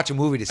don't have to watch a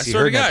movie to I see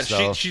swear her to God, nips,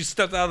 though. she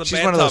stepped out of the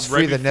She's one of those bathtub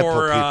right free the nipple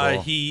before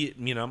people. he,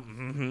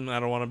 I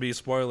don't want to be a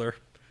spoiler.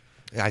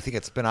 I think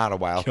it's been out a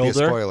while. Killed Be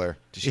a her? spoiler.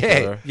 Did she Yeah.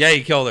 kill her? Yeah,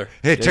 he killed her.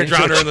 Hey, He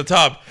drowned her in the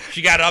tub.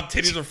 She got up,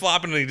 titties were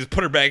flopping, and he just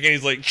put her back in.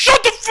 He's like,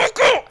 "Shut the fuck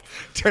up!"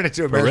 Turn it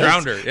to American.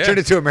 Drowned her, yeah. Turn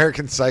it to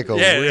American Psycho.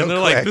 Yeah, real and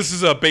they're quick. like, "This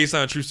is based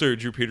on a true story, of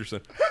Drew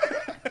Peterson."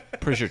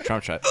 Pretty sure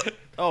Trump shot.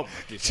 Oh,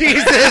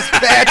 Jesus,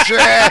 Patrick.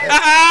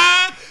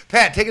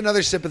 Pat, take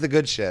another sip of the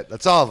good shit.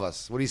 That's all of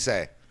us. What do you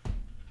say?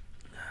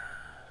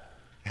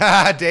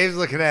 Dave's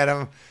looking at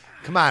him.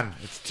 Come on,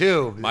 it's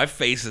 2. My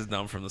face is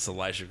numb from this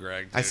Elijah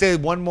Gregg. I dude. say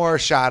one more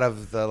shot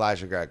of the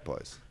Elijah Gregg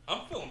boys.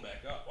 I'm filling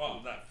back up. Well,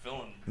 I'm not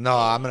filling. No,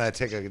 I'm gonna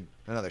take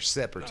another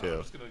sip or No, I'm two.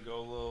 just gonna go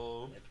a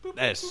little.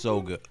 that is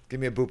so good. Give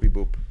me a boopy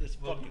boop.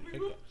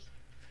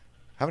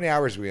 How many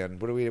hours are we in?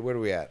 Where are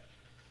we at?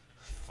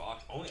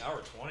 Fuck, only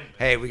hour 20. Man.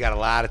 Hey, we got a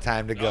lot of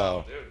time to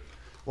go. Oh, dude.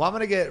 Well, I'm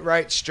gonna get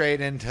right straight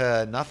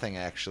into nothing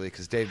actually,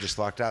 because Dave just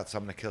walked out, so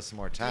I'm gonna kill some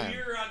more Do time.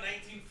 your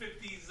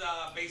 1950s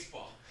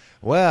baseball.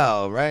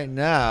 Well, right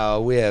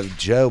now we have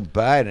Joe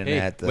Biden Hey,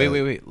 at the.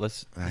 wait.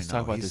 Let's I talk know,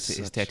 about he's this.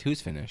 His such-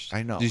 tattoo's finished.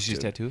 I know. Did you see his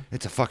dude. tattoo?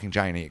 It's a fucking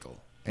giant eagle,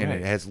 and Right.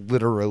 it has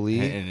literally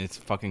And it's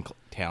fucking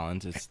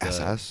talent. It's the,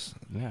 SS.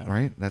 Yeah.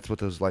 Right. That's what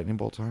those lightning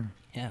bolts are.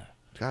 Yeah.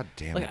 God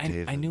damn Like it,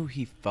 Dave. I knew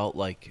he felt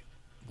like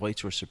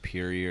whites were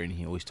superior, and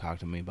he always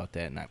talked to me about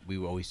that. And we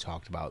always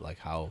talked about like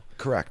how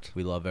Correct.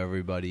 we love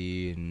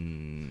everybody,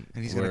 and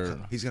And we're-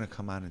 he's gonna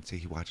come on and say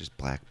he watches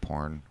black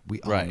porn.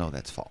 We all Right. know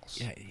that's false.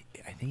 Yeah,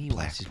 I think he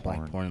Black watches porn.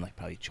 black porn and like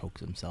probably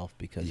chokes himself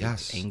because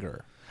Yes. of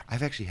anger.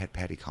 I've actually had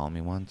Patty call me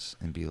once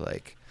and be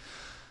like,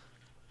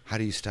 "How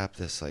do you stop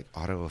this like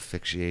auto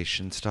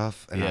asphyxiation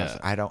stuff?" And Yeah.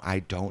 I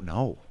don't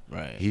know.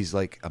 Right. He's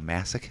like a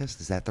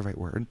masochist. Is that the right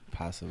word?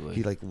 Possibly.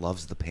 He like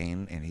loves the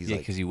pain, and he's yeah,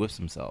 like, because he whips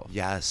himself.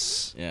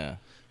 yes. Yeah.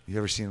 You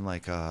ever seen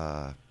like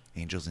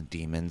Angels and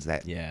Demons?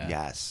 That Yeah.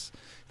 Yes.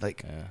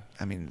 Like, Yeah.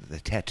 I mean, the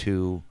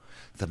tattoo,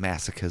 the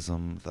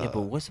masochism. The, Yeah,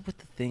 but what's with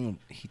the thing?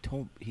 He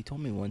told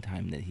me one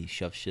time that he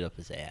shoved shit up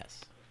his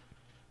ass.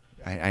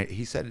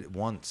 he said it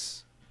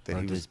once that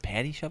Or he does was.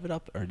 Patty shove it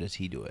up, or does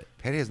he do it?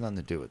 Patty has nothing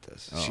to do with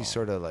this. Oh. She's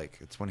sort of like,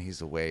 it's when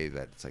he's away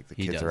that it's like the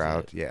He kids does are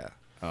out. it. Yeah.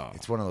 Oh.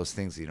 It's one of those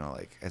things,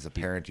 like as a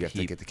parent, you have to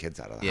he- get the kids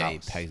out of the Yeah,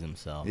 house. he pegs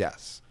himself.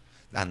 Yes.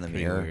 On the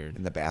Pretty mirror weird.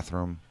 in the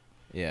bathroom.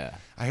 Yeah.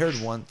 I heard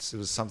once it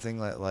was something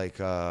like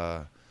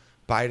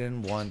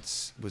Biden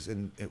once was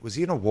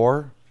he in a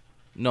war?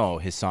 No,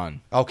 his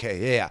son.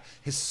 Okay, yeah.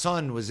 His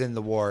son was in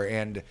the war,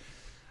 and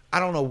I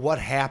don't know what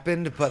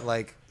happened, but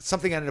like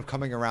something ended up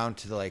coming around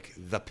to like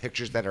the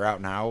pictures that are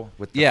out now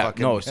with the Yeah,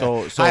 fucking. no,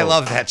 so- I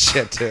love that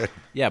shit, dude.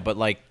 Yeah, but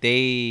like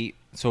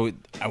so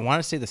I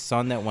want to say the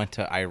son that went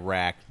to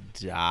Iraq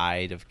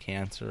died of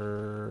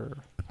cancer,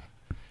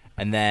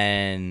 and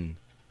then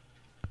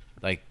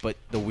like, but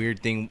the weird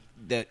thing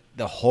that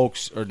the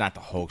hoax, or not the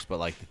hoax, but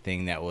like the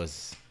thing that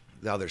was,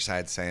 The other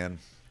side saying,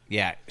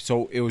 yeah.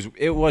 So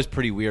it was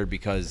pretty weird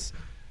because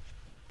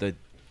the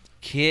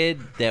kid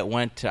that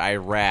went to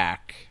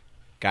Iraq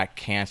got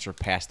cancer,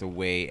 passed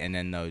away, and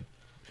then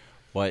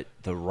what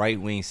the right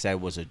wing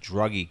said was a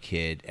druggy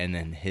kid, and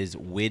then his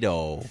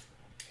widow.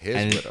 his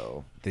And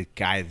widow. The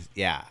guy,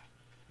 yeah.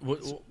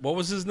 What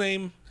was his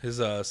name? His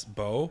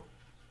Bo?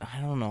 I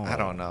don't know. I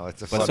don't know.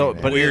 It's a But funny so-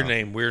 name. but Weird it-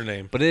 name. Weird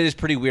name. But it is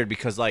pretty weird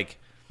because like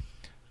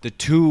the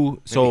two,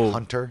 Maybe so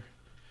Hunter.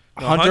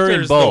 No, Hunter and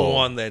Hunter's Bo the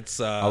one that's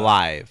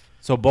alive.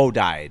 So Bo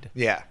died.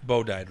 Yeah.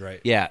 Bo died, right?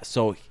 Yeah.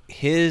 So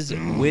his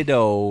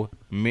widow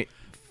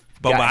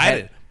Bo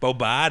had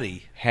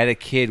Body. a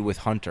kid with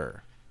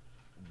Hunter.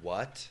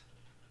 What?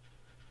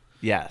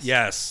 Yes.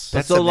 Yes. But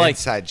That's so, some like-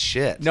 inside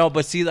shit. No,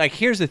 but see, like,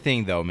 here's the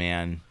thing, though,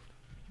 man.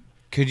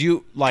 Could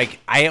you like?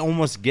 I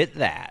almost get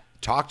that.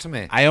 Talk to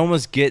me. I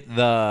almost get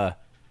the.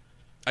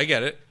 I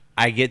get it.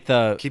 I get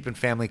the Keeping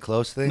family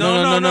close thing.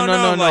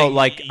 No.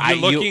 Like, you're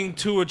you- looking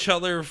to each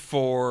other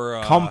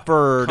for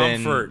comfort comfort.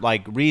 and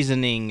like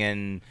reasoning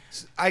and.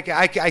 I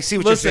see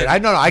what Listen, you're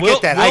saying. I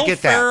get that. Will I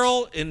get that.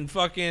 Ferrell in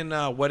fucking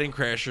Wedding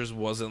Crashers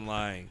wasn't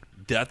lying.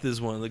 Death is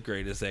one of the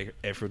greatest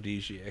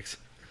aphrodisiacs.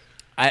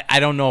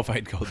 I don't know if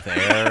I'd go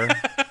there.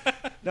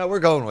 No, we're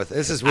going with it.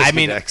 This is I Whiskey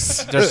mean,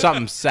 Dicks. there's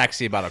something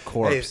sexy about a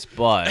corpse,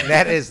 but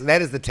that is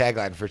the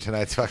tagline for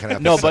tonight's fucking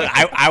episode. no, but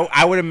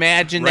I would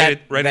imagine Write that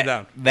it- write it that,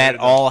 down. that Write it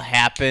down. all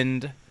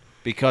happened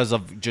because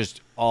of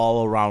just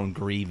all around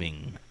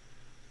grieving.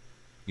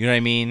 You know what I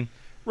mean?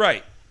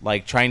 Right.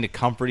 Like trying to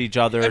comfort each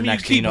other. I mean,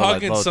 next you thing keep you know, like,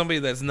 hugging little- somebody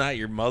that's not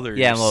your mother,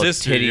 Yeah, your little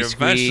sister. titty You're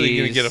eventually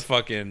gonna squeeze. get a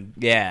fucking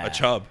Yeah, a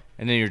chub.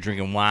 and then you're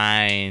drinking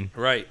wine,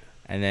 Right.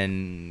 and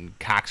then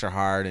cocks are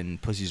hard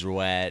and pussies are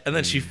wet, And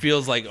then she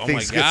feels like, oh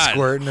Things my get god,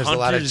 squirting, there's a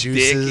lot of Hunter's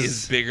juices. dick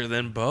is bigger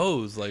than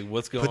Bo's. Like,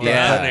 what's going put on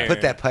Yeah. there?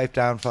 that pipe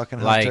down,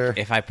 fucking like Hunter.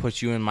 if I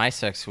put you in my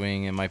sex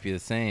swing, it might be the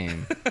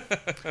same.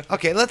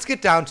 Okay, let's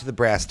get down to the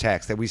brass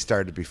tacks that we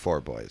started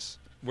before, boys.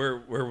 Where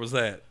was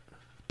that?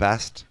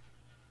 Best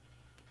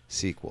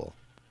sequel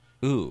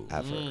Ooh,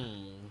 ever.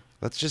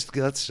 Let's just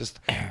Dave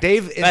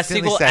Best instantly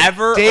sequel said,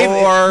 ever, Dave,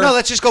 or- no?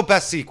 Let's just go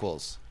best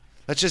sequels.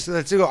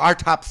 Let's go our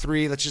top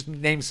three. Let's just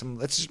name some.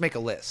 Let's just make a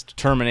list.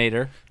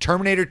 Terminator.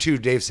 Terminator 2.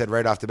 Dave said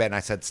right off the bat, and I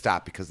said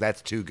stop because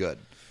that's too good.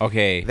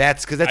 Okay,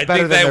 That's because that's I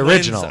better think than that the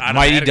wins original. on-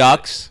 Mighty automatically.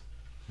 Ducks.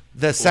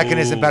 The second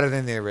isn't Ooh. better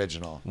than the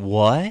original.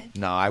 What?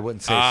 No, I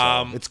wouldn't say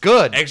Um, so. It's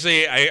good.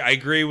 Actually, I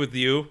agree with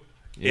you.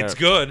 Yeah. It's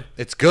good.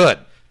 It's good.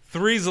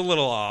 3's a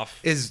little off.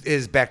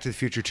 Is Back to the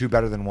Future 2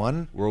 better than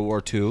 1? World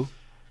War II.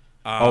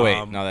 Oh wait,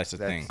 Um, no, that's the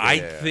that's- thing. I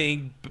Yeah.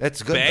 think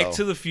That's good, Back though.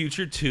 to the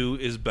Future 2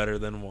 is better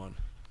than 1.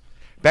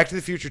 Back to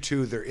the Future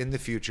 2, they're in the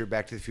future.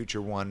 Back to the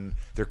Future 1,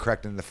 they're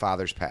correcting the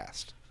father's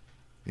past.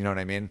 You know what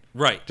I mean?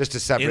 Right. Just to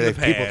In separate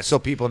the people, past. so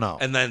people know.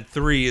 And then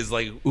 3 is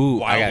like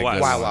Ooh, I gotta Wild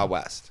go. West. Wild Wild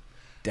West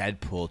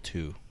Deadpool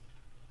 2.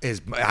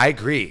 I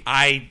agree.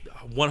 I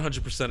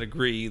 100%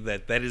 agree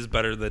that is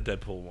better than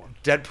Deadpool 1.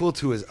 Deadpool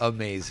 2 is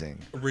amazing.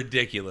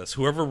 Ridiculous.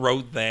 Whoever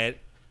wrote that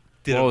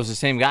did Well, it a- was the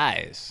same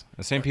guys,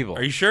 the same people.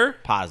 Are you sure?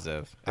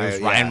 Positive? It was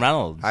Yeah. Ryan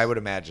Reynolds. I would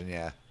imagine,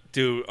 yeah.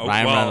 Dude, oh,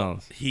 Ryan well,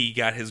 Reynolds. he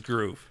got his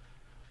groove.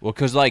 Well,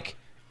 because like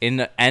in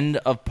the end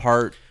of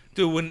part,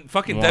 Dude, when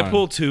fucking One.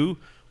 Deadpool 2,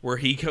 where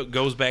he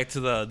goes back to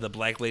the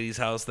black lady's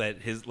house that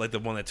his like the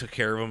one that took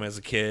care of him as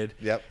a kid.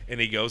 Yep. And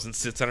he goes and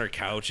sits on her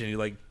couch and he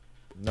like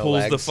No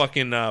pulls the legs.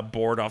 fucking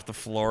board off the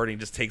floor and he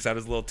just takes out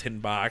his little tin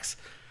box.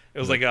 It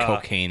was like a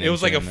cocaine It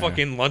was like a engine in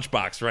there. fucking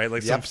lunchbox, right?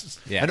 Like Yep.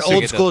 some. Yeah, An so you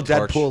old get the school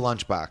torch. Deadpool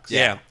lunchbox.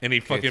 Yeah, and he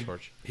Okay, fucking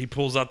torch. he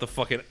pulls out the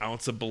fucking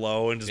ounce of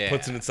blow and just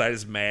puts it Yeah. inside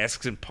his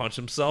mask and punch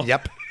himself.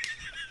 Yep.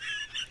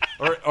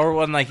 Or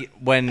when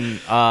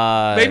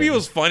Maybe it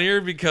was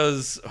funnier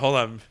because hold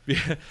on,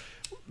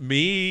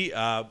 me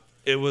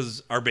it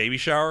was our baby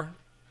shower,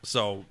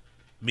 so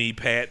me,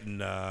 Pat,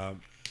 and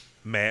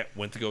Matt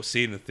went to go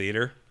see it in the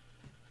theater,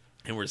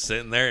 and we're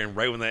sitting there, and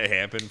right when that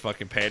happened,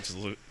 fucking Pat just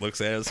looks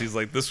at us. He's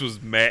like, "This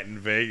was Matt in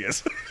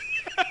Vegas."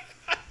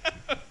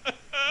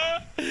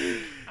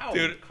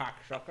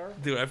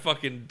 Dude, I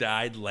fucking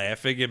died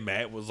laughing, and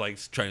Matt was like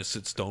trying to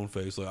sit stone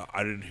faced, like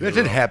I didn't hear. That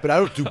didn't happen. I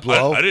don't do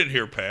blow. I didn't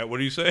hear Pat. What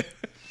do you say?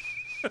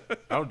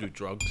 I don't do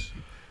drugs.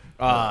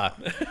 I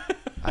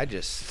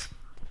just.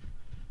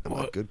 I'm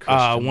a good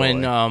Christian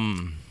When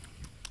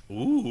boy.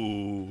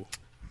 Ooh,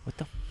 what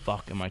the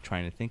fuck am I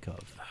trying to think of?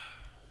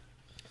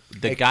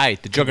 The guy,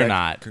 the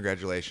Juggernaut.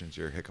 Congratulations,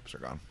 your hiccups are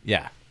gone.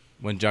 Yeah,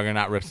 when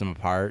Juggernaut rips him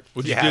apart.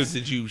 what'd you Yes. do?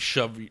 Did you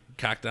shove your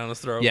cock down his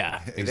throat? Yeah,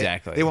 They-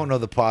 exactly. They won't know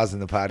the pause in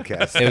the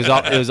podcast.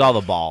 It was all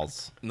the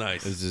balls.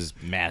 Nice. It was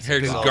just massive. Here,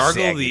 just balls.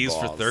 gargle saggy these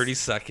for balls. 30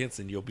 seconds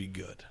and you'll be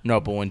good. No,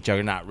 but when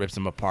Juggernaut rips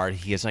him apart,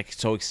 he gets like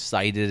so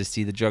excited to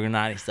see the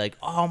Juggernaut. He's like,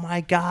 "Oh my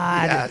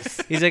god!"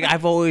 Yes. He's like,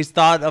 "I've always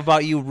thought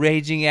about you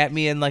raging at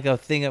me in like a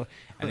thing of."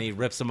 And he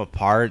rips him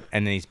apart,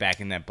 and then he's back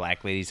in that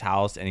black lady's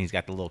house, and he's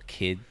got the little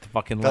kid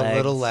fucking The legs.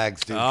 little legs,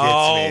 dude.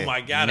 Oh gets me.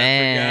 my god,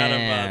 Man. I forgot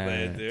about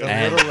that, dude. The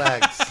And- little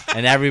legs.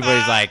 And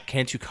everybody's like,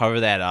 "Can't you cover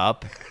that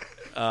up?"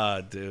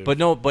 Dude. But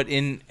no, but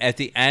at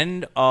the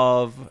end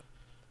of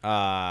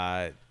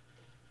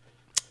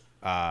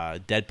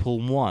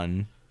Deadpool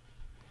 1,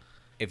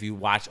 if you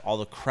watch all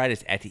the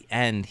credits at the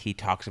end, he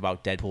talks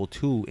about Deadpool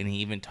 2, and he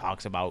even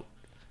talks about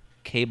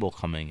Cable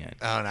coming in.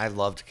 Oh, and I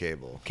loved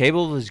Cable.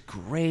 Cable was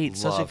great,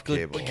 such a Love good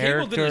Cable. But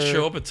character. Cable didn't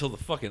show up until the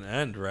fucking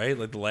end, right?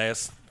 Like the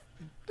last.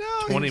 No,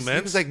 20 he was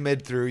minutes? like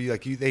mid through. They I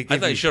gave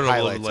thought he you showed up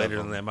a little highlights bit later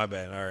of than him. that. My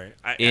bad. All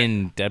right.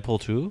 In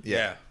Deadpool 2,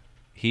 yeah.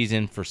 he's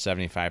in for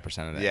 75%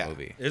 of that Yeah.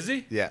 movie. Is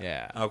he? Yeah,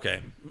 Yeah.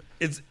 Okay.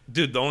 It's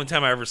dude. The only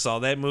time I ever saw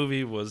that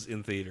movie was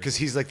in theater. because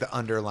he's like the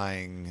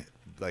underlying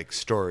like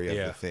story of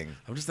yeah, the thing.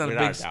 I'm just not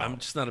Without a doubt. I'm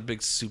just not a big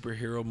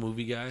superhero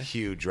movie guy.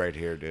 Huge right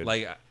here, dude.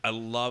 Like I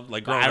love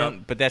like But, growing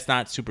up. but that's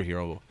not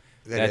superhero.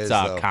 That That's is,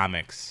 though.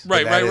 comics.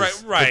 But Right, that right,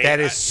 is- right. But that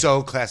I- is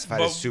so classified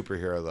but- as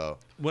superhero, though.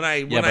 When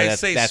I but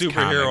say that's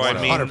superhero, comics, I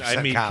though. mean I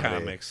 100% mean comedy.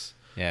 comics.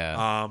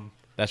 Yeah. Um,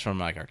 That's from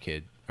like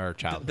our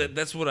childhood.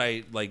 that's what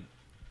I like.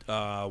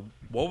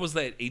 What was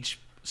that?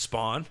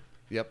 Spawn.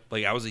 Yep.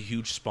 Like I was a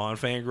huge Spawn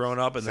fan growing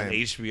up, and then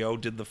Same. HBO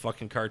did the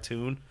fucking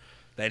cartoon.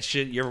 That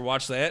shit. You ever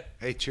watch that?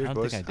 Hey, cheers, I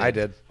don't boys. think I I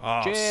did.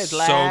 Oh, Cheers, so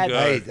lad. good.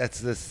 Hey, that's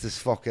this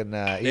fucking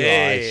Hey.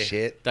 Eli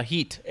shit. The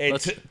Heat. Hey,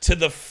 Let's- to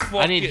the fucking.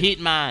 I need Heat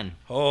Man.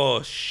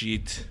 Oh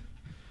shit.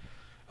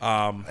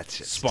 That's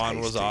just Spawn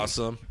was tasty.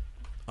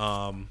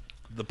 awesome.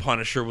 The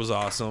Punisher was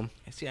awesome.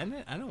 See, I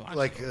don't watch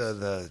Like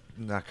the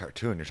not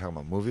cartoon. You're talking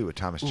about movie with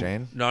Thomas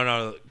Jane.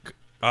 No.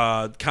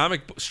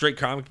 Straight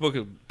comic book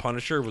of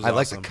Punisher was I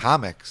like awesome. the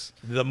comics.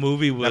 The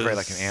movie was Never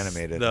like an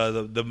animated.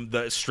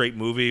 The straight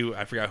movie.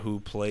 I forgot who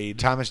played.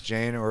 Thomas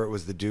Jane, or it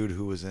was the dude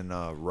who was in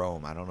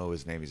Rome. I don't know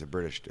his name. He's a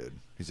British dude.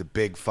 He's a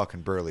big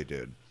fucking burly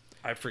dude.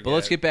 I forget. But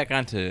let's get back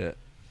onto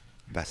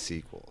Best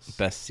sequels.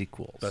 best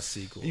sequels. best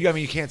sequel I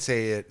mean, you can't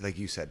say it like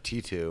you said.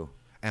 T2,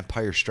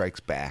 Empire Strikes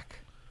Back.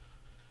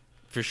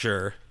 for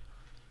sure.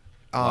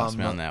 Lost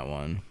me on that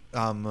one.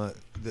 The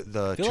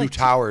Feel Two like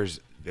Towers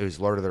is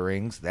Lord of the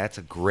Rings. That's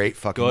a great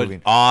fucking Good,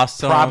 movie.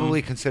 awesome.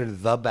 Probably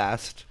considered the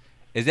best.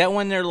 Is that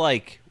when they're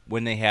like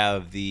when they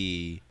have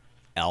the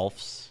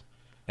elves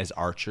as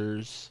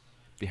archers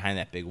behind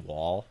that big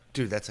wall?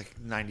 Dude, that's like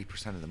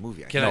 90% of the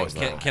movie. Can No, I it's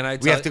can, not. can I? We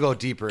Tell, have to go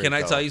deeper. Can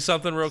I though. tell you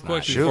something real quick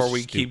not. before Shoot, we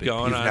keep stupid.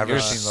 going? You've on never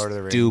this? seen Lord of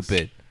the Rings.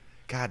 Stupid.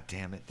 God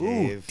damn it, Ooh,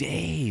 Dave.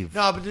 Dave.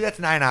 No, but dude, that's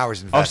 9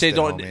 hours Oh, invested, say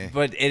don't. homie.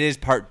 But it is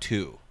part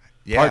 2.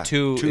 Yeah, Part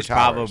 2 Two is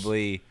Towers.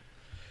 probably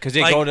because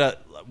they Like- go to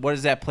what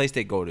is that place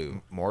they go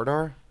to?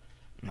 Mordor?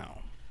 No,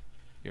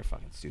 you're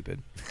fucking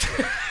stupid.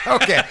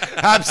 Okay,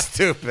 I'm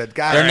stupid.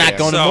 God They're damn. not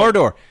going so- to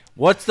Mordor.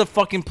 What's the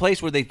fucking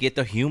place where they get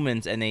the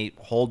humans and they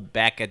hold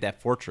back at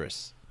that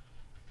fortress?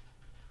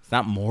 It's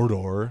not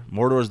Mordor.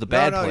 Mordor is the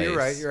bad no, place. you're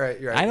right. You're right.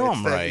 You're right. I know It's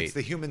I'm the, right. It's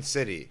the human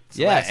city. It's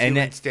the Yeah, last and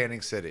human that-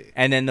 standing city.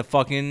 And then the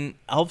fucking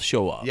elves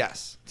show up.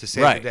 Yes, to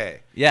save Right. the day.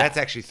 Yeah. That's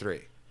actually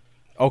 3.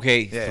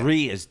 Okay, Yeah.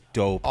 3 is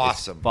dope. as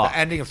Awesome. fuck. The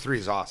ending of 3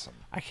 is awesome.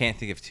 I can't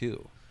think of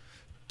 2.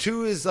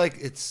 2 is like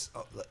it's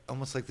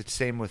almost like the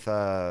same with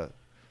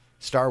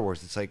Star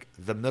Wars. It's like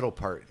the middle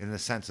part in the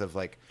sense of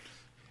like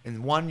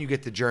in 1 you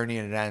get the journey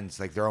and it ends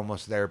like they're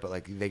almost there, but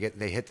like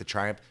they hit the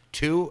triumph.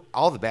 2,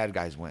 all the bad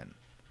guys win.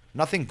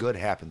 Nothing good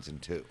happens in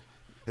 2.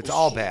 It's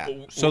all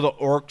bad. So the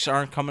orcs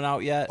aren't coming out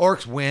yet.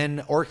 Orcs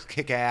win. Orcs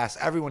kick ass.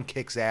 Everyone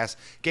kicks ass.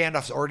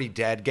 Gandalf's already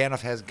dead. Gandalf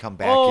hasn't come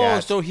back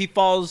yet. So he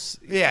falls.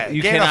 Yeah,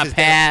 you Gandalf cannot is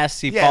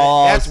pass. dead. He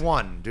falls. That's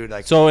one, dude.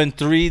 Like, So in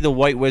 3, the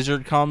White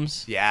Wizard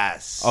comes.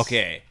 yes.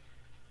 Okay.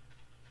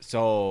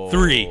 So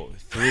 3.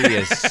 3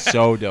 is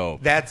so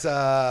dope. That's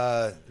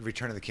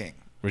Return of the King.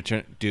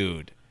 Return,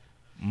 dude,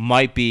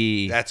 might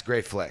be That's a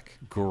great flick.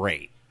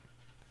 great.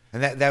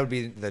 And that would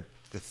be the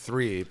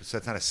 3. So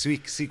it's not a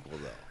sequel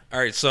though. All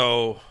right,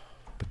 so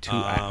But 2,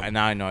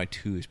 now I know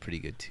 2 is pretty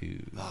good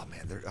too. Oh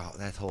man,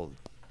 that whole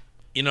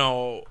you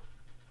know,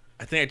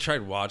 I think I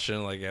tried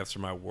watching like after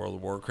my World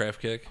of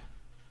Warcraft kick,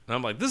 and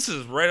I'm like, this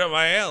is right up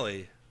my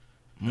alley.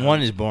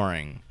 1 is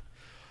boring.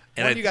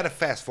 And one you got to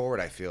fast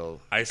forward. I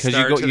feel I Because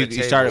started to the you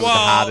table. started with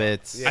Well, the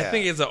Hobbits. Yeah. I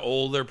think as an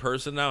older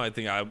person now, I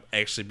think I'll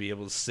actually be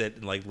able to sit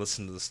and like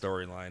listen to the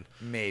storyline.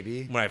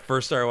 maybe When I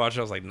first started watching,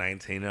 I was like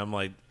 19, and I'm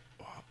like,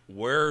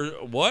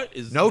 what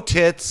is no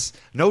tits,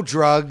 no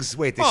drugs.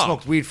 Wait, they Oh.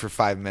 smoked weed for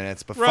 5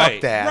 minutes, but right,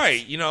 fuck that.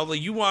 right? You know,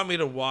 like you want me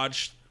to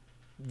watch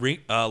Lord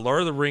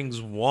of the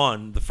Rings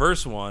 1, the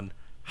first one,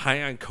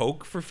 high on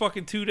coke for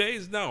fucking 2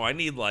 days? No, I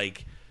need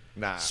like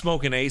Nah.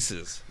 smoking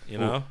aces. You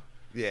know,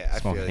 Yeah, I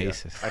Smoke feel you.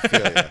 aces. I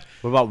feel you.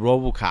 What about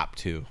RoboCop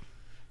 2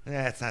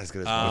 Yeah, it's not as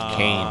good as With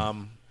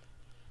Kane.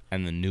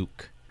 and the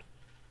nuke?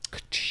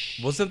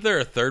 wasn't there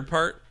a third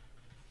part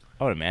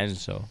I would imagine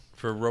so.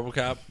 for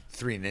RoboCop?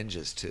 3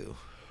 Ninjas too.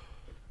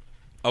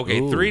 Okay,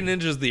 Ooh. 3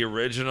 Ninjas, the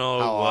original,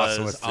 How was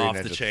awesome was 3 off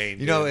Ninjas? the chain.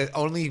 You know, dude.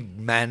 only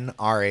men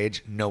our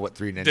age know what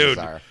 3 Ninjas Dude.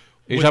 are.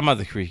 You're talking about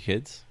the 3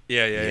 kids?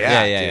 yeah, yeah, Yeah,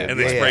 yeah. yeah, And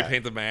they yeah. spray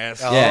paint the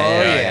mask. Oh,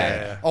 Yeah, yeah,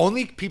 yeah.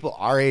 Only people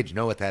our age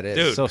know what that is.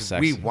 Dude. So 'Cause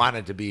we sexy.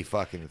 wanted to be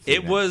fucking. 3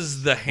 It Ninjas.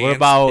 was the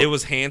about- it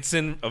was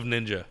Hanson of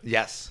Ninja.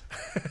 Yes.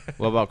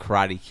 What about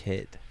Karate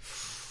Kid?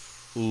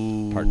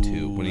 Ooh. Part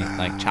 2, when he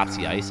like chops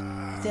the ice.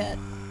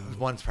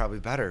 One's probably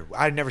better.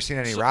 I've never seen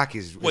any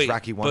Rockies. Was Wait,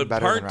 Rocky 1 but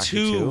better part than Rocky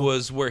 2 2?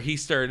 was where he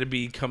started to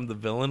become the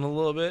villain a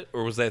little bit,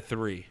 or was that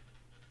 3?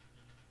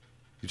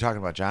 You talking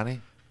about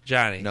Johnny?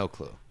 Johnny. No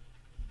clue.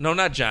 No,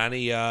 not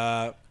Johnny.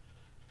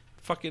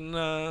 Fucking,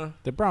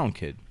 The brown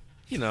kid.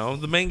 you know,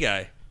 the main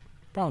guy.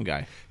 Brown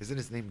guy. Isn't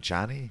his name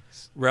Johnny?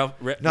 Ralph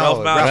No,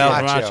 Macchio.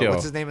 Ralph Macchio. Macchio.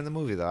 What's his name in the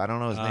movie though? I don't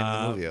know his name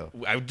in the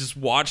movie. I just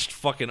watched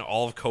fucking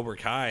all of Cobra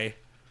Kai.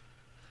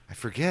 I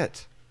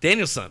forget.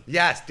 Danielson.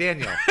 Yes,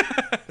 Daniel.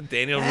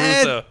 Daniel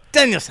Russo.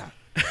 Danielson.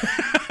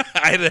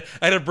 I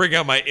had to bring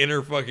out my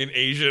inner fucking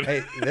Asian.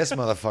 Hey, this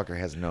motherfucker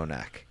has no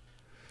neck.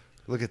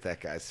 Look at that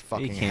guy's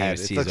fucking can't head.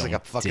 even It see looks his like a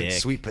own fucking dick.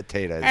 sweet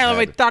potato. his Hey, let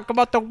me head. talk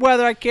about the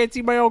weather. I can't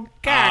see my own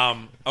cock.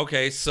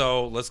 Okay,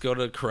 so let's go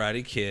to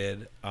Karate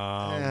Kid.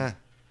 Yeah.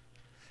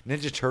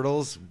 Ninja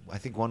Turtles. I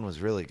think 1 was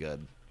really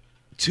good.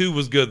 2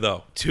 was good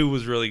though. 2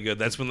 was really good.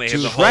 That's when they had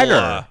Two the whole.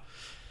 Shredder.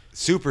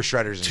 Super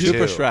Shredders. in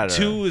Super 2. Shredder.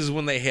 2 is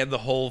when they had the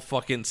whole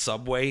fucking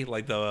subway,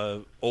 like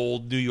the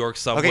old New York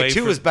subway. Okay,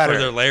 2 was better. For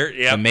their lair.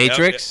 The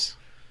Matrix.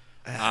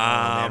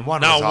 Man,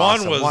 one no, was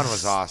awesome. one was- One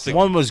was awesome.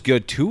 1 was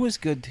good. 2 was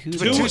good too. But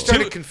Two- 2 two-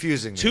 started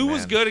confusing me. 2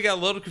 was man. good. It got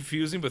a little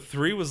confusing, but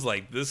 3 was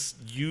like this.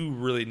 You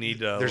really need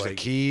to. There's a like,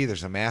 key.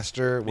 There's a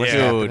master. What's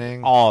Yeah. Dude,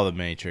 happening? all the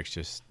Matrix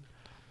just.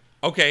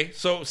 Okay,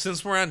 so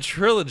since we're on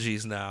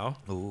trilogies now,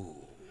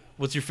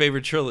 what's your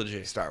favorite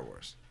trilogy? Star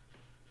Wars.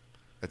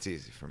 That's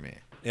easy for me.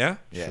 Yeah,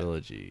 Yeah.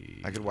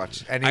 Trilogy. I could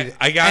watch any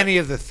I got- any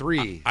of the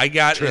 3. I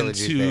got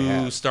trilogies they into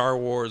have. Star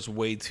Wars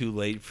way too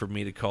late for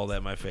me to call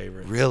that my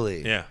favorite.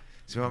 Really? Yeah,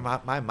 So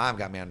my mom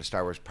got me onto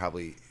Star Wars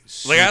probably.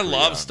 like I super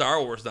love young.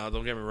 Star Wars now.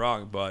 Don't get me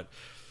wrong, but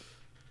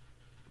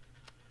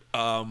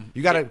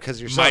You got it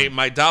because you're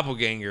my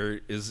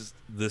doppelganger is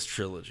this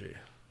trilogy.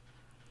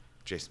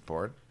 Jason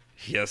Bourne.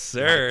 Yes,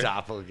 sir.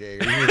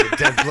 Doppelganger. You mean the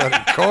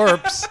dead-blooded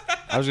corpse?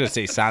 I was gonna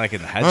say Sonic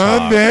and the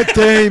Hedgehog. Matt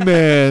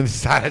Damon.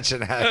 Sonic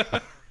and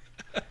Hedgehog.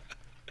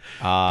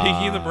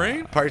 Pinky in the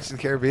Brain. Pirates of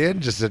the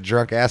Caribbean. Just a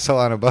drunk asshole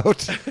on a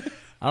boat. I don't know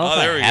Oh,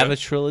 there if we I have go. a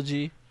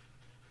trilogy.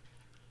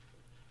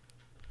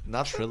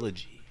 Nothing.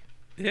 Trilogy.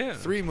 Yeah.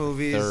 3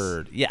 movies.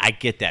 Third. Yeah, I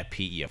get that,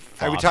 Pete. You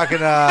fuck. Are we talking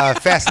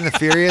Fast and the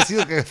Furious? You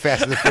look like a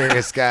Fast and the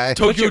Furious guy.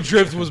 Tokyo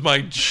Drift was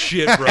my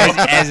shit, bro.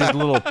 as his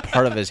little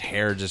part of his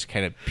hair just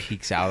kind of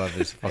peeks out of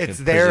his fucking It's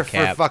there prison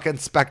for cap. fucking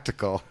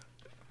spectacle.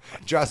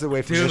 Draws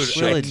away from the Dude, shit.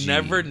 I Trilogy.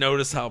 never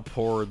noticed how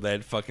poor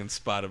that fucking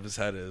spot of his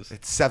head is.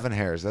 It's 7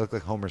 hairs. They look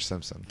like Homer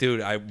Simpson. Dude,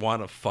 I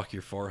want to fuck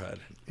your forehead.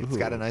 It's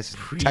got a nice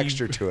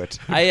texture to it.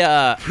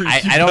 I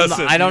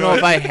don't know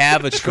if I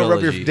have a Just go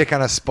rub your trilogy. dick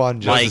on a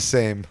sponge. Like- It's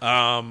the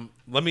same.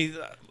 Let me.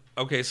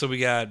 Okay, so we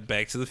got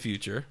Back to the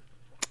Future.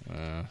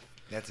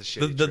 That's a The,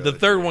 shitty the trilogy.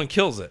 third one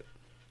kills it.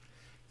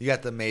 You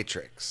got the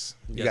Matrix.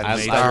 You Yeah, got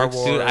the Star Matrix,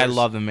 Wars. dude, I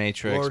love the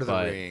Matrix, Lord of the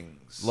but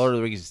Rings. Lord of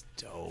the Rings is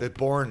dope. The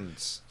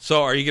Bournes.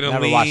 So are you gonna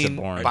Never lean? watched the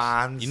Bourne.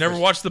 Bonds. You never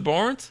watched the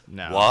Bournes?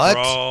 No. What?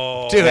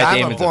 Bro. Dude, Matt I'm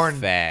Damon's a a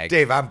born fag.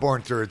 Dave, I'm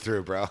born through and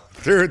through, bro.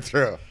 Through and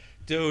through.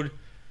 Dude.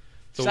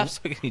 Stop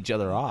sucking each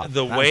other off.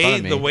 The Not in front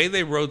of me. way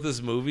they wrote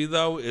this movie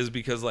though is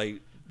because like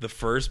the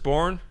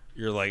firstborn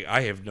you're like,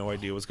 I have no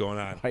idea what's going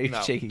on. Why are you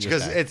No, shaking your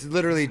because head? it's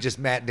literally just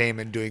Matt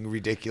Damon doing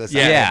ridiculous.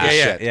 Yeah, outlandish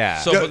yeah, shit. yeah.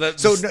 So, No, but that,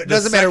 so the it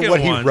doesn't matter second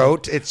what he one-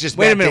 wrote. It's just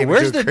Wait a Matt minute. Damon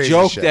Where's doing the crazy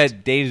joke shit.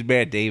 that Dave's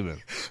Matt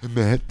Damon?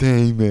 Matt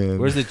Damon?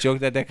 Where's the joke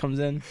that comes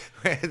in?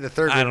 the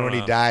third I one don't when he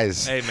know.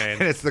 dies? Hey, man.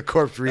 and it's the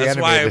corpse That's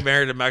reanimated. why I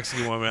married a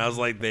Mexican woman. I was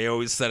like, they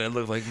always said I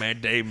looked like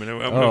Matt Damon.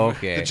 Oh,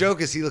 okay. The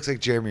joke is he looks like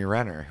Jeremy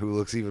Renner, who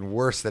looks even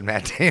worse than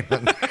Matt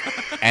Damon.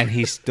 And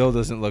he still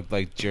doesn't look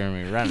like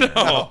Jeremy Renner.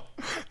 No.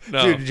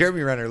 No. Dude,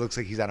 Jeremy Renner looks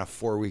like he's on a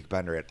 4-week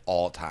bender at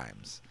all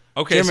times.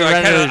 Okay, Jeremy so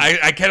Renner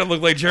I kind of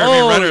look like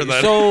Jeremy Renner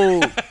then.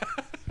 So,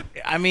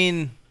 I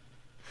mean,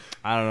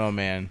 I don't know,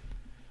 man.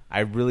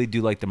 I really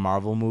do like the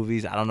Marvel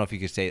movies. I don't know if you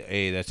could say,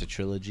 hey, that's a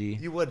trilogy.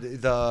 You would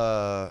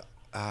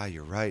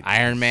you're right.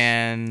 Iron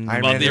Man. Iron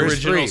About Man, the there's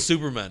original 3.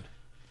 Superman.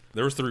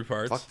 There was 3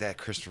 parts. Fuck that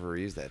Christopher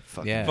Reeves, that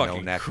fucking Yeah. no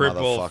Fucking neck cripple,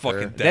 motherfucker.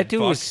 fucking dead That dude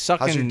fuck. was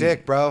sucking. How's your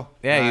dick, bro?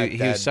 Yeah, Not he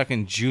dead. was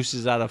sucking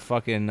juices out of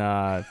fucking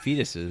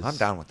fetuses. I'm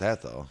down with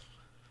that though.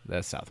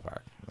 That's South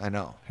Park. I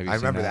know. Have you I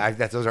seen remember that?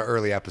 that. Those are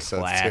early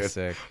episodes, Classic.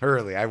 dude.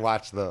 Early. I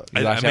watched the.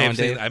 You watched that one,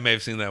 Dave? I may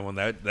have seen that one.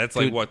 That's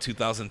like Dude. what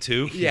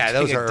 2002, Yeah,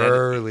 those take a are dead-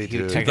 early, he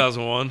would dude. take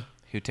 2001.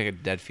 He would take a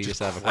dead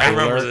fetus out of a I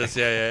remember cooler, this.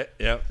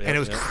 Yeah. And it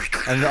was.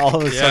 and all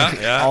of a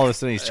sudden, Yeah. all of a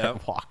sudden, he's trying Yeah.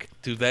 to walk.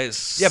 Dude, that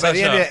is Yeah, by such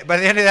the end a- of by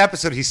the end of the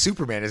episode, he's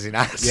Superman, is he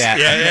not? Yeah,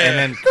 Yeah, yeah, and yeah.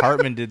 then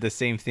Cartman did the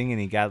same thing, and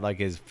he got like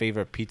his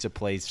favorite pizza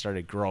place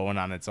started growing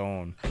on its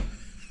own.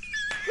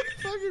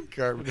 Fucking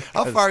Cartman.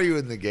 How far are you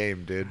in the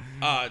game, dude?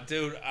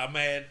 Dude, I'm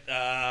at.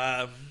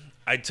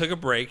 I took a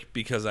break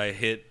because I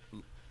hit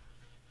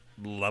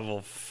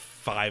level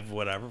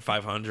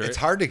 500. It's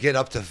hard to get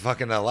up to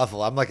fucking a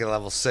level. I'm like at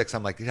level 6.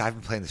 I'm like, dude, I've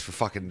been playing this for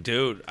fucking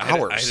Dude, I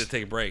hours. had to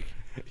take a break.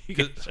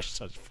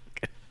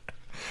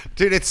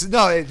 Dude,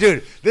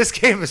 dude, this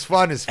game is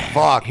fun as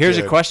fuck. Here's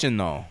dude. a question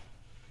though,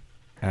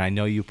 and I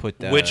know you put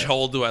the Which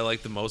hole do I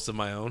like the most of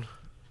my own?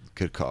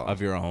 Good call.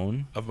 of your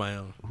own. Of my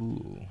own.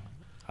 Ooh,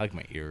 I like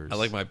my ears. I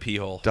like my pee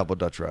hole. Double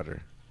Dutch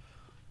rudder.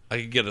 I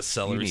could get a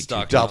celery need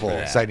stalk. to Double.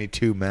 that. So I need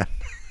 2 men.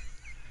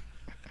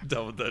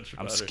 Double Dutch.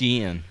 I'm rudder.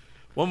 skiing,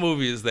 What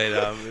movie is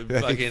that?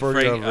 Fucking For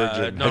Frank, Your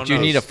Virgin. no, but you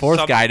no, need a fourth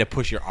some- guy to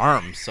push your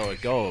arms so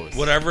it goes.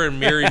 Whatever, and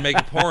Mary make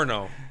a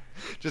porno.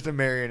 Just a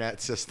marionette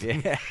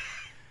system. Yeah.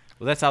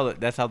 Well,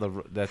 that's how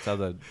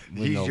the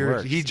windmill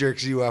works. He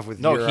jerks you off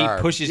with No, your he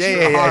arm. pushes yeah,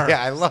 your yeah, arm. Yeah,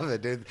 I love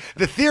it, dude.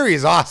 The theory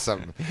is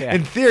awesome. Yeah.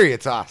 In theory,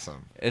 it's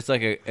awesome. It's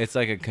like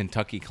a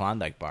Kentucky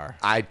Klondike bar.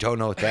 I don't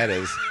know what that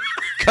is.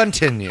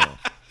 Continue.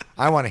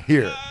 I want to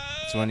hear it.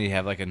 It's when you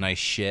have like a nice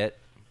shit,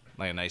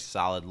 like a nice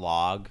solid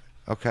log,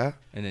 Okay.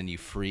 and then you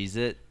freeze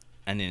it,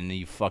 and then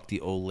you fuck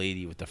the old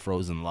lady with the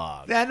frozen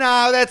log. Yeah,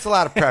 no, that's a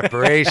lot of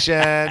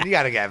preparation. You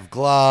got to have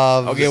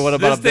gloves. Okay, what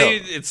about a This Bill? day,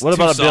 it's What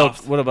too about a Bill?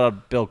 soft. What about a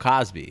Bill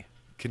Cosby?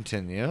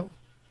 Continue.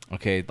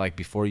 Okay, like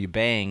before you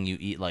bang, you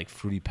eat like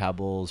Fruity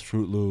Pebbles,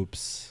 Fruit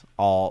Loops,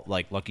 all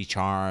like Lucky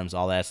Charms,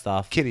 all that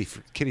stuff. Kitty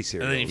And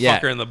cereal. then you Yeah.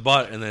 fuck her in the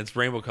butt, and then it's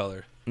rainbow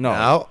color.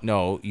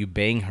 No, you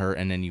bang her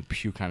and then you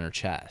puke on her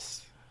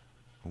chest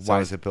Why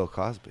is it Bill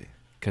Cosby?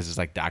 because it's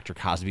like Dr.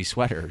 Cosby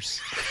sweaters.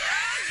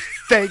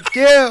 Thank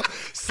you.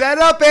 Set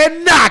up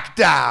and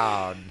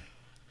knockdown.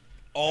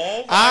 Oh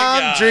my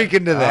I'm god!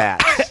 drinking to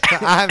that.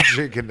 I'm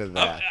drinking to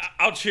that.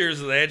 I'll cheers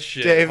to that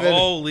shit. David.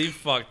 Holy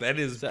fuck, that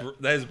is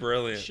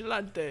brilliant.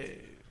 Chilante.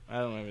 I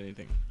don't have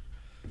anything.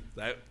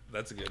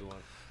 That's a good one.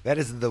 That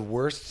is the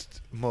worst,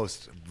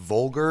 most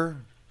vulgar.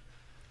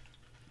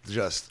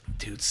 Just,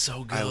 Dude,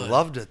 so good. I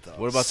loved it though.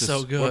 What about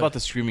So the good. What about the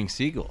Screaming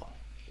Seagull?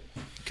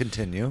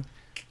 Continue.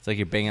 It's like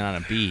you're banging on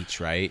a beach,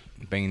 right?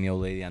 Banging the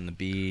old lady on the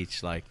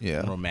beach, like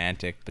Yeah.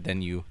 romantic. But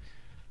then you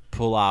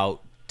pull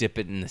out, dip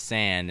it in the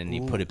sand, and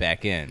you put it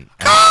back in.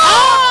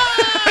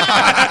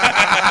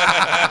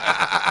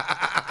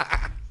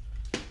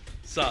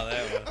 Saw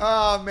that one.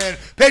 Oh man,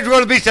 Paige, we're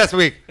going to the beach this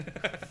week.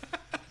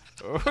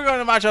 We're going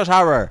to Macho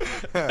Tower.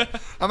 I'm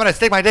gonna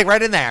stick my dick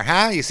right in there,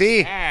 huh? You see?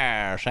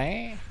 Yeah,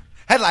 see?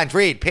 Headlines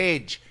read: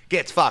 Paige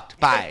gets fucked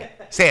by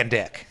Sand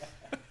Dick.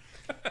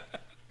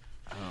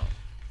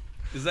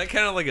 Is that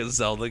kind of like a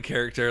Zelda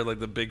character, like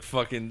the big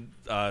fucking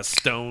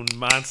stone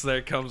monster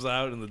that comes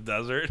out in the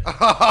desert?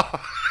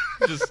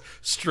 Just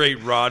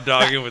straight raw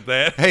dogging with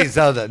that. Hey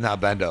Zelda, now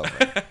bend over.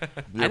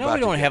 I know we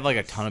don't have like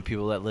a ton of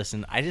people that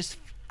listen.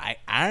 I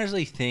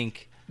honestly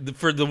think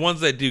For the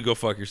ones that do, go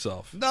fuck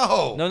yourself.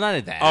 No. no, not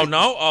at that. Oh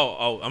no!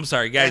 Oh, I'm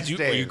sorry, guys. That's You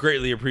Dave.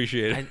 greatly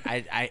appreciate it.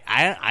 I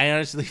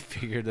honestly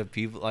figured that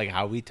people like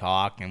how we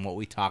talk and what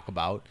we talk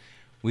about,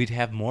 we'd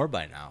have more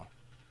by now.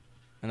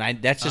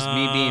 And that's just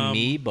me being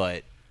me,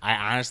 but I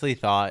honestly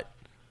thought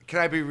Can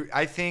I be?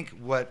 I think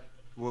what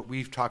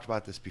we've talked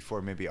about this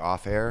before, maybe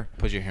off air.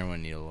 put your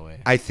heroin needle away.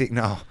 I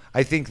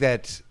think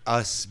that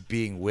us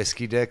being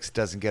whiskey dicks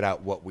doesn't get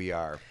out what we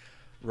are.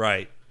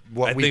 Right.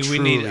 What I we think we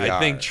need. truly I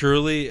think are.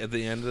 truly, at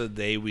the end of the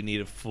day, we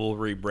need a full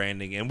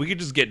rebranding, and we could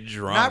just get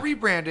drunk. Not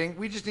rebranding.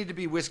 We just need to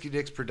be Whiskey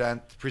Dicks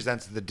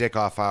presents the Dick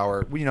Off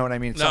Hour. You know what I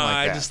mean? No, Something like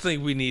I that. just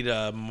think we need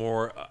a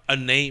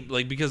name,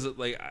 like because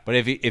like But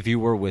if you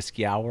were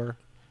Whiskey Hour,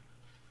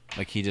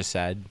 like he just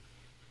said,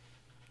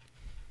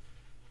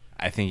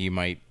 I think you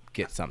might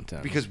get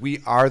something. Because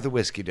we are the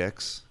Whiskey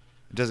Dicks.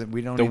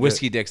 We don't the need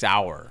Whiskey Dicks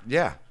Hour.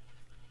 Yeah.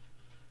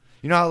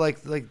 You know how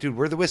like dude,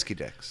 we're the Whiskey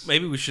Dicks.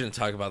 Maybe we shouldn't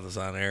talk about this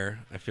on air.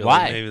 I feel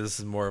Why? like maybe this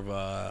is more of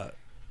a.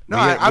 No,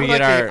 We- I we would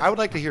get like our- to. I would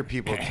like to hear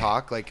people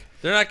talk. Like,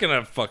 They're not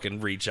gonna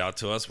fucking reach out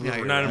to us. Yeah, We're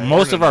you're not. right.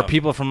 Most of our enough.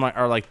 people from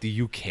are like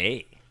the UK.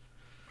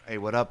 hey,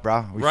 what up,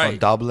 bro? We Right. from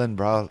Dublin,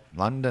 bro.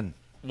 London.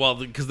 Well,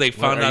 because they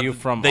found are out you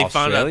from they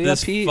found out Australia,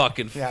 this Pete?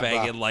 fucking Yeah,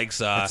 faggot bro. likes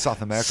That's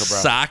South America, bro.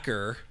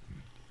 soccer.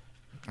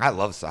 I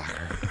love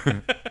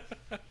soccer.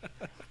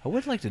 I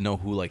would like to know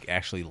who like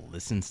actually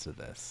listens to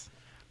this,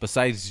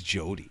 besides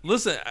Jody.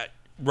 Listen,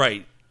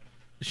 right?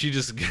 She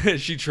just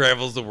she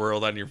travels the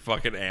world on your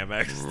fucking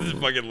Amex to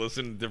fucking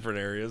listen to different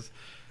areas.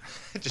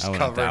 Just I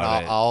wouldn't covering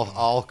doubt it.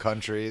 all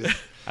countries.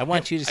 I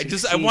want you to. I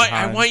Succeed, I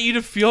hon. want you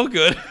to feel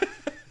good.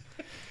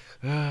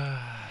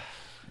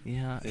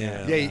 Yeah.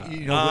 Yeah,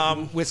 you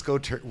know,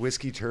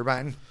 whiskey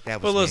turbine.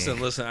 That was But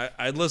me. listen.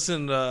 I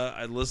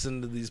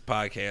listened to these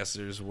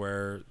podcasters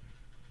where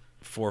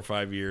 4 or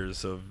 5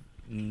 years of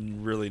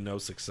really no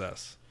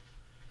success.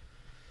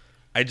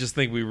 I just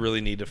think we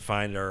really need to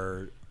find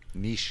our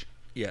Niche.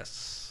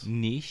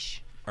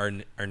 Niche. our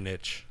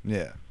niche.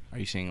 Yeah, Are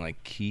you saying like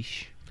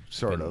quiche?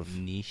 sort Like a of.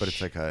 niche? But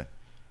it's like a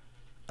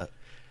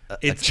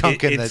It's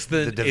chunk in it's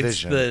the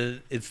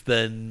division. It's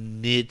the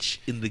niche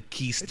in the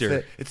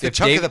keister. It's the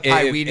chunk of the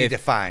pie we need to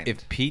find.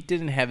 If Pete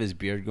didn't have his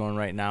beard going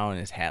right now and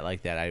his hat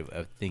like that, I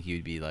think he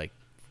would be like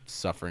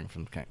suffering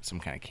from some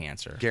kind of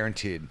cancer.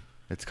 Guaranteed.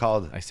 It's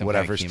called Like some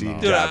whatever kind of Steve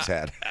chemo. Jobs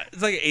had.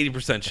 It's like an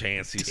 80%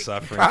 chance he's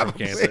suffering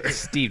Probably. from cancer.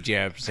 Steve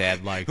Jobs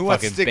had like Who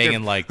wants to fucking stick banging their,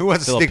 like who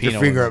wants to stick their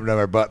Filipino finger up women.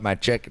 my butt, my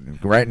chicken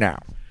right now?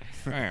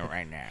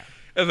 right now?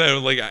 And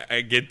then like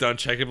I get done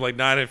checking, like,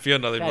 no, I didn't feel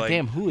nothing. God Like,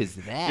 damn, who is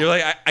that? you're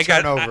like, I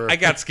got Turn over. I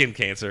got skin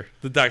cancer.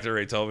 The doctor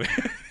Ray told me.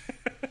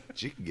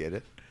 She can get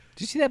it.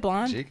 Did you see that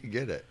blonde? She can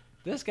get it.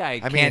 This guy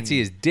I mean, can't see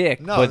his dick,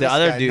 No, but the this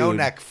other guy, dude. no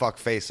neck fuck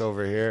face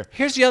over here.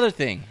 Here's the other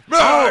thing.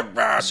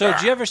 So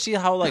did you ever see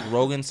how like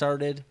Rogan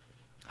started?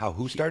 How?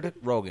 Who started?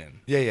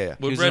 Rogan. Yeah. He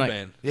With was Red like-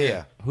 Band.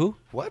 Yeah. Who?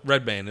 What?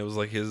 Red Band. It was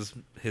like his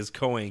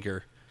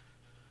co-anchor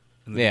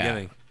in the Yeah.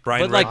 beginning.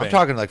 Brian But, like, Red I'm Band.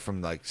 talking like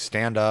from like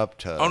stand up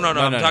to. Oh no,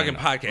 I'm talking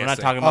podcasting. We're not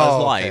talking about Oh, his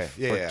okay. life.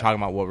 Yeah, We're yeah.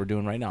 talking about what we're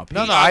doing right now. No,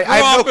 Pete. no. I grew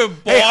have up no. in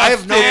Hey, I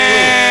have no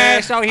Yeah,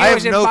 clue. so he I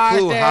was have in no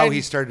clue how Boston.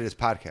 he started his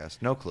podcast.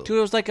 No clue. Dude,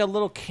 it was like a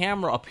little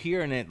camera up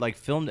here and it like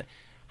filmed it.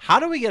 How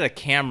do we get a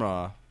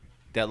camera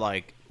that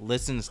like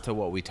listens to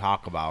what we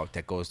talk about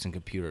that goes to the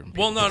computer? And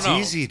Well, no, It's no,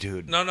 easy,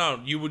 dude. No.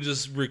 You would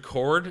just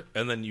record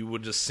and then you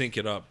would just sync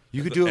it up.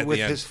 You could at do the it with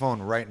end. his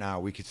phone right now.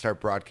 We could start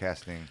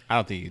broadcasting. I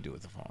don't think you can do it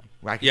with the phone.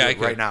 I can Yeah, do I it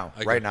right could. now.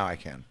 I Right could. now, I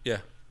can. Yeah.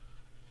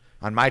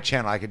 On my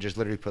channel, I could just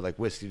literally put like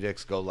Whiskey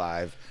Dicks Go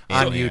Live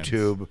on Aliens.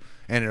 YouTube,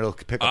 and it'll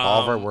pick up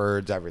all of our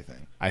words,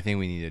 everything. I think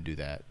we need to do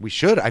that. We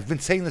should. I've been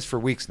saying this for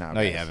weeks now.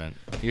 No, you guys. haven't.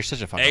 You're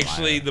such a fucking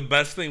Actually, liar. the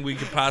best thing we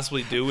could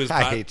possibly do is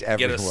I hate get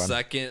a everyone.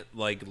 second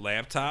like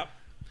laptop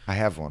I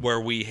have one. where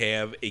we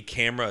have a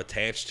camera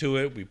attached to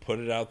it. We put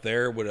it out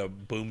there with a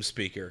boom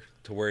speaker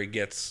to where it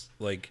gets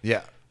like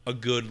Yeah. a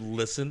good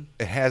listen.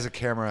 It has a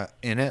camera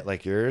in it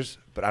like yours,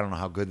 but I don't know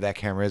how good that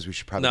camera is. We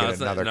should probably No, get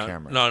it's another not,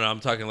 camera. No, I'm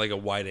talking like a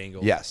wide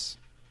angle. Yes.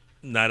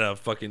 Not a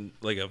fucking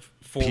like a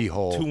full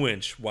Pee-hole.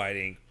 2-inch wide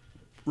angle.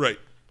 Right.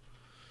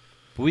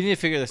 But we need to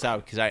figure this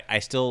out because I'm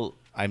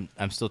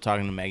still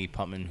talking to Maggie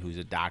Putman, who's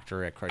a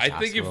doctor at Christ I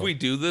think if Hospital. we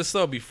do this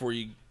though, before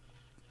you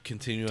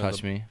continue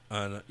Touch on me.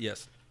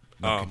 yes.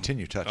 No,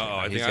 continue touching.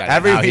 I He's think got- I,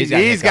 Every now he's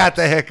he's got, got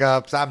the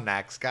hiccups. I'm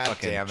next. God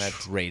Fucking damn it.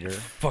 traitor.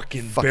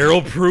 fucking Fucking-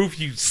 barrel proof.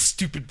 You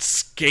stupid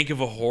skank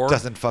of a whore.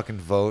 Doesn't fucking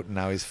vote. And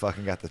now he's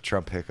fucking got the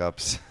Trump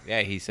hiccups.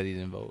 Yeah, he said he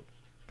didn't vote.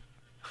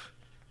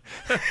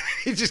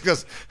 He just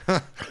goes,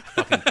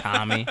 Fucking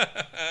Tommy.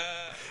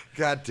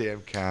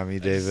 goddamn commie,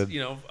 David.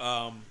 You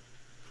know,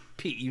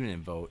 Pete, you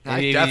didn't vote. I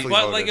If you- definitely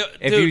but voted. like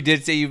If dude, you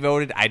did say you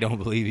voted, I don't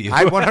believe you.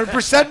 I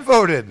 100%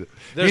 voted.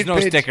 There's He'd no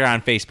paid- sticker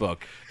on Facebook.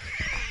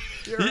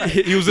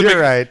 he was at You're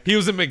right. He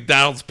was at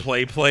McDonald's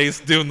play place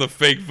doing the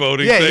fake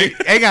voting Yeah, thing.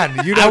 hang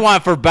on. You I don't,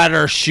 want for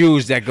better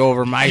shoes that go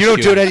over my you don't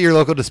shoes. do it at your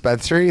local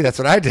dispensary? That's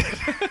what I did.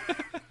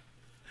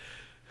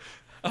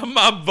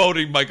 I'm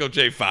voting Michael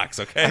J. Fox.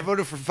 Okay. I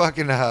voted for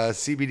fucking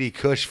CBD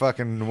Kush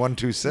fucking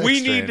 126. We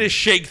strain. need to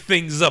shake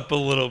things up a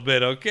little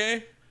bit,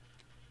 okay?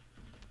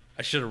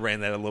 I should have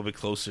ran that a little bit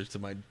closer to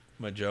my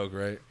joke,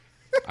 right?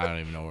 I don't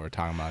even know what we're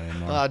talking about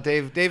anymore.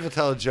 Dave will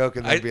tell a joke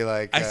and then be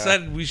like, I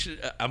said we should.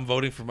 I'm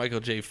voting for Michael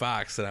J.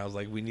 Fox, and I was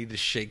like, we need to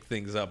shake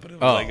things up, and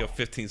it was Oh. like a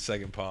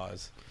 15-second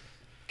pause.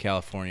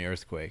 California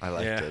earthquake. I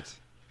liked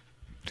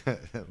Yeah.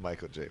 it.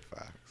 Michael J.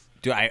 Fox.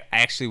 Dude, I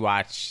actually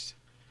watched.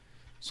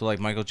 So like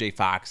Michael J.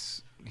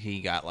 Fox,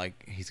 he's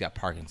got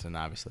Parkinson,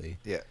 obviously.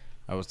 Yeah.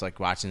 I was like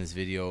watching this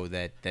video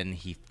that then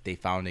they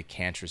found a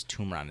cancerous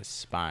tumor on his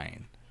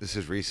spine. This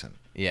is recent.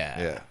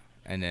 Yeah. Yeah.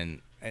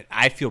 And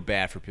I feel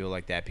bad for people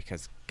like that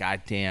because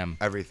goddamn,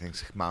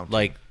 Everything's mounted.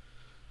 like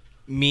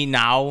me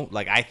now,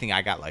 like I think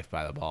I got life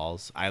by the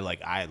balls. I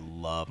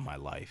love my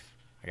life.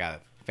 I got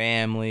a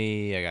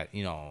family. I got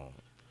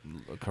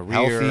career.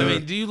 Healthy. I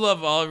mean, do you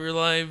love all of your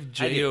life?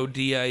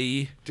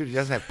 Jodie. Dude, he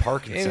doesn't have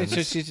Parkinson's. it's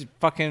just she's a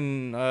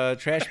fucking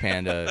trash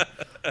panda.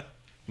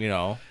 You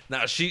know.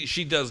 No,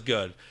 she does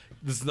good.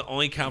 This is the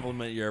only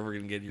compliment you're ever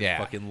gonna get in your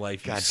fucking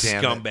life. God you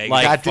damn it. scumbag.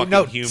 Like, you God, fucking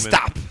no, human.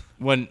 stop.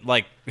 When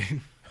like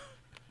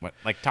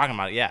talking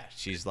about it, yeah,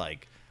 she's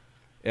like,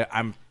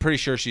 I'm pretty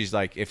sure she's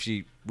like, if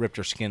she ripped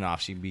her skin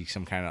off, she'd be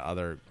some kind of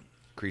other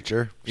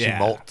Creature. She Yeah.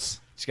 molts.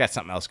 She's got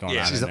something else going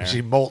Yeah. on in there.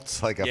 She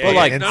molts like a Yeah, fucking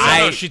like, no,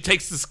 insect. she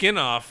takes the skin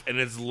off, and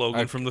it's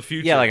Logan from the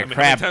future. Yeah, like I a mean,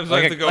 crab, How many times do I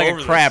like have a, to go like over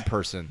a crab this?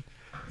 person.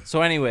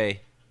 So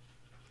anyway,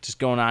 just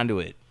going on to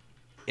it.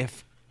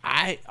 If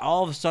I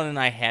all of a sudden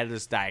I had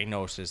this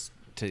diagnosis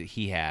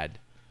he had,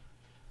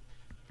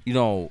 you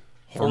know,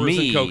 for Horrors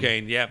me, and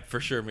cocaine. Yeah,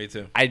 for sure. Me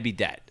too. I'd be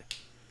dead.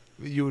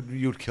 You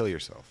would kill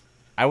yourself.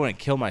 I wouldn't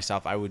kill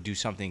myself. I would do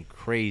something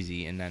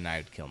crazy, and then I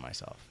would kill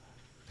myself.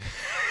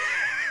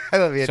 I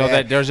love you. So Dad.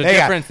 that there's a Hey,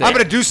 difference I'm there.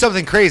 gonna do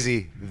something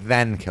crazy,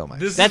 then kill myself.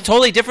 This That's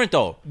totally different,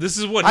 though.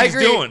 is what I he's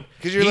agree, doing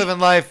because you're He- living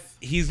life.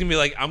 He's gonna be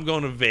like, I'm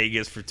going to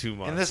Vegas for 2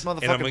 months. And this I'm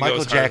motherfucker gonna go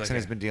Michael as hard as I Jackson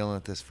has can. been dealing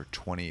with this for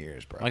 20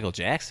 years, bro. Michael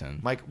Jackson.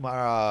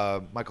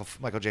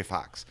 Michael J.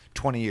 Fox,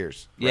 20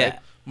 years. Yeah, Right?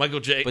 Michael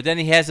J. but then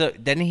he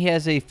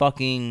has a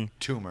fucking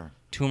Tumor.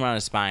 tumor on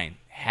his spine.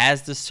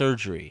 Has the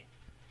surgery.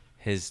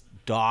 His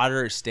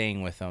daughter is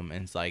staying with him,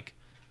 and it's like,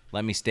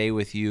 let me stay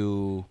with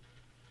you.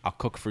 I'll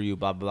cook for you.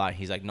 Blah blah blah.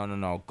 He's like,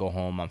 no, go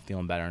home. I'm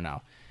feeling better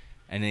now.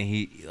 And then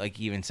he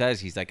even says,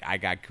 he's like, I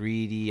got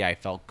greedy. I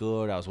felt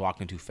good. I was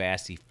walking too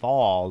fast. He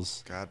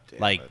falls. God damn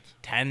like it.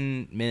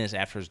 10 minutes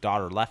after his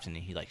daughter left, and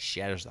he like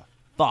shatters the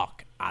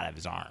fuck out of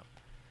his arm.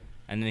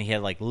 And then he had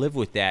to like live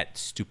with that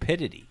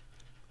stupidity.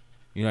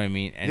 You know what I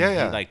mean? And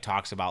Yeah. he like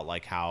talks about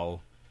like how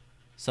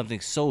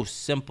something so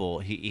simple.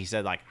 He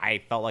said like, I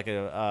felt like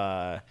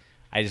I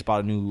just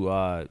bought a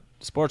new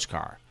sports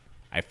car.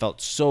 I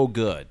felt so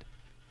good.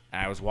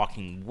 And I was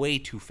walking way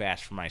too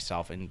fast for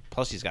myself. And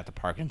plus he's got the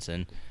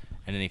Parkinson.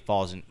 And then he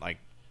falls and like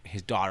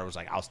his daughter was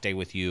like, I'll stay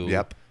with you.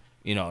 Yep.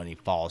 You know, and he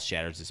falls,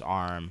 shatters his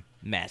arm,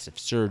 massive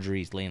surgery.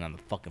 He's laying on the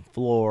fucking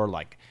floor.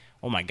 Like,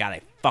 oh my God,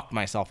 I fucked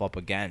myself up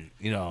again.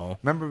 You know?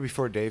 Remember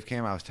before Dave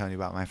came, I was telling you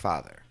about my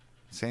father.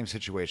 Same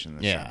situation in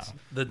this Yeah. sense.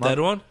 the dead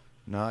one.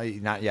 No,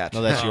 not yet.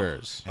 No, that's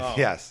yours.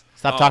 Yes.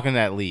 Stop talking to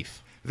that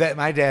leaf. That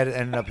my dad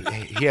ended up.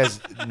 He has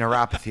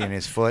neuropathy in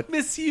his foot.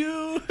 Miss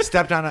you.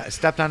 Stepped on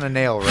a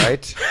nail,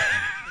 right?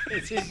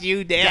 This is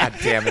you, God Dad.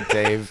 damn it,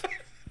 Dave.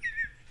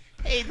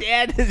 Hey,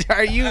 Dad,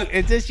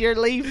 is this your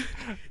leaf?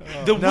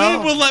 The No.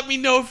 wind will let me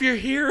know if you're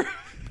here.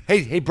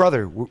 Hey,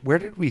 brother, where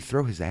did we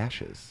throw his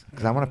ashes?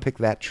 Because I want to pick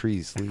that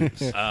tree's leaves.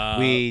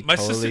 We My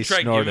totally sister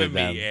tried snorted giving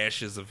me them.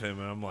 ashes of him,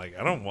 and I'm like,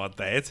 I don't want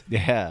that.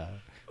 Yeah.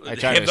 I I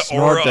tried have to the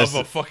snort aura this.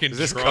 of a fucking Is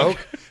this drunk.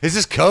 Coke? Is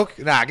this Coke?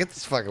 Nah, get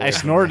this fucking away I from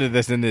me. snorted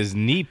this in his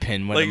knee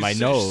pin went Like in my as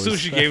nose. soon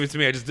as she gave it to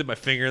me, I just did my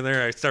finger in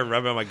there. I started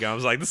rubbing on my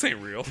gums. Like, this ain't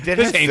real. Did it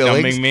This have ain't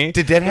fillings? numbing me.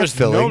 Did that have There's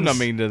fillings? no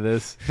numbing to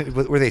this.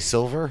 Were they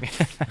silver?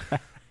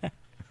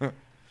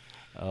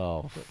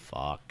 Oh,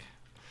 fuck.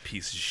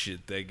 Piece of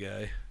shit, that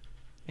guy.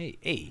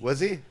 Hey.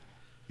 Was he?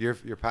 Your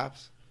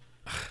pops?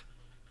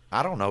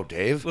 I don't know,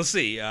 Dave. Let's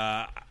see.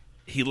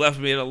 He left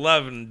me at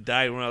 11 and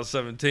died when I was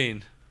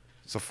 17.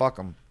 So fuck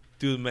him.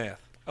 Do the math.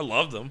 I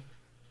loved him.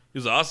 He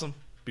was awesome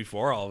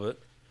before all of it.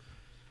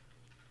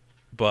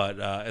 But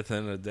at the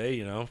end of the day,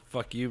 you know,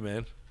 fuck you,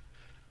 man.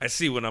 I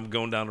see when I'm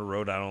going down the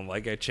road I don't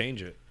like, I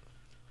change it.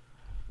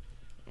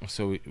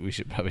 So we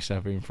should probably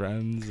stop being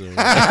friends? Or? No.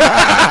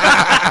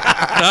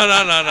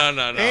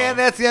 And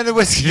that's the end of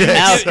Whiskey Dicks.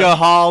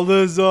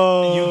 Alcoholism.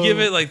 You give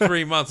it like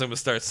 3 months, I'm going to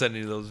start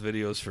sending you those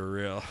videos for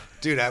real.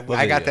 Dude,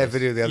 I got that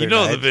video the other You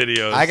know night. the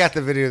videos. I got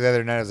the video the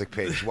other night. I was like,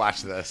 Paige,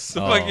 watch this. The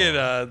fucking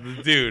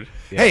the dude.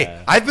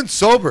 Hey, I've been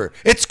sober.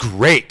 It's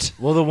great.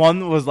 Well, the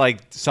one was like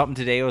something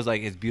today was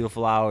like, it's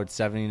beautiful out. It's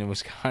 70 in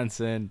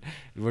Wisconsin.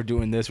 We're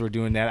doing this. We're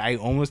doing that. I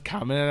almost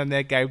commented on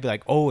that guy. Be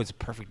like, oh, it's a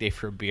perfect day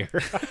for a beer.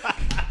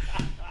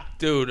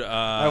 Dude,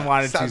 I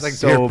wanted Sounds to like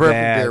so perfect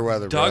bad. beer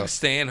weather, bro. Doug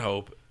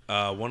Stanhope,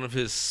 one of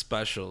his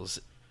specials,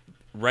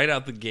 right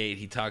out the gate,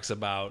 he talks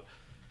about,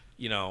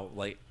 you know,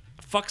 like,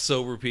 fuck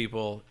sober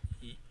people.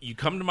 You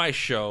come to my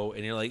show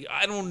and you're like,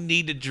 I don't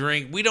need to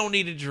drink. We don't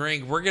need to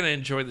drink. We're going to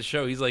enjoy the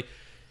show. He's like,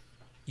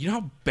 you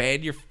know how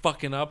bad you're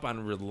fucking up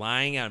on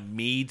relying on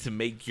me to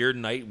make your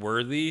night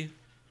worthy?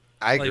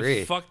 I Like,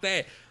 agree. fuck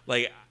that.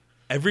 Like,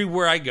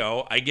 everywhere I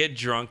go, I get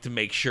drunk to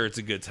make sure it's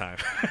a good time.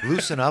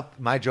 Loosen up.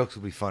 My jokes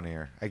will be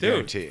funnier. I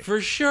guarantee. Dude,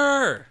 for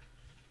sure.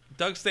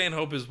 Doug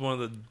Stanhope is one of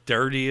the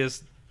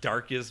dirtiest,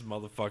 darkest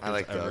motherfuckers I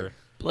like ever. Doug.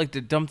 But, like,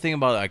 the dumb thing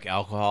about like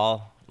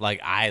alcohol,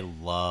 like I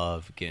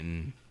love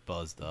getting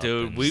buzzed up.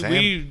 Dude, and-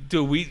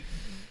 we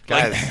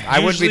Guys, like, I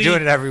wouldn't be usually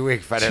doing it every week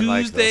if I didn't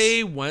like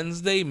Tuesday, this.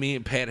 Wednesday, me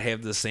and Pat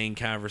have the same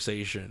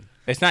conversation.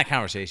 it's not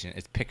conversation.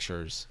 It's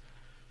pictures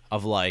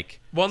of like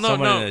Well, no,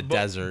 someone in a but,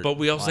 desert. but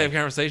we also like, have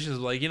conversations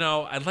like, you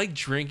know, I like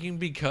drinking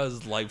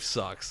because life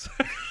sucks.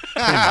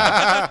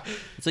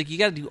 It's like you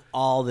got to do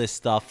all this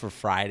stuff for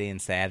Friday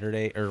and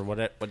Saturday, or what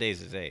day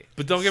is it today?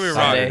 But don't get me wrong.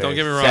 Sunday. Don't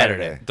get me wrong.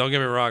 Saturday. Don't get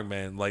me wrong,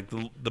 man. Like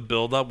the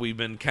build up, we've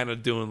been kind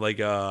of doing like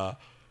a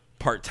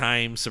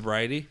part-time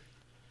sobriety.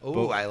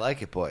 Oh, I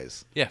like it,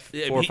 boys. Yeah,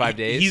 Yeah, 4 or 5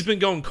 days. He's been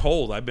going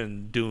cold. I've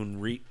been doing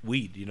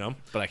weed, you know.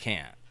 but I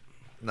can't.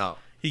 No.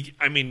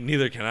 I mean,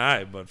 neither can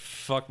I. But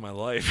fuck my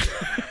life,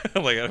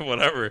 like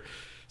whatever.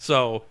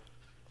 So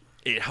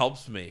it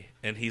helps me,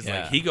 and he's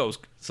Yeah. like, he goes.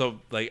 So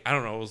like, I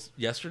don't know. It was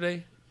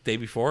yesterday, day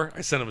before. I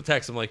sent him a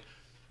text. I'm like,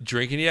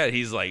 drinking yet?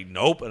 He's like,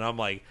 nope. And I'm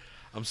like,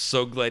 I'm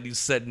so glad you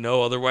said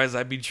no. Otherwise,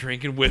 I'd be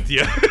drinking with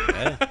you.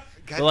 God,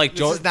 But, like, this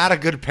Joe- is not a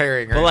good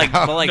pairing right But like,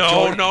 now. but like, no,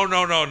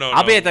 Jordan- no.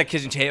 I'll be at that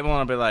kitchen table and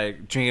I'll be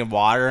like drinking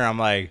water, and I'm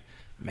like,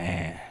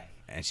 man.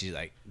 And she's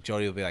like,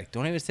 Jody will be like,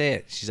 don't even say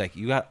it. She's like,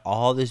 you got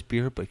all this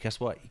beer, but guess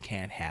what? You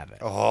can't have it.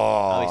 Oh,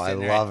 I'll be I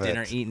sitting there love at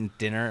dinner, it. eating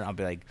dinner, and I'll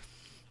be like,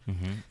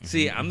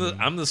 See, I'm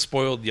the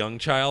spoiled young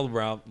child.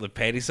 Where the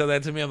Patty said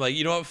that to me, I'm like,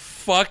 you know what?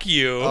 Fuck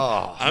you.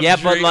 Oh. I'm yeah,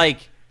 but drinking-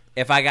 like,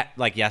 if I got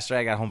like yesterday,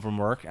 I got home from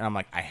work, and I'm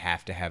like, I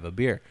have to have a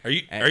beer. are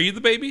you and- are you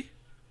the baby?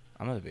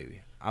 I'm not the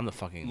baby. I'm the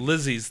fucking.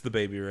 Lizzie's the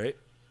baby, right?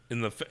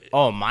 In the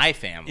Oh, my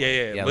family.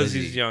 yeah.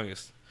 Lizzie's Lizzie.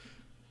 youngest,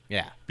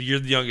 Yeah. but you're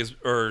the youngest,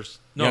 or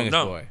no, Youngest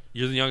no, boy.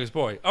 you're the youngest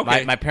boy.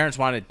 Okay. My parents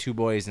wanted 2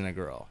 boys and a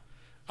girl.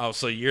 Oh,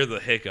 so you're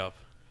the hiccup.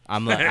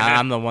 I'm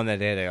the one that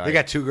did it. Like, They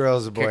got 2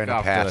 girls, a boy, kick and a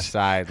off to the pass.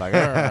 side, like.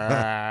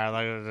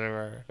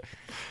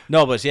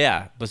 No, but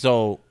yeah, but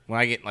so when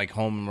I get like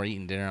home and we're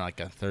eating dinner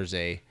like on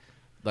Thursday,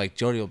 like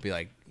Jody will be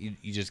like, "You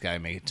just gotta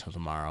make it till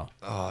tomorrow."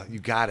 Oh, you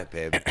got it,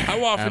 babe.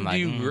 How often I'm like, do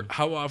you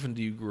how often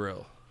do you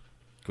grill?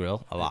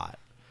 Grill a lot.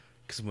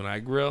 Because when I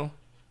grill,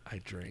 I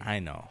drink. I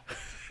know.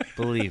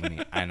 Believe me,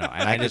 I know.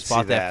 And I could just see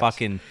bought that that.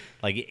 fucking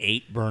like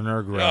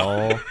 8-burner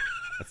grill.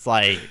 It's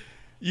like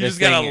You this just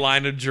got thing- a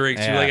line of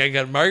drinks. Yeah. You're like, I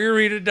got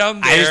margarita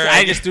down there.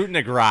 I just threw it in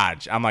the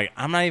garage. I'm like,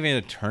 I'm not even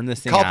gonna turn this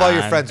thing Call on. up all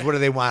your friends. What do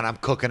they want? I'm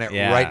cooking it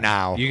Yeah. right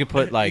now. You can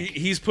put like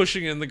He's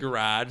pushing in the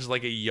garage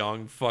like a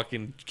young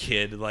fucking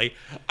kid. Like,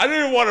 I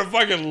didn't want to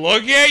fucking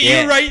look at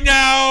Yeah. you right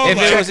now. If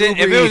Like, it was in,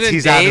 if it was in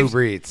He's on Dave's,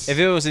 Uber Eats. if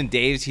it was in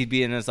Dave's, he'd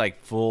be in this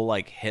like full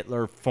like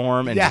Hitler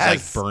form and just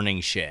Yes. like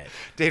burning shit.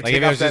 Dave, like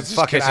take if it off was that just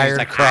fucking kitchen, he's iron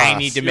like, cross. I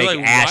need to you're make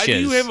like, ashes. why do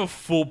you have a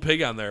full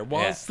pig on there?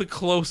 Well, Yeah. it's the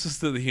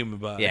closest to the human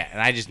body. Yeah,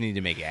 and I just need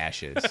to make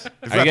ashes. Are you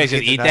Replicate guys gonna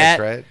the eat knife, that?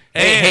 right?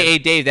 Hey,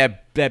 Dave,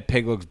 that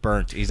pig looks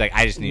burnt. He's like,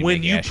 I just need to When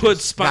make you ashes. put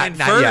spine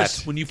Not first,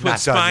 yet. when you It's put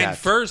not done spine yet.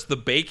 first, the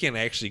bacon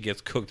actually gets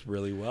cooked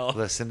really well.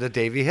 Listen to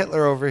Davey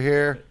Hitler over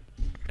here.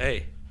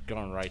 Hey,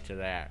 going right to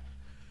that.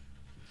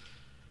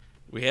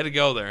 we had to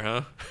go there,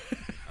 huh?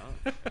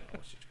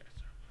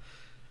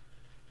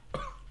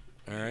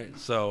 All right,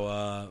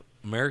 so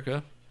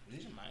America.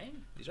 These are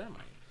mine. These are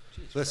mine.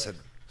 Jeez, Listen,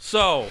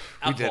 So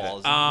we did it.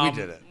 Alcoholism. We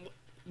did it.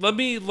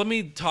 let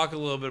me talk a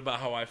little bit about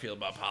how I feel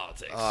about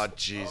politics. Oh,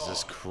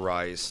 Jesus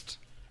Christ.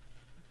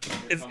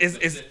 It's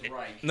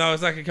no,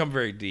 it's not gonna come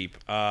very deep.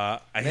 I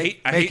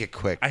Make hate it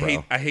quick, I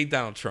bro. hate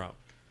Donald Trump,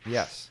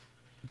 Yes,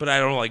 but I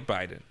don't like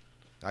Biden.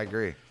 I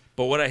agree.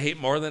 But what I hate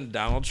more than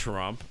Donald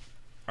Trump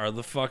are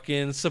the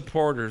fucking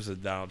supporters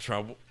of Donald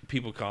Trump.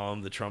 People call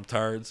them the Trump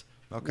tards.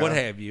 Okay. What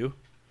have you?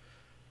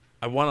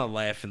 I want to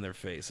laugh in their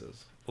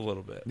faces a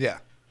little bit. Yeah.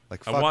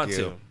 Like, fuck I want you.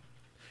 to.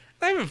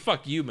 Not even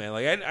fuck you, man.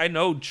 Like I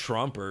know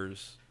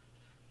Trumpers,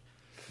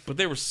 but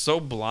they were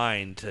so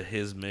blind to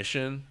his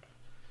mission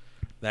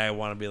that I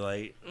want to be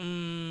like,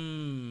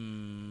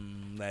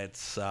 that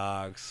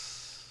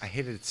sucks. I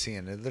hated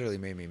seeing it. Literally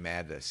made me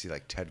mad to see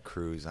like Ted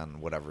Cruz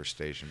on whatever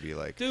station be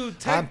like, Dude,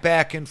 I'm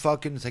back in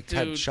fucking. It's like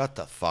Ted, Dude, shut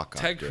the fuck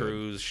up. Ted dude.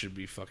 Cruz should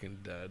be fucking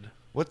dead.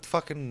 What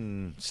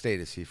fucking state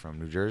is he from?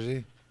 New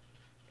Jersey?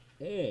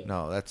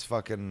 No, that's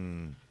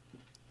fucking.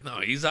 No,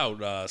 he's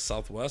out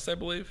southwest, I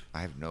believe.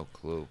 I have no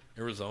clue.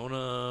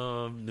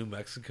 Arizona, New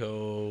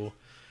Mexico.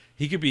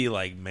 He could be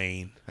like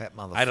Maine. That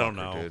motherfucker, I don't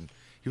know. dude.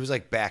 He was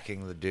like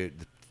backing the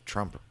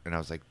Trump, and I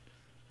was like,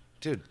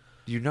 dude,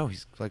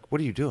 he's like,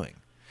 what are you doing?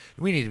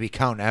 We need to be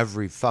counting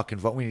every fucking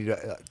vote. We need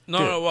to. No,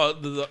 dude. no. Well,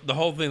 the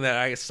whole thing that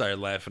I started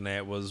laughing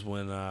at was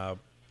when the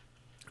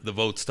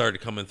votes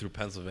started coming through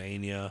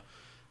Pennsylvania,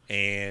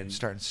 and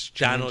Starting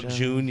Donald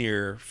changing.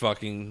 Jr.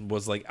 fucking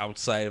was like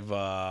outside of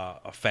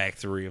a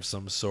factory of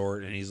some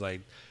sort, and he's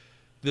like,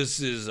 "This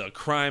is a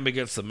crime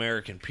against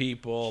American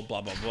people."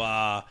 Blah blah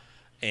blah,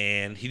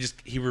 and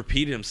he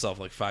repeated himself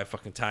like 5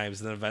 fucking times,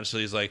 and then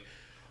eventually he's like,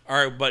 "All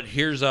right, but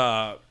here's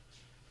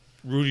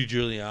Rudy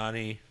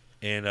Giuliani."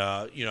 And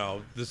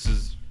this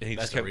is and he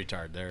That's just a kept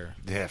retard there.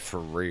 Yeah, for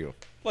real.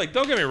 like,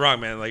 don't get me wrong,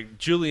 man. Like,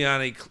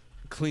 Giuliani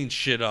cleaned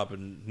shit up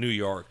in New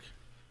York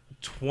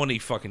 20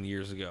 fucking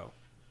years ago.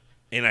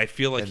 And I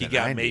feel like In he the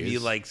got maybe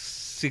 90s. like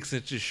 6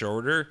 inches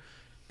shorter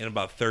and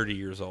about 30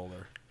 years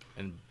older.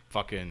 And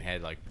fucking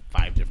had like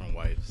 5 different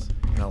wives.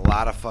 And a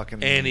lot of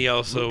fucking. And he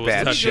also was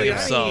bad touching shit.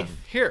 himself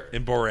Here.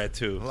 in Borat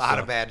too. A lot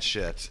of bad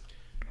shit.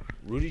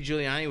 Rudy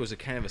Giuliani was a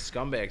kind of a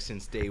scumbag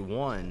since day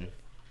one,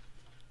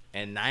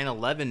 and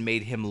 9/11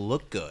 made him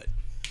look good.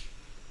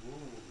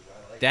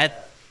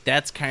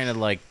 That's kind of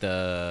like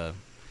the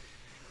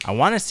I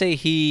want to say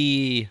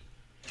he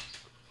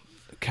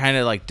kind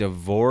of like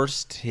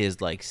divorced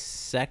his like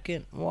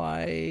second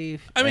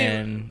wife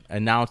and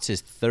announced his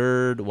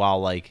third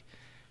while like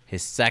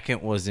his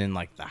second was in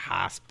like the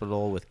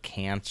hospital with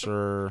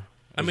cancer.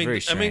 I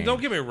mean,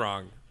 don't get me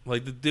wrong.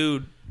 Like the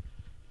dude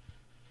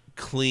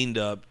cleaned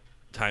up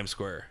Times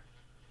Square.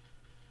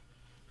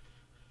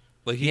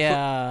 Like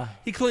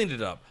he cleaned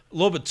it up a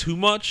little bit too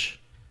much.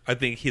 I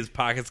think his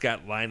pockets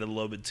got lined a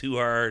little bit too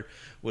hard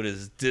with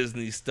his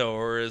Disney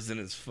stores and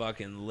his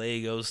fucking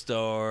Lego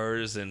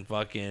stores and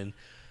fucking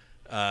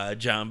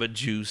Jamba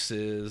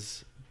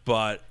Juices.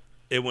 But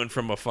it went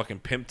from a fucking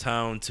pimp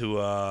town to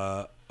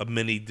a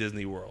mini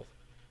Disney World.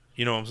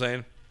 You know what I'm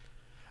saying?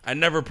 I've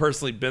never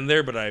personally been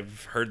there, but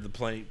I've heard the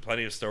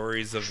plenty of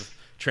stories of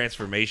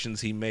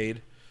transformations he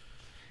made.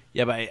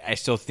 Yeah, but I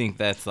still think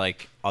that's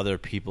like other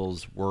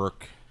people's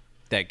work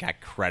that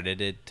got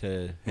credited to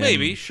him.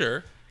 Maybe,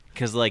 sure.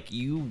 Because like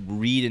you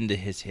read into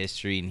his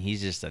history, and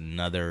he's just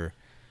another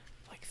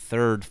like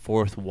third,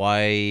 fourth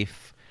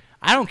wife.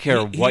 I don't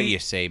care what you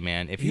say,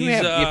 man. If you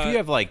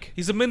have like,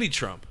 he's a mini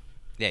Trump.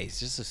 Yeah, he's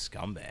just a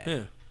scumbag.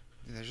 Yeah.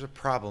 There's a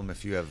problem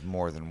if you have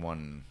more than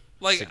one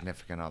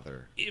significant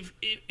other.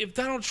 If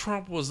Donald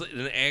Trump was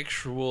an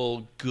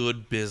actual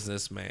good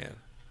businessman,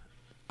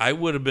 I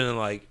would have been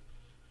like,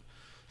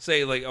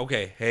 say like,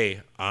 okay,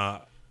 hey,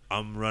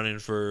 I'm running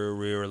for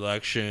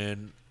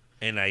re-election,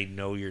 and I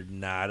know you're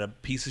not a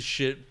piece of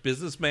shit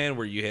businessman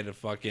where you had to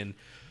fucking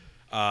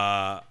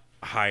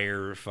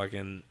hire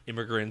fucking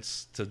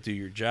immigrants to do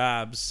your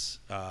jobs,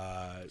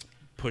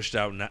 pushed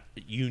out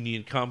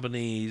union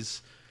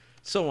companies,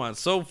 so on and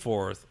so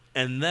forth,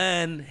 and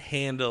then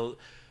handle.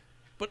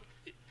 But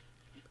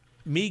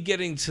me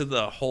getting to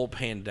the whole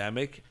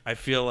pandemic, I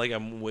feel like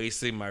I'm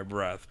wasting my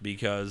breath,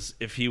 because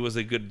if he was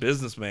a good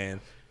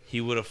businessman, he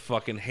would have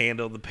fucking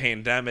handled the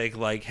pandemic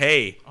like,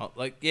 hey.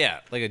 Like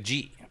a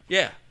G.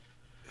 Yeah.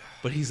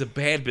 But he's a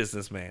bad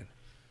businessman.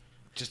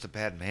 Just a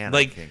bad man,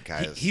 like, I think,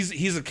 guys.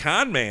 He's a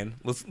con man.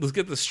 Let's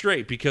get this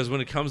straight, because when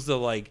it comes to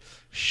like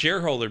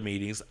shareholder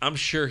meetings, I'm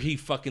sure he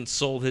fucking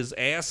sold his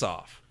ass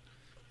off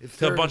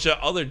to a bunch of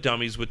other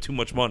dummies with too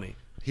much money.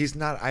 He's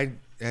not. I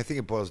think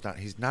it boils down.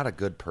 He's not a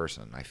good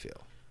person. I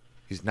feel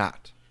he's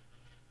not.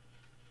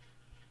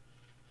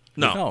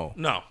 No.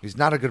 He's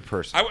not a good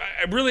person.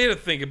 I really had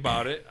to think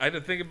about it. I had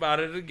to think about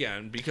it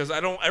again, because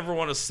I don't ever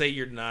want to say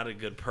you're not a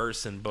good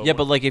person. But yeah,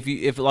 but like if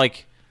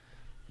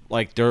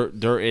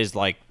there is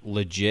like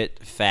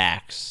legit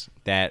facts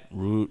that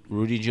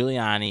Rudy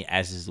Giuliani,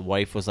 as his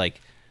wife was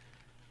like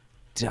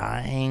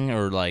dying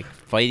or like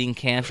fighting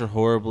cancer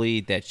horribly,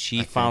 that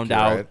she found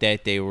out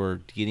that they were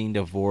getting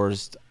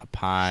divorced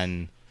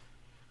upon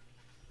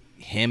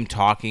him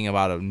talking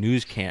about a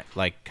news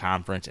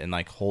conference and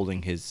like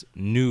holding his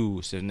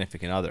new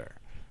significant other.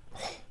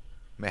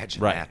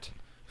 Imagine that.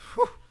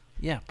 Whew.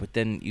 Yeah, but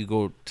then you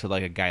go to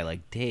like a guy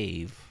like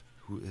Dave,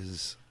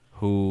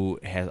 who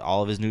has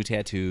all of his new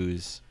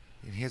tattoos.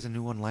 And he has a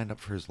new one lined up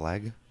for his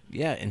leg.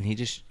 Yeah, and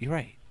you're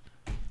right.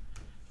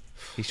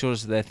 He showed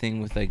us that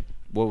thing with like,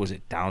 what was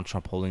it? Donald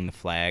Trump holding the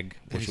flag,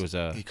 which was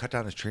he cut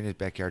down his tree in his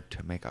backyard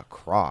to make a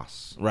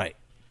cross. Right.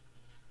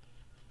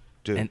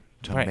 Dude,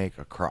 make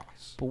a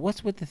cross. But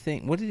what's with the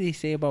thing? What did he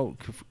say about,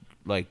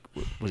 like,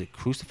 was it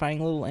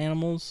crucifying little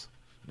animals?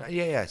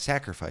 Yeah,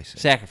 sacrificing.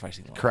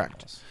 Sacrificing little Correct.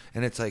 animals.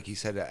 And it's like he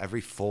said every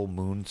full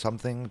moon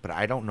something, but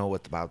I don't know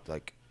what about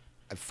like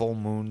full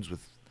moons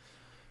with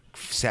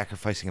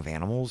sacrificing of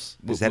animals.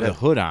 Is that a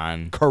hood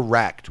on?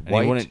 Correct.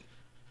 White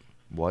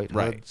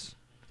right. hoods.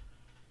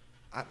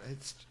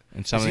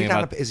 And something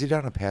about, is he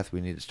down a path we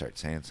need to start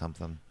saying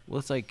something? Well,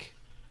 it's like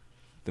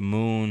the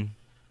moon,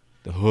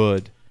 the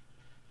hood,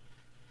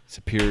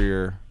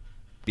 superior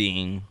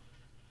being,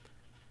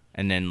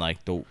 and then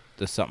like the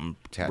something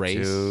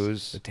tattoos.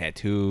 Race, the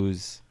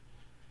tattoos.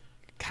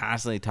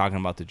 Constantly talking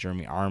about the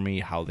German army,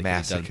 how they could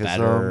have done Masochism.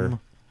 better.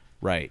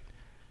 Right.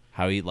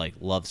 How he like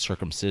loved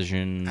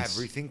circumcisions.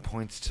 Everything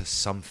points to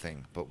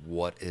something, but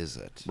what is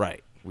it?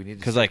 Right. We need to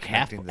because like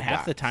half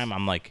dots. the time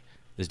I'm like,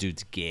 this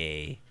dude's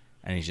gay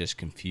and he's just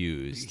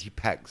confused. He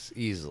pegs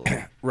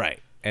easily. Right.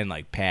 And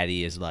like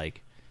Patty is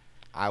like,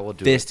 I will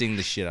do fisting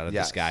the shit out of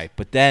this guy.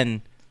 But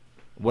then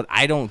what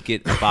I don't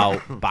get about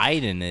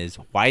Biden is,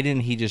 why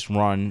didn't he just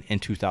run in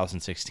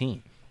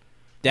 2016?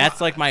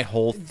 That's like my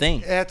whole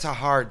thing. That's a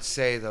hard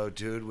say though,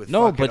 dude. With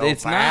no, but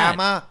it's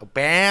not.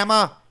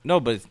 Obama. No,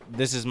 but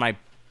this is my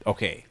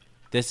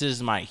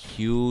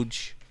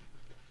huge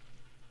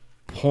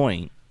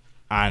point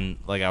on,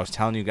 like I was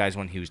telling you guys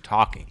when he was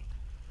talking.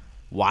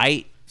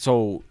 Why?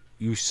 So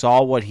you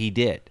saw what he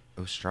did.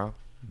 It was strong.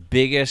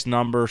 Biggest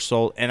number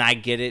sold, and I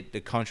get it.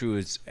 The country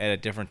was at a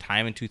different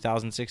time in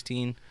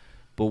 2016,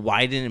 but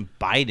why didn't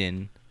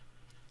Biden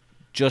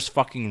just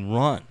fucking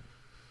run?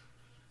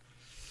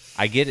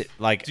 I get it.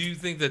 Like, do you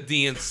think the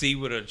DNC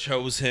would have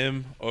chose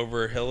him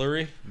over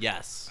Hillary?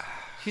 Yes.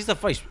 He's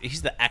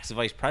the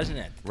ex-vice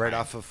president. Right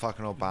off of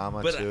fucking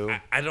Obama, but too.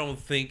 I don't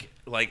think,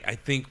 like, I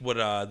think what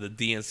the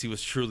DNC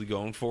was truly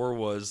going for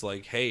was,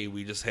 like, hey,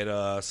 we just had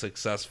a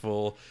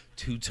successful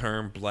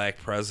 2-term black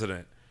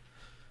president.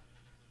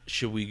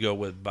 should we go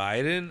with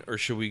Biden or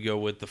should we go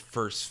with the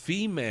first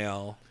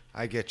female?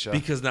 I get you.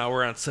 Because now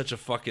we're on such a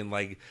fucking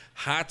like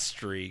hot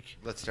streak.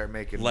 Let's start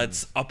making.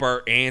 Let's up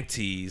our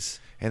antes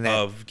And that-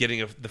 of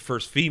getting the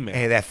first female.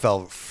 Hey, that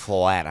fell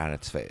flat on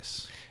its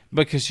face.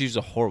 Because she's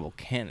a horrible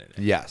candidate.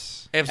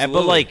 Yes.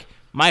 Absolutely. But like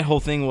my whole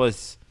thing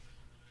was,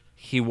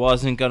 he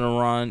wasn't gonna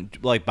run.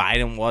 Like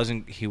Biden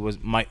wasn't. He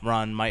might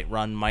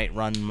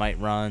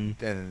run,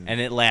 And-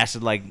 and it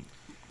lasted like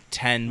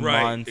 10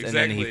 Right, months, and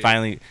then he exactly.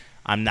 finally,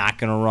 I'm not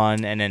gonna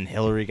run, and then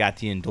Hillary got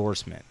the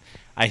endorsement.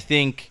 I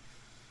think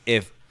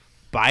if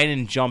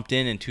Biden jumped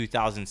in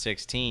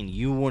 2016,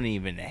 you wouldn't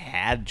even have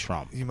had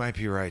Trump. You might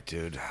be right,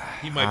 dude.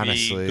 he might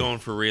Honestly, be going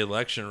for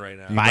re-election right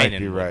now. You might Biden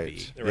be would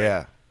right. be.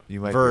 Yeah, you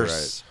might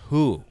Versus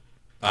who? be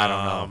right. I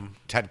don't know. Um,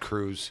 Ted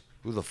Cruz.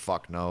 Who the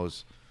fuck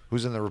knows?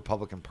 Who's in the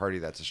Republican Party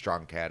that's a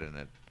strong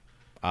candidate?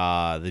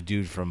 The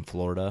dude from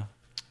Florida,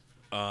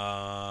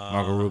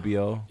 Marco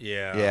Rubio.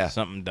 Yeah. Yeah.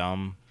 Something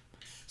dumb.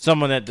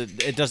 Someone that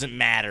it doesn't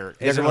matter.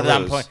 They're Is gonna what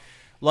I'm lose. point.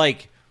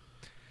 Like,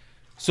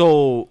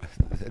 so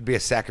It'd be a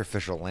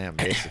sacrificial lamb,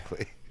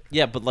 basically.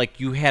 yeah, but like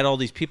you had all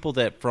these people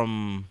that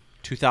from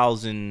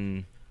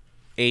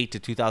 2008 to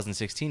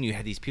 2016, you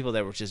had these people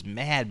that were just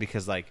mad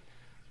because like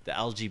the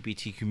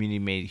LGBT community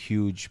made a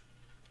huge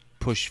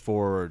push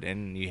forward,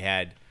 and you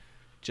had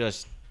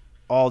just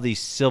all these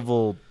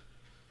civil.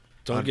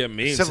 Don't get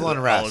me Civil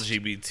into the unrest.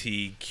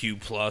 LGBTQ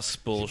plus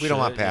bullshit. We don't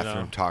want you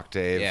bathroom know? talk,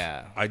 Dave.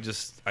 Yeah. I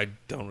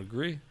don't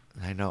agree.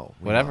 I know.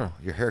 We Whatever. know.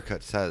 Your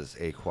haircut says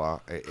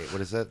aqua.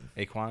 What is it?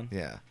 Aquan?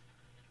 Yeah.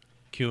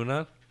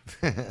 QAnon.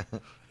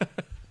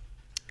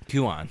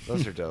 QAnon.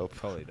 Those are dope.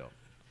 Totally dope.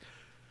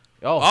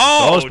 Oh,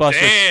 Oh, Ghostbusters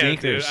damn,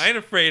 sneakers. dude! I ain't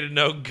afraid of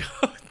no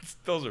ghosts.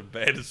 Those are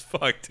bad as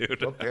fuck,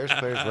 dude. What Bears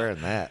players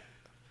wearing that?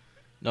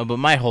 No, but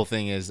my whole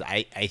thing is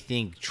I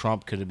think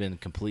Trump could have been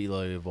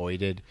completely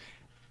avoided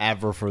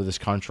ever for this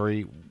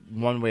country,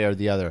 one way or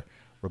the other.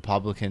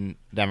 Republican,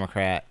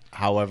 Democrat,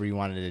 however you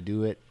wanted to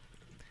do it.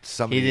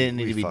 Somebody, He didn't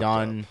need we to be fucked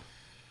done. up.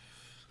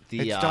 The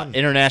It's done.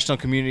 international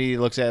community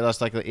looks at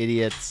us like the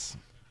idiots.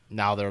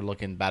 Now they're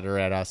looking better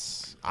at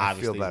us, I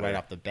feel obviously, better. right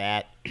off the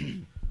bat.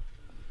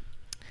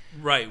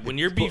 Right when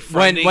you're When-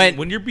 befriending, when-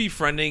 when you're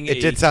befriending It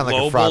a did sound like a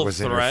global frog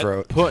was in your threat,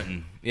 throat.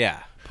 Putin,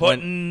 yeah.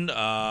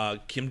 Putin,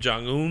 Kim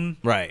Jong Un.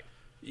 Right.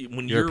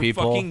 When Your you're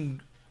people.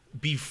 fucking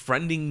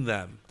befriending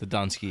them, The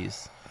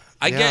Dunskies.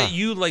 I Yeah. get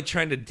you like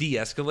trying to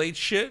de-escalate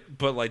shit,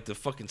 but like to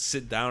fucking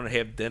sit down and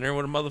have dinner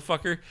with a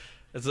motherfucker,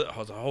 it's a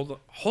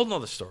whole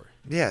nother story,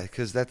 Yeah,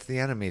 because that's the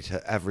enemy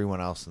to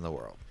everyone else in the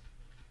world.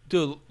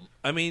 dude.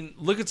 I mean,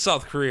 look at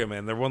South Korea,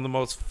 man. They're one of the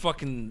most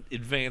fucking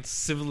advanced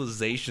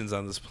civilizations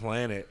on this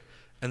planet,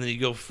 and then you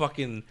go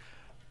fucking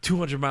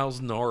 200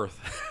 miles north.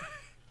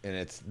 And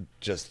it's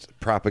just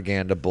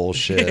propaganda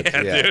bullshit.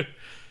 yeah, dude.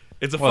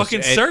 It's a Well,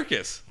 fucking it-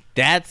 circus.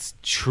 That's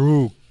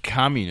true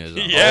communism.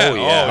 Yeah, Oh,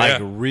 yeah. Like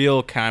yeah.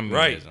 real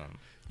communism.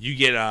 You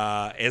get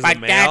as a But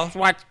male. that's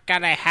what's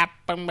gonna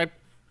happen with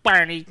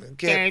Bernie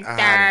Get outta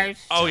Sanders.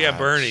 Oh yeah, Gosh.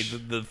 Bernie,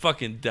 the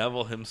fucking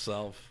devil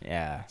himself.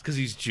 Yeah. Because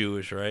he's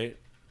Jewish, right?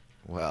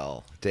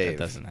 Well, That Dave,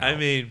 doesn't help. I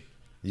mean,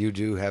 you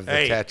do have the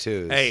hey,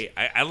 tattoos. Hey,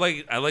 I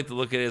like to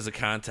look at it as a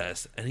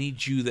contest. Any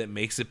Jew that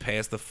makes it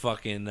past the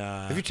fucking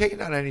Have you taken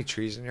down any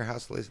trees in your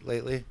house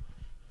lately?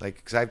 Like,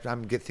 because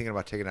I'm thinking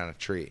about taking down a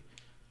tree.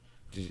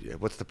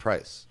 What's the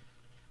price?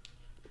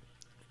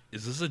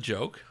 is this a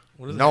joke?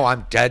 What is No,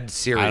 I'm dead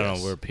serious. I don't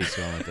know where Pete's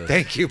going with this.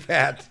 Thank you,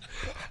 Pat.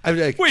 I'm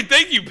like, Wait,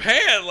 thank you,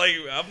 Pat. Like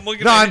I'm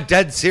looking. no, at I'm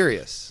dead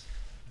serious.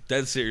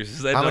 dead serious.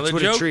 Is that How another much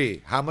would joke? a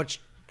tree? How much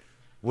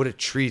would a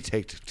tree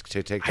take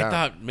to take I down?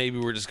 thought maybe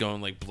we're just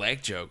going like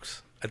black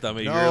jokes. I thought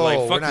maybe no, you were like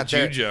we're fuck the not Jew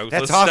there. jokes.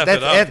 That's Let's off. step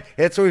That's it up.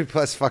 That's where we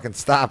plus fucking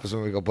stop is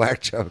when we go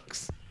black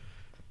jokes.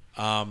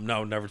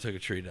 No, never took a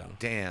tree down.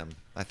 Damn,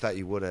 I thought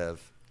you would have.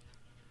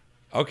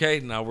 Okay,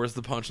 now where's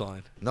the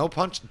punchline? No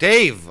punch,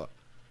 Dave.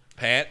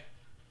 Pat.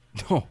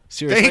 No,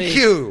 seriously. Thank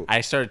you.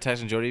 I started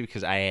texting Jody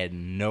because I had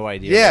no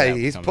idea. where Yeah, that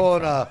was he's coming pulling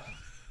from. up.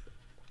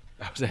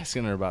 I was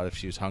asking her about if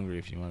she was hungry,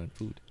 if she wanted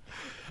food.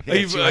 Are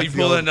you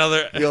pulling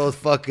another? The old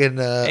fucking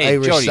Hey,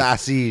 Irish Jody.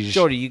 sausage.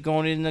 Jody, you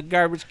going in the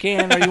garbage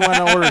can or you want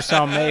to order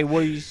something? Hey,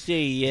 what do you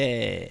see?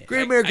 Yeah.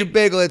 Great American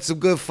Bagel had some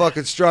good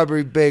fucking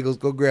strawberry bagels.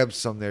 Go grab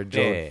some there,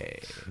 Jody.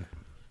 Yeah.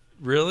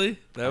 Really?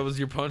 That was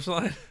your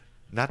punchline?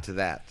 Not to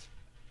that.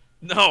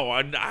 No,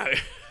 I'm not.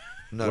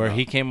 No, Where no.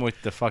 he came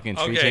with the fucking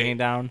tree Okay. taking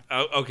down.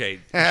 Oh, okay,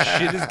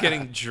 shit is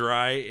getting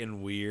dry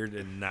and weird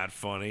and not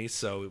funny.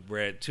 So we're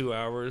at 2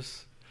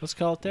 hours. Let's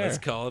call it there. Let's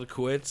call it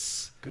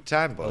quits. Good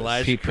time, boys.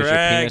 Elijah Pete, push your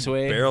Craig, penis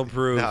away. barrel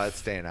proof. No, it's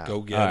staying out.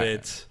 Go get All right.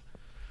 it.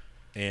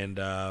 And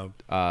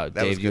was Dave,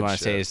 do you good want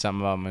to say shit.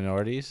 something about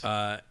minorities?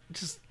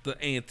 just the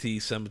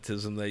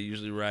anti-Semitism they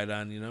usually ride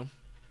on.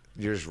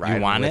 You're just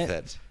riding want with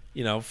it?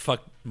 it.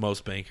 Fuck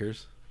most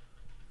bankers.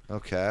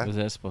 Okay. What is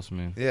that supposed to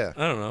mean? Yeah.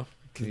 I don't know.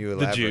 Can you The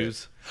elaborate?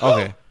 Jews.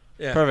 Okay.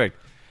 Yeah. Perfect.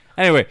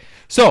 Anyway,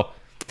 so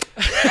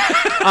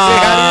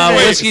hi to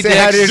your Whiskey Say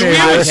hi to your Dicks Do we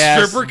have a neighbors.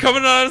 podcast. stripper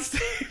coming on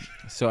stage?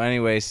 So,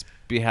 anyways,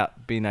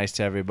 be nice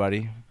to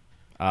everybody.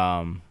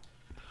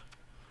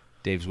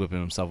 Dave's whipping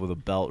himself with a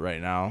belt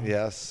right now.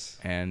 Yes.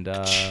 And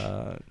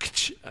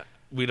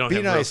We don't Be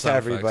have real nice to sound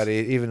effects. everybody,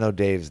 even though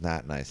Dave's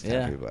not nice to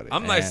Yeah. everybody.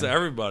 I'm nice to And-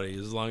 everybody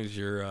as long as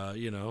you're, A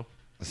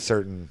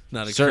certain.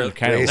 not a Certain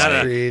kind of Race,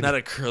 not, creed. not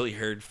a curly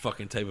haired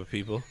fucking type of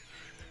people.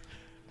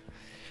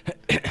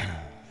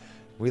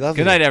 We love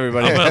good you. night,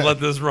 everybody. I'm gonna let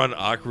this run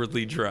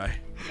awkwardly dry.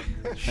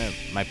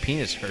 My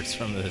penis hurts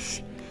from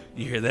this.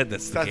 You hear that?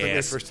 That's It's the not the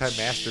gas. first time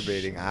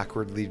masturbating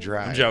awkwardly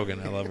dry. I'm joking.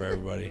 I love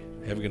everybody.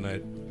 Have a good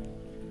night.